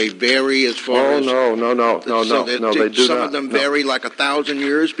do they vary as far as... No, they do some not. of them vary like 1,000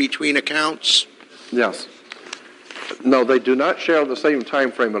 years between accounts? Yes. No, they do not share the same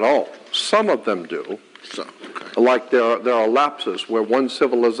time frame at all. Some of them do. So, okay. Like there are lapses where one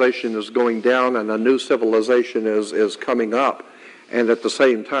civilization is going down and a new civilization is coming up, and at the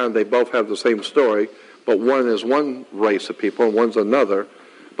same time they both have the same story, but one is one race of people and one's another,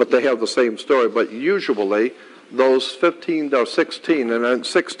 but they have the same story. But usually those 15 or 16, and the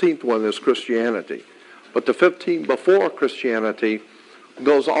 16th one is Christianity, but the 15 before Christianity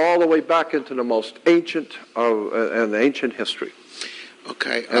goes all the way back into the most ancient and ancient history.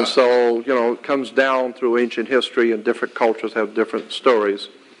 Okay. And so, it comes down through ancient history, and different cultures have different stories,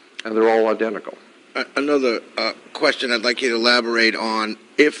 and they're all identical. Another question I'd like you to elaborate on.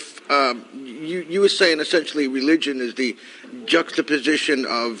 If you were saying essentially religion is the juxtaposition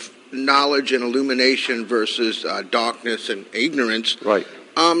of knowledge and illumination versus darkness and ignorance. Right.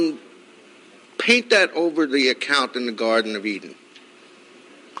 Paint that over the account in the Garden of Eden.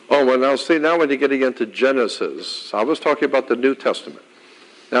 Oh, well, now when you're getting into Genesis, I was talking about the New Testament.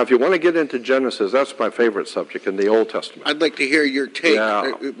 Now, if you want to get into Genesis, that's my favorite subject in the Old Testament. I'd like to hear your take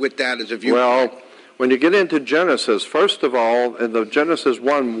with that as a viewpoint. Well, when you get into Genesis, first of all, in the Genesis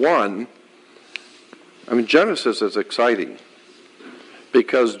 1:1, Genesis is exciting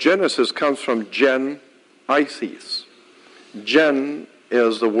because Genesis comes from gen isis. Gen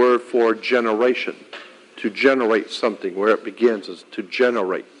is the word for generation, to generate something. Where it begins is to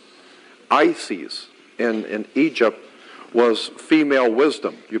generate. Isis in Egypt was female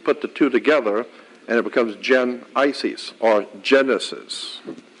wisdom. You put the two together, and it becomes Gen Isis or Genesis.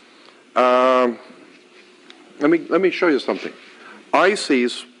 Let me show you something.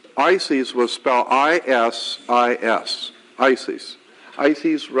 Isis was spelled I-S-I-S. Isis.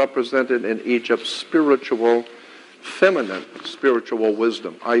 Isis represented in Egypt feminine spiritual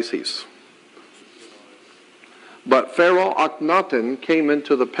wisdom. Isis. But Pharaoh Akhenaten came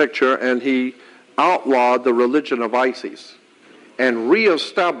into the picture, and he outlawed the religion of Isis and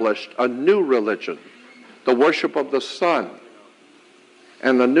reestablished a new religion, the worship of the sun.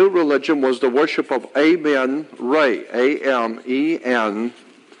 And the new religion was the worship of Amen-Ra, A-M-E-N-R-A.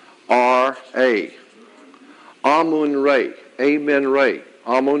 Amun-Ra, Amen-Ra,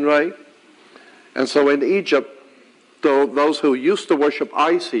 Amun-Ra. And so in Egypt, those who used to worship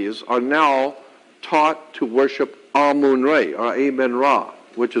Isis are now taught to worship Amun-Ra, or Amen-Ra,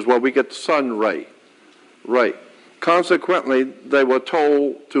 which is where we get the sun ray. Right. Consequently, they were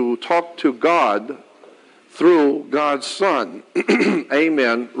told to talk to God through God's Son,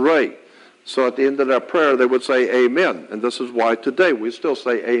 Amen-Ra. So at the end of their prayer, they would say Amen. And this is why today we still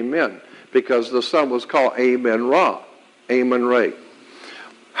say Amen, because the Son was called Amen-Ra, Amen-Ra.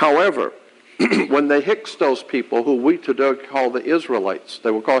 However, when the Hyksos people, who we today call the Israelites,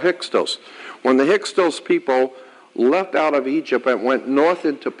 they were called Hyksos. When the Hyksos people left out of Egypt and went north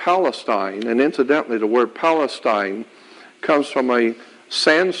into Palestine, and incidentally the word Palestine comes from a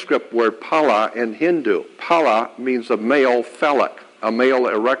Sanskrit word pala in Hindu. Pala means a male phallic. A male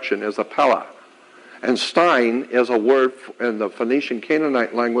erection is a pala. And stein is a word in the Phoenician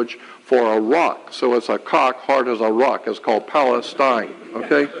Canaanite language for a rock. So it's a cock hard as a rock. It's called Palestine.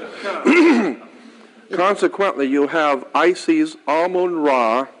 Okay? Consequently, you have Isis,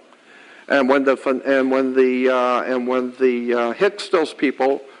 Amun-Ra, and when the Hyksos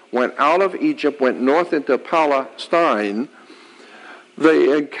people went out of Egypt, went north into Palestine,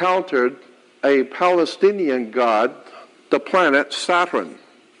 they encountered a Palestinian god, the planet Saturn.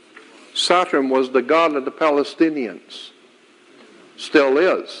 Saturn was the god of the Palestinians. Still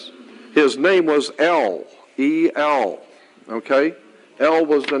is. His name was El, E-L. Okay? El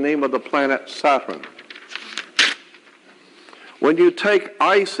was the name of the planet Saturn. When you take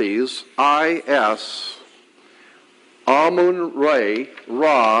Isis, I-S,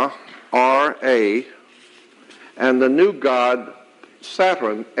 Amun-Ra, R-A, and the new god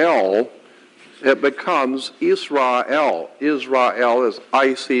Saturn, El, it becomes Israel. Israel is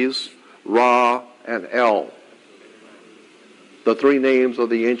Isis, Ra, and El. The three names of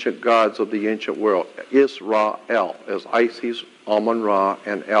the ancient gods of the ancient world. Israel is Isis, Amun-Ra,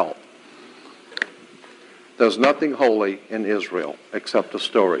 and El. There's nothing holy in Israel except the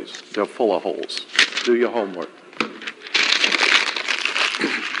stories. They're full of holes. Do your homework. The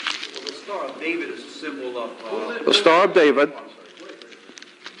Star of David is a symbol of... The Star of David.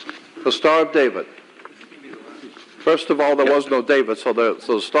 The Star of David. First of all, there was no David, so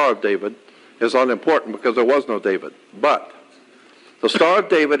the Star of David is unimportant because there was no David. But the Star of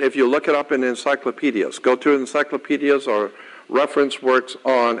David, if you look it up in encyclopedias, go to encyclopedias or reference works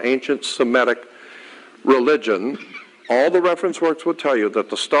on ancient Semitic religion, all the reference works will tell you that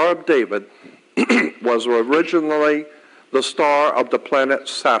the Star of David was originally the star of the planet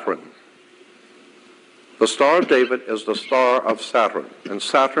Saturn. The Star of David is the star of Saturn, and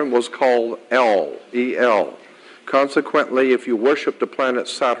Saturn was called El, E-L. Consequently, if you worship the planet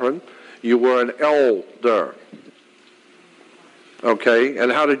Saturn, you were an elder. Okay,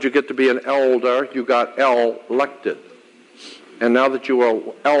 and how did you get to be an elder? You got elected. And now that you are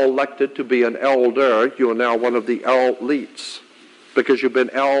elected to be an elder, you are now one of the elites because you've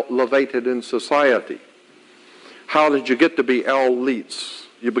been elevated in society. How did you get to be elites?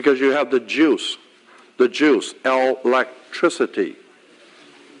 Because you have the juice, electricity,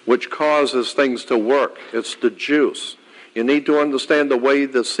 which causes things to work. It's the juice. You need to understand the way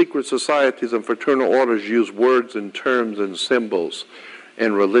the secret societies and fraternal orders use words and terms and symbols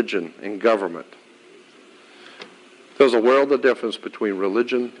in religion and government. There's a world of difference between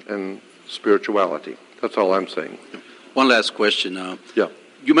religion and spirituality. That's all I'm saying. One last question. Yeah.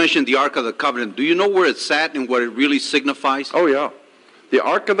 You mentioned the Ark of the Covenant. Do you know where it's at and what it really signifies? Oh, yeah. The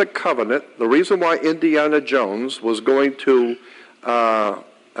Ark of the Covenant, the reason why Indiana Jones was going to the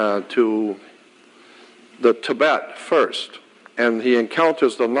Tibet first, and he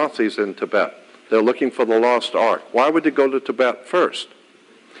encounters the Nazis in Tibet. They're looking for the lost Ark. Why would he go to Tibet first?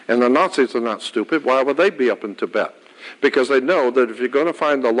 And the Nazis are not stupid. Why would they be up in Tibet? Because they know that if you're going to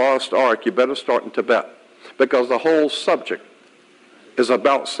find the lost Ark, you better start in Tibet. Because the whole subject is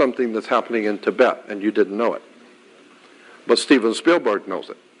about something that's happening in Tibet, and you didn't know it. But Steven Spielberg knows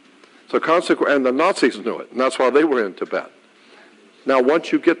it. So consequently, and the Nazis knew it, and that's why they were in Tibet. Now,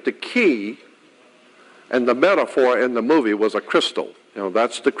 once you get the key, and the metaphor in the movie was a crystal. You know,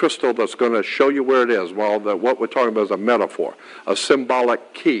 that's the crystal that's going to show you where it is. Well, what we're talking about is a metaphor, a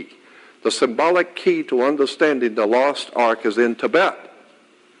symbolic key. The symbolic key to understanding the lost Ark is in Tibet.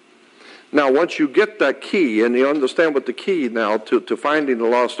 Now, once you get that key and you understand what the key now to finding the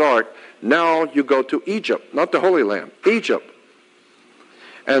lost Ark, now you go to Egypt, not the Holy Land, Egypt.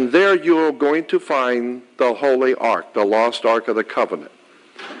 And there you're going to find the Holy Ark, the lost Ark of the Covenant.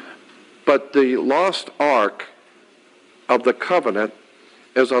 But the lost Ark of the Covenant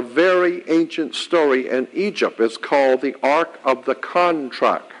is a very ancient story in Egypt. It's called the Ark of the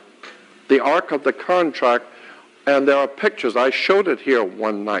Contract. The Ark of the Contract, and there are pictures. I showed it here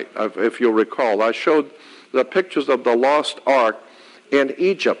one night, if you'll recall. I showed the pictures of the lost Ark in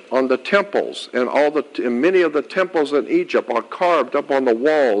Egypt on the temples, and many of the temples in Egypt are carved up on the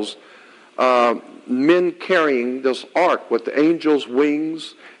walls. Men carrying this ark with the angels'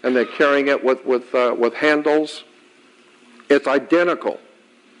 wings, and they're carrying it with handles. It's identical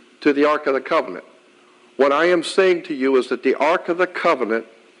to the Ark of the Covenant. What I am saying to you is that the Ark of the Covenant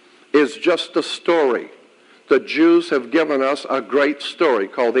is just a story. the Jews have given us a great story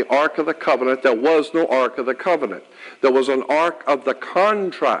called the Ark of the Covenant. There was no Ark of the Covenant. There was an Ark of the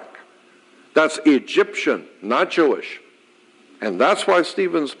Contract. That's Egyptian, not Jewish. And that's why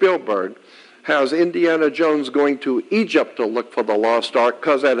Steven Spielberg has Indiana Jones going to Egypt to look for the lost Ark,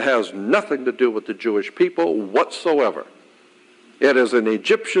 because it has nothing to do with the Jewish people whatsoever. It is an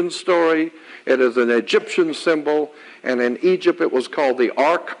Egyptian story. It is an Egyptian symbol. And in Egypt it was called the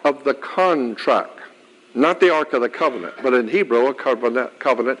Ark of the Contract. Not the Ark of the Covenant. But in Hebrew, a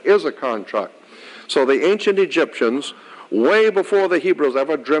covenant is a contract. So the ancient Egyptians, way before the Hebrews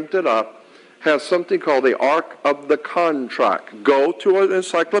ever dreamt it up, has something called the Ark of the Contract. Go to an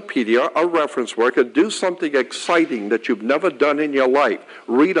encyclopedia, a reference work, and do something exciting that you've never done in your life.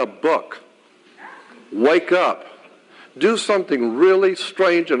 Read a book. Wake up. Do something really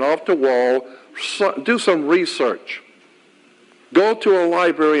strange and off the wall. Do some research. Go to a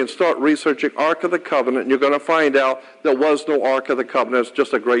library and start researching Ark of the Covenant, and you're going to find out there was no Ark of the Covenant. It's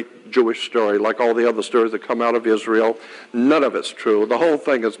just a great Jewish story, like all the other stories that come out of Israel. None of it's true. The whole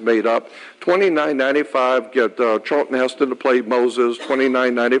thing is made up. $29.95, get Charlton Heston to play Moses.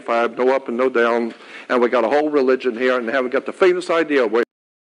 $29.95, no up and no down. And we got a whole religion here, and haven't got the faintest idea where